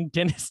different gang.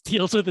 Dennis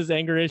deals with his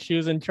anger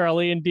issues, and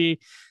Charlie and D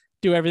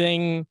do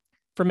everything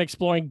from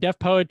exploring deaf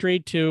poetry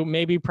to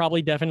maybe,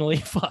 probably, definitely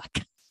fuck.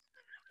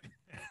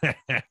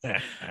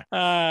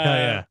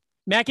 Yeah.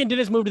 Mac and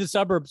Dennis move to the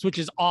suburbs, which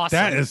is awesome.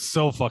 That is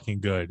so fucking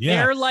good.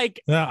 Yeah. They're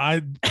like,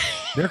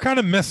 they're kind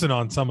of missing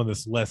on some of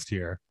this list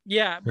here.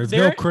 yeah, There's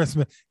no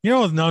Christmas. You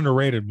know, an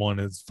underrated one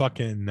is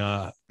fucking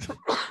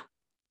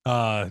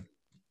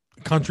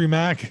Country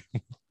Mac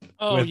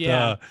with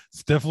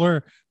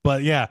Stifler.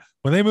 But yeah,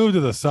 when they move to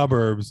the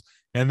suburbs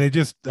and they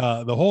just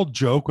the whole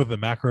joke with the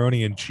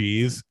macaroni and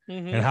cheese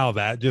and how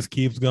that just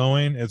keeps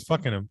going,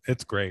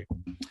 it's great.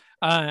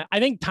 I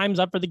think Time's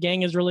Up for the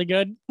gang is really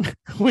good.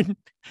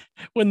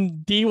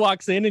 when Dee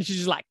walks in and she's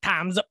just like,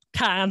 time's up,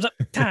 time's up,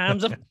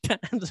 time's up,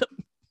 time's up.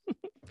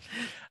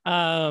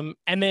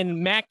 And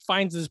then Mac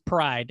finds his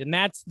pride, and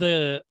that's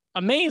the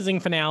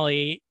amazing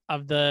finale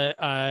of the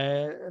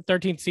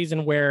 13th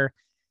season where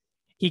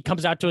he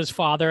comes out to his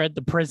father at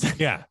the prison.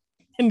 Yeah.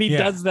 And he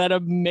does that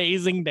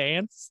amazing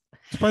dance.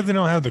 Surprised they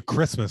don't have the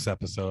Christmas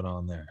episode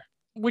on there.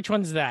 Which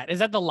one's that? Is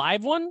that the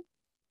live one?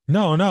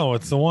 No,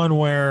 it's the one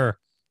where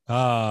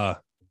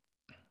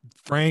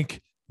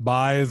Frank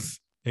buys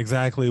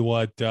exactly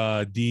what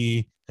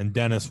Dee and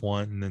Dennis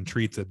want and then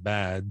treats it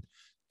bad.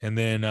 And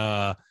then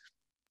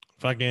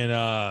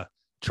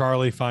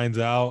Charlie finds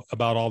out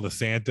about all the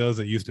Santas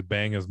that used to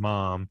bang his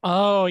mom.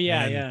 Oh,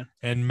 yeah.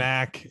 And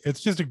Mac,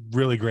 it's just a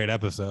really great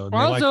episode. They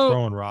Also, like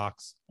throwing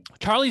rocks.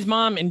 Charlie's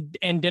mom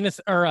and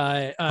Dennis or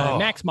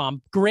Mac's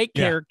mom, great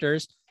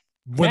characters.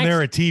 When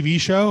they're a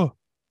TV show.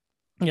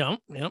 Yep.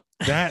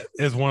 That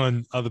is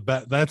one of the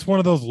best. That's one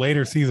of those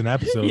later season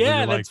episodes.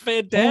 Yeah, that's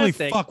fantastic.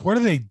 Holy fuck! What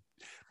are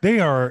they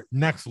are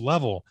next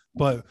level.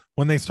 But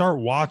when they start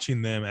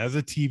watching them as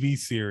a TV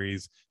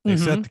series, they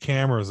set the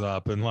cameras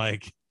up and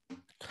like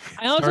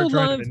I also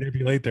trying to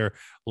manipulate their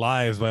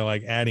lives by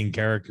like adding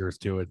characters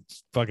to it.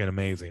 It's fucking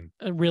amazing.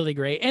 Really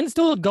great and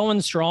still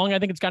going strong. I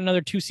think it's got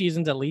another 2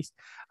 seasons at least.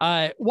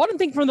 One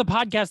thing from the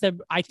podcast that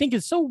I think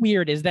is so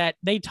weird is that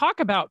they talk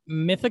about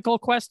Mythical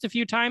Quest a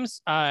few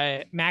times,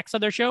 Mac's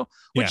other show,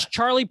 which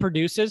Charlie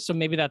produces. So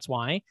maybe that's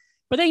why,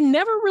 but they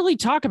never really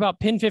talk about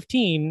Pin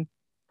 15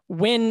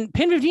 when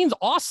Pin 15 is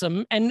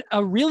awesome and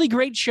a really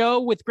great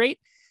show with great.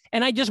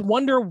 And I just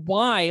wonder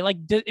why, like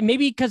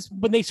maybe because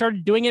when they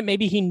started doing it,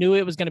 maybe he knew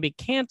it was going to be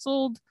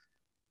canceled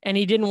and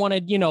he didn't want to,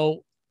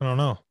 I don't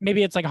know.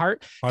 Maybe it's like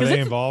heart. Are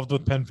they involved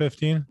with Pen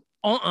 15?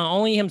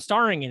 Only him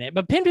starring in it.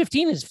 But Pen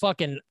 15 is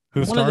fucking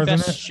one of the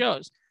best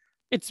shows.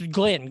 It's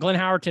Glenn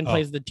Howerton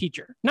plays the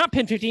teacher. Not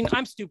Pen 15.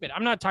 I'm stupid.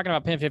 I'm not talking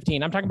about Pen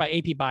 15. I'm talking about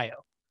AP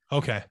Bio.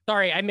 Okay.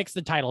 Sorry, I mixed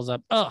the titles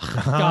up. Ugh,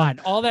 God,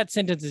 all that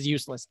sentence is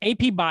useless.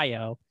 AP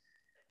Bio,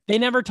 they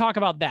never talk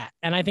about that.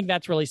 And I think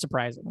that's really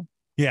surprising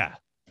Yeah.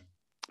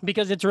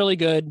 because it's really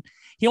good.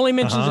 He only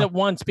mentions it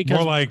once because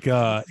More like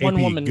one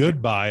AP woman-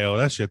 Good Bio.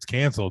 That shit's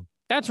canceled.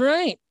 that's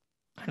right.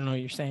 I don't know what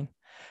you're saying.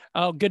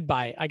 Oh,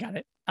 goodbye. I got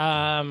it.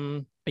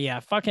 But yeah,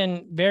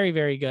 fucking very,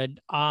 very good.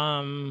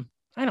 I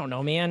don't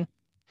know, man.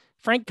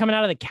 Frank coming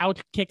out of the couch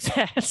kicks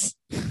ass.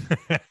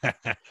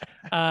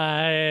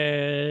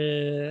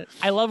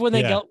 I love when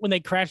they go when they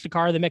crash the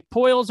car. The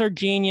McPoyles are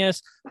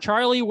genius.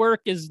 Charlie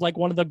Work is like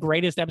one of the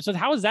greatest episodes.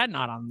 How is that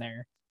not on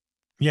there?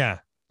 Yeah.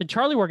 The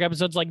Charlie Work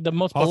episode's like the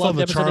most Also, beloved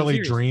the episode of the Charlie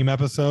series. Dream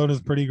episode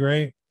is pretty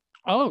great,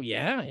 Oh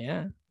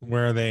yeah.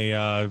 where they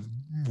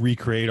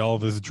recreate all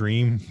of his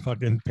dream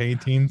fucking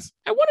paintings.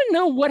 I want to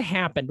know what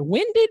happened.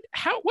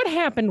 What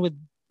happened with?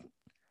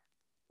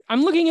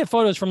 I'm looking at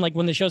photos from like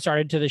when the show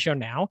started to the show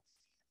now.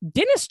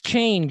 Dennis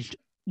changed.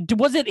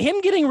 Was it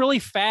him getting really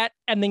fat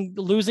and then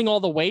losing all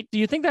the weight? Do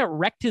you think that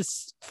wrecked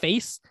his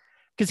face?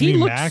 Because he You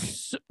mean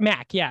looks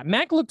Mac?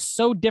 Mac looks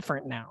so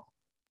different now.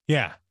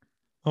 Yeah.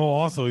 Oh,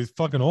 also, he's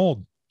fucking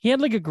old. He had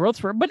like a growth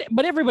spurt,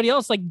 but everybody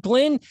else, like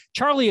Glenn,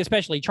 Charlie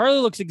especially, Charlie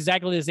looks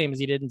exactly the same as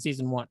he did in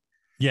season 1.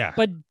 Yeah.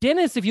 But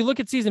Dennis, if you look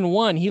at season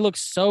 1, he looks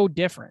so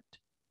different.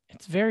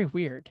 It's very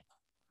weird.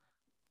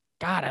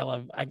 God, I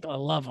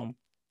love him.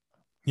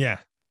 Yeah.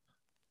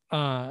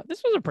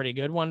 This was a pretty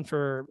good one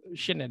for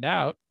shitting it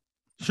out.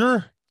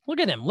 Sure. Look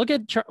at him. Look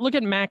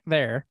at Mac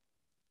there.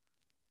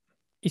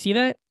 You see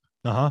that?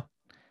 Uh-huh.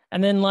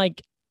 And then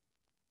like,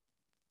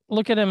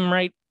 look at him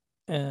right.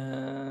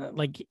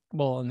 Like,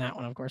 well, in that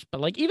one, of course, but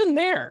like even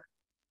there,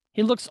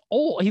 he looks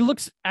old.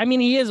 I mean,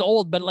 he is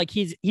old, but like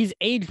he's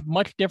aged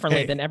much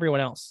differently than everyone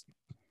else.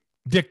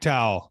 Dick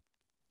Towel.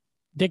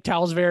 Dick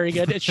Towel's very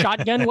good. It's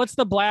Shotgun. What's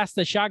the blast?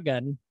 The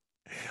Shotgun.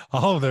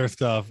 All of their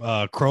stuff.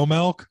 Crow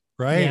Milk,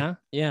 right?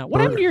 Yeah.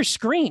 What happened to your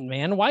screen,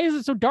 man? Why is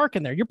it so dark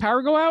in there? Your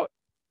power go out?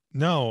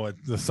 No,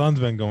 the sun's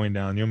been going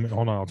down.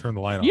 Hold on, I'll turn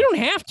the light on. You don't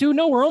have to.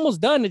 No, we're almost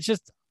done. It's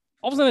just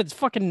all of a sudden it's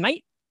fucking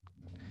night.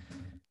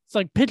 It's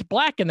like pitch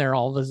black in there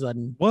all of a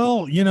sudden.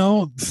 Well,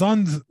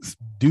 suns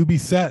do be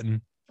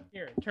setting.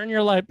 Here, turn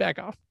your light back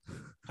off.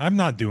 I'm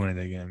not doing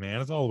it again,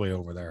 man. It's all the way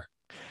over there.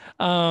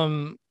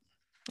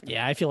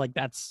 Yeah, I feel like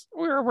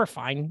we're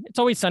fine. It's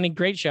Always Sunny,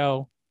 great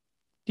show.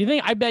 Do you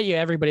think? I bet you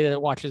everybody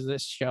that watches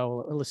this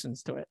show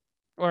listens to it,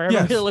 or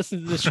everybody that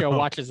listens to this show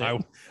watches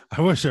it.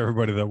 I wish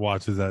everybody that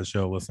watches that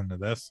show listened to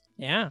this.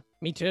 Yeah,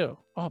 me too.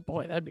 Oh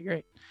boy, that'd be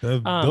great.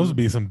 Those would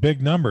be some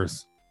big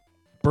numbers.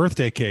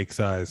 Birthday cake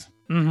size.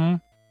 Mm-hmm.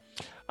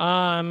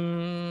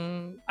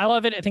 I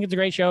love it. I think it's a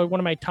great show.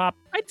 One of my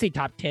I'd say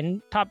top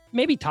 10,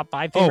 maybe top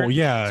 5 favorite. Oh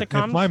yeah,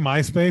 sitcoms. if my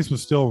MySpace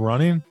was still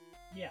running,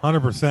 Yeah.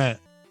 100%.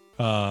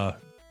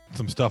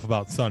 Some stuff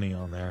about Sunny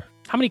on there.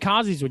 How many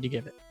Kazi's would you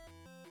give it?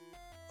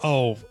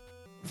 Oh,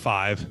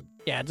 5.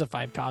 Yeah, it's a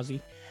 5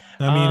 Kazi.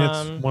 I mean,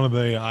 it's one of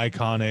the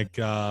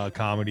iconic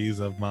comedies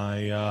of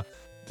my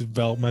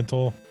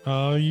developmental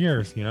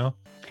years.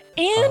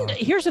 And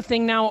here's the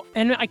thing now,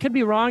 and I could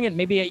be wrong, and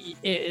maybe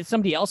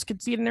somebody else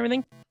could see it and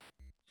everything.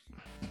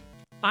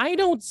 I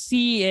don't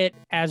see it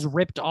as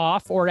ripped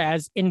off or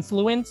as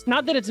influenced.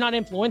 Not that it's not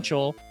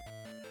influential,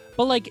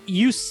 but like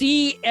you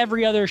see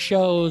every other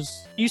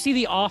shows, you see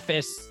The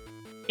Office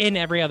in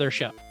every other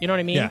show. You know what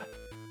I mean? Yeah,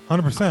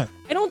 100%.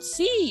 I don't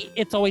see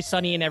It's Always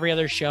Sunny in every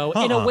other show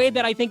in a way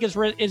that I think is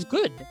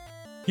good.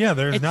 Yeah,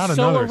 there's It's not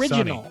so another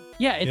original. Sunny.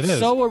 Yeah, It it's is.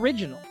 so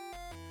original.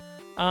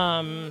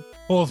 Well,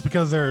 it's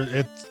because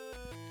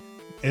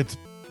it's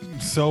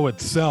so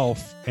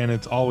itself, and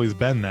it's always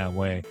been that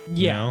way.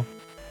 Yeah.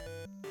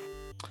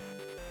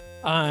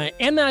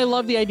 And then I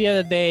love the idea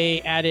that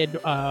they added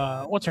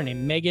what's her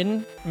name?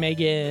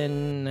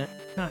 Megan,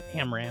 not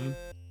Amram.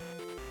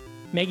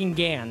 Megan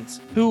Gans,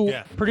 who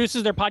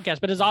produces their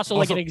podcast, but is also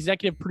like an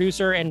executive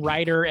producer and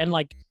writer, and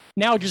like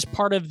now just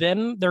part of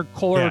their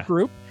core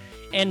group.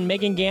 And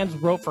Megan Gans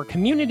wrote for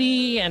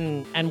Community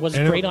and was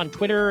great on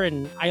Twitter.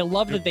 And I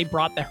love that they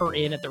brought her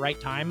in at the right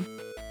time.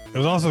 It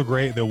was also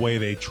great the way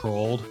they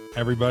trolled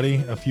everybody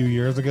a few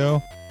years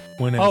ago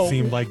when it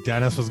seemed like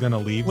Dennis was going to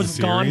leave the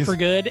series. Gone for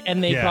good,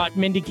 and they brought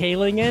Mindy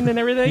Kaling in and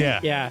everything.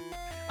 Yeah.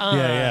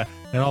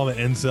 And all the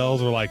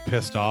incels were like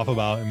pissed off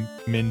about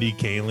Mindy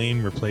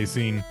Kaling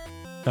replacing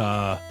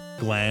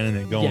Glenn and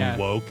it going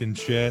woke and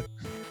shit.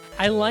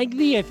 I like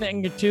the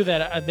thing too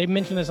that they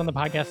mentioned this on the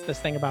podcast, this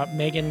thing about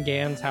Megan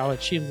Gans, how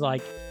she's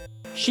like,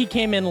 she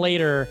came in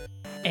later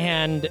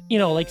and,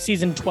 like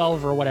season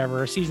 12 or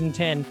whatever, or season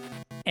 10.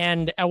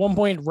 And at one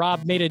point,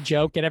 Rob made a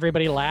joke and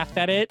everybody laughed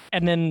at it.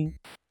 And then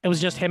it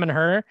was just him and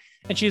her.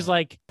 And she's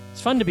like,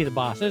 it's fun to be the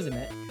boss, isn't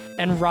it?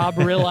 And Rob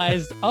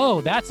realized,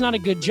 oh, that's not a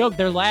good joke.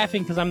 They're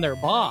laughing because I'm their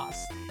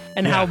boss.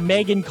 And how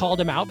Megan called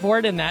him out for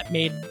it. And that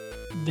made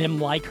them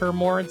like her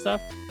more and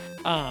stuff.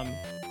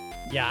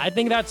 I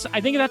think that's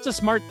a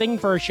smart thing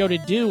for a show to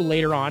do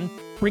later on.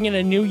 Bring in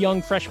a new,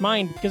 young, fresh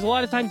mind. Because a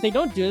lot of times they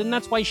don't do it. And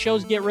that's why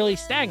shows get really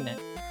stagnant.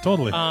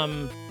 Totally.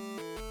 So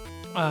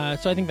I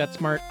think that's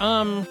smart.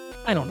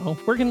 I don't know.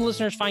 Where can the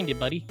listeners find you,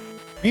 buddy?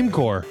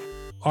 Reamcore,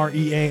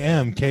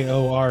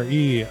 REAMKORE.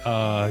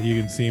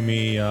 You can see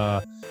me.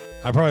 I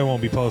probably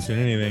won't be posting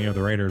anything if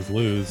the Raiders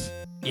lose.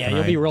 Yeah,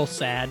 you'll be real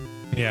sad.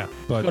 Yeah,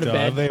 but Go to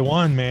bed. if they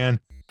won, man.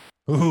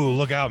 Ooh,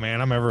 look out,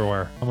 man. I'm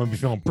everywhere. I'm going to be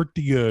feeling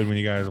pretty good when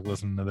you guys are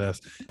listening to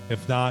this.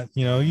 If not,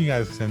 you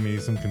guys send me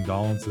some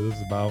condolences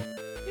about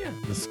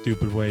the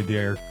stupid way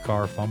Derek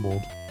Carr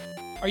fumbled.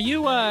 Are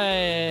you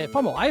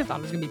fumble? I thought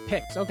it was gonna be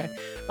picks. Okay.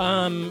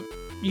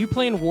 You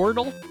playing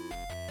Wordle?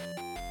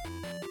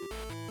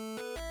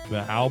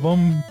 The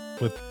album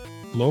with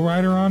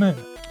Lowrider on it?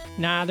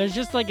 Nah, there's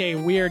just like a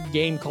weird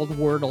game called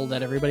Wordle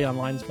that everybody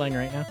online is playing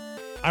right now.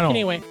 I don't.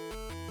 Anyway,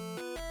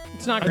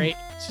 it's not great.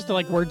 It's just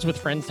like words with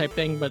friends type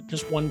thing, but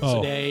just once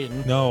a day.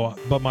 And... No,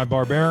 but my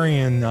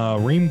Barbarian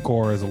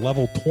Reamcore is a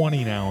level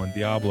 20 now in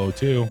Diablo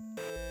 2.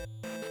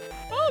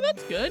 Oh,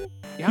 that's good.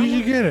 You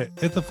should get it.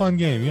 It's a fun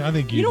game. I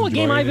think you know what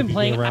game I've been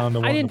playing. I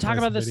I didn't talk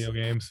about this video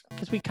games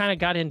because we kind of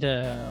got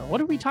into what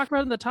did we talk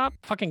about in the top?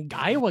 Fucking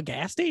Iowa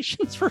gas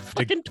stations for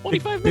fucking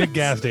 25 minutes. Big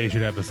gas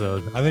station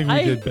episode. I think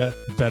we did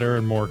better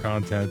and more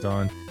content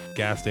on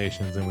gas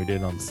stations than we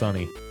did on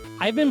Sunny.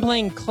 I've been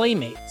playing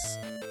Claymates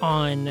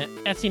on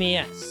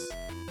SNES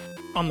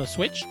on the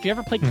Switch. Do you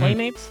ever play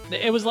Claymates?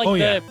 It was like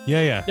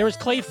yeah. There was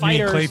Clay You mean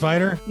Fighters. Clay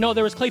Fighter? No,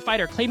 there was Clay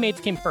Fighter.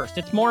 Claymates came first.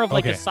 It's more of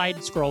like a side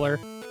scroller.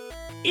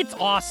 It's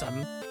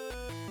awesome,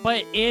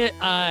 but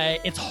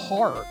it's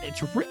hard.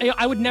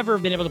 I would never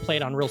have been able to play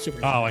it on real Super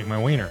Nintendo. Oh, like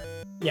my wiener.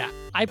 Yeah,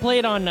 I play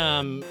it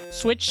on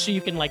Switch, so you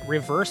can like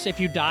reverse. If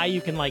you die,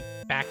 you can like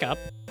back up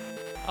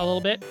a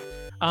little bit.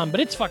 But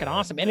it's fucking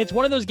awesome, and it's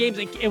one of those games.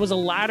 It was a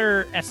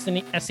ladder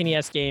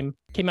SNES game.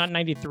 Came out in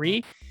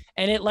 '93,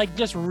 and it like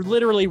just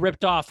literally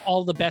ripped off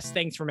all the best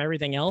things from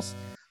everything else.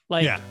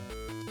 Like,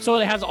 so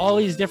it has all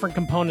these different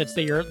components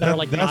that are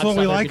like. That's what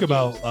we like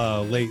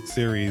about late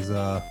series.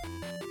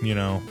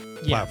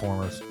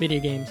 Platformers, video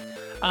games.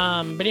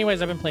 But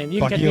anyways, I've been playing. You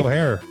can Bucky catch me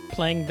O'Hare.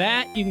 playing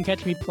that. You can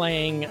catch me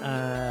playing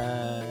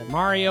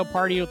Mario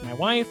Party with my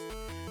wife.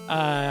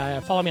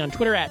 Follow me on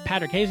Twitter at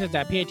Patrick Hayes. It's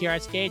at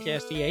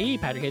PATRICKHSDAE,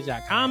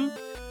 PatrickHayes.com.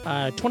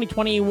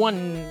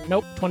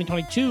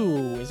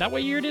 2022. Is that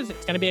what year it is?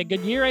 It's going to be a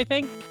good year, I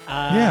think.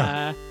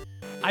 I'm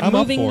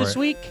moving this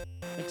week.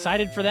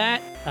 Excited for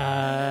that.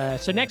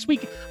 So next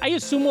week, I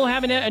assume we'll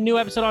have a new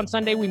episode on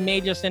Sunday. We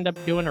may just end up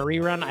doing a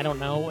rerun. I don't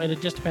know.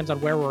 It just depends on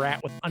where we're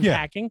at with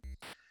unpacking.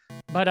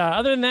 But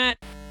other than that,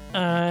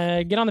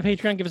 get on the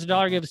Patreon, give us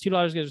 $1, give us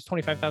 $2, give us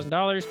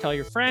 $25,000. Tell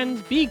your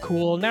friends, be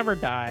cool, never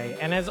die.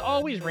 And as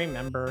always,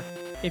 remember,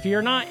 if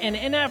you're not an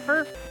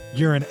NFer,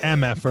 you're an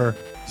MFer.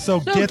 So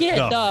get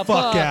the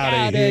fuck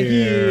out of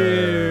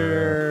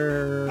here.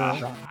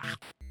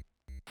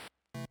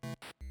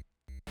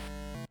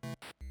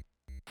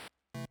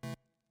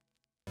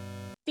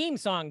 Theme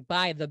song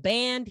by the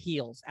band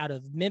Heels out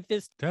of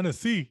Memphis,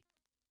 Tennessee.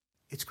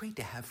 It's great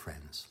to have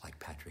friends like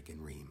Patrick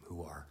and Reem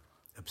who are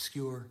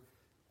obscure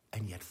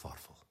and yet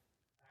thoughtful.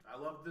 I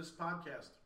love this podcast.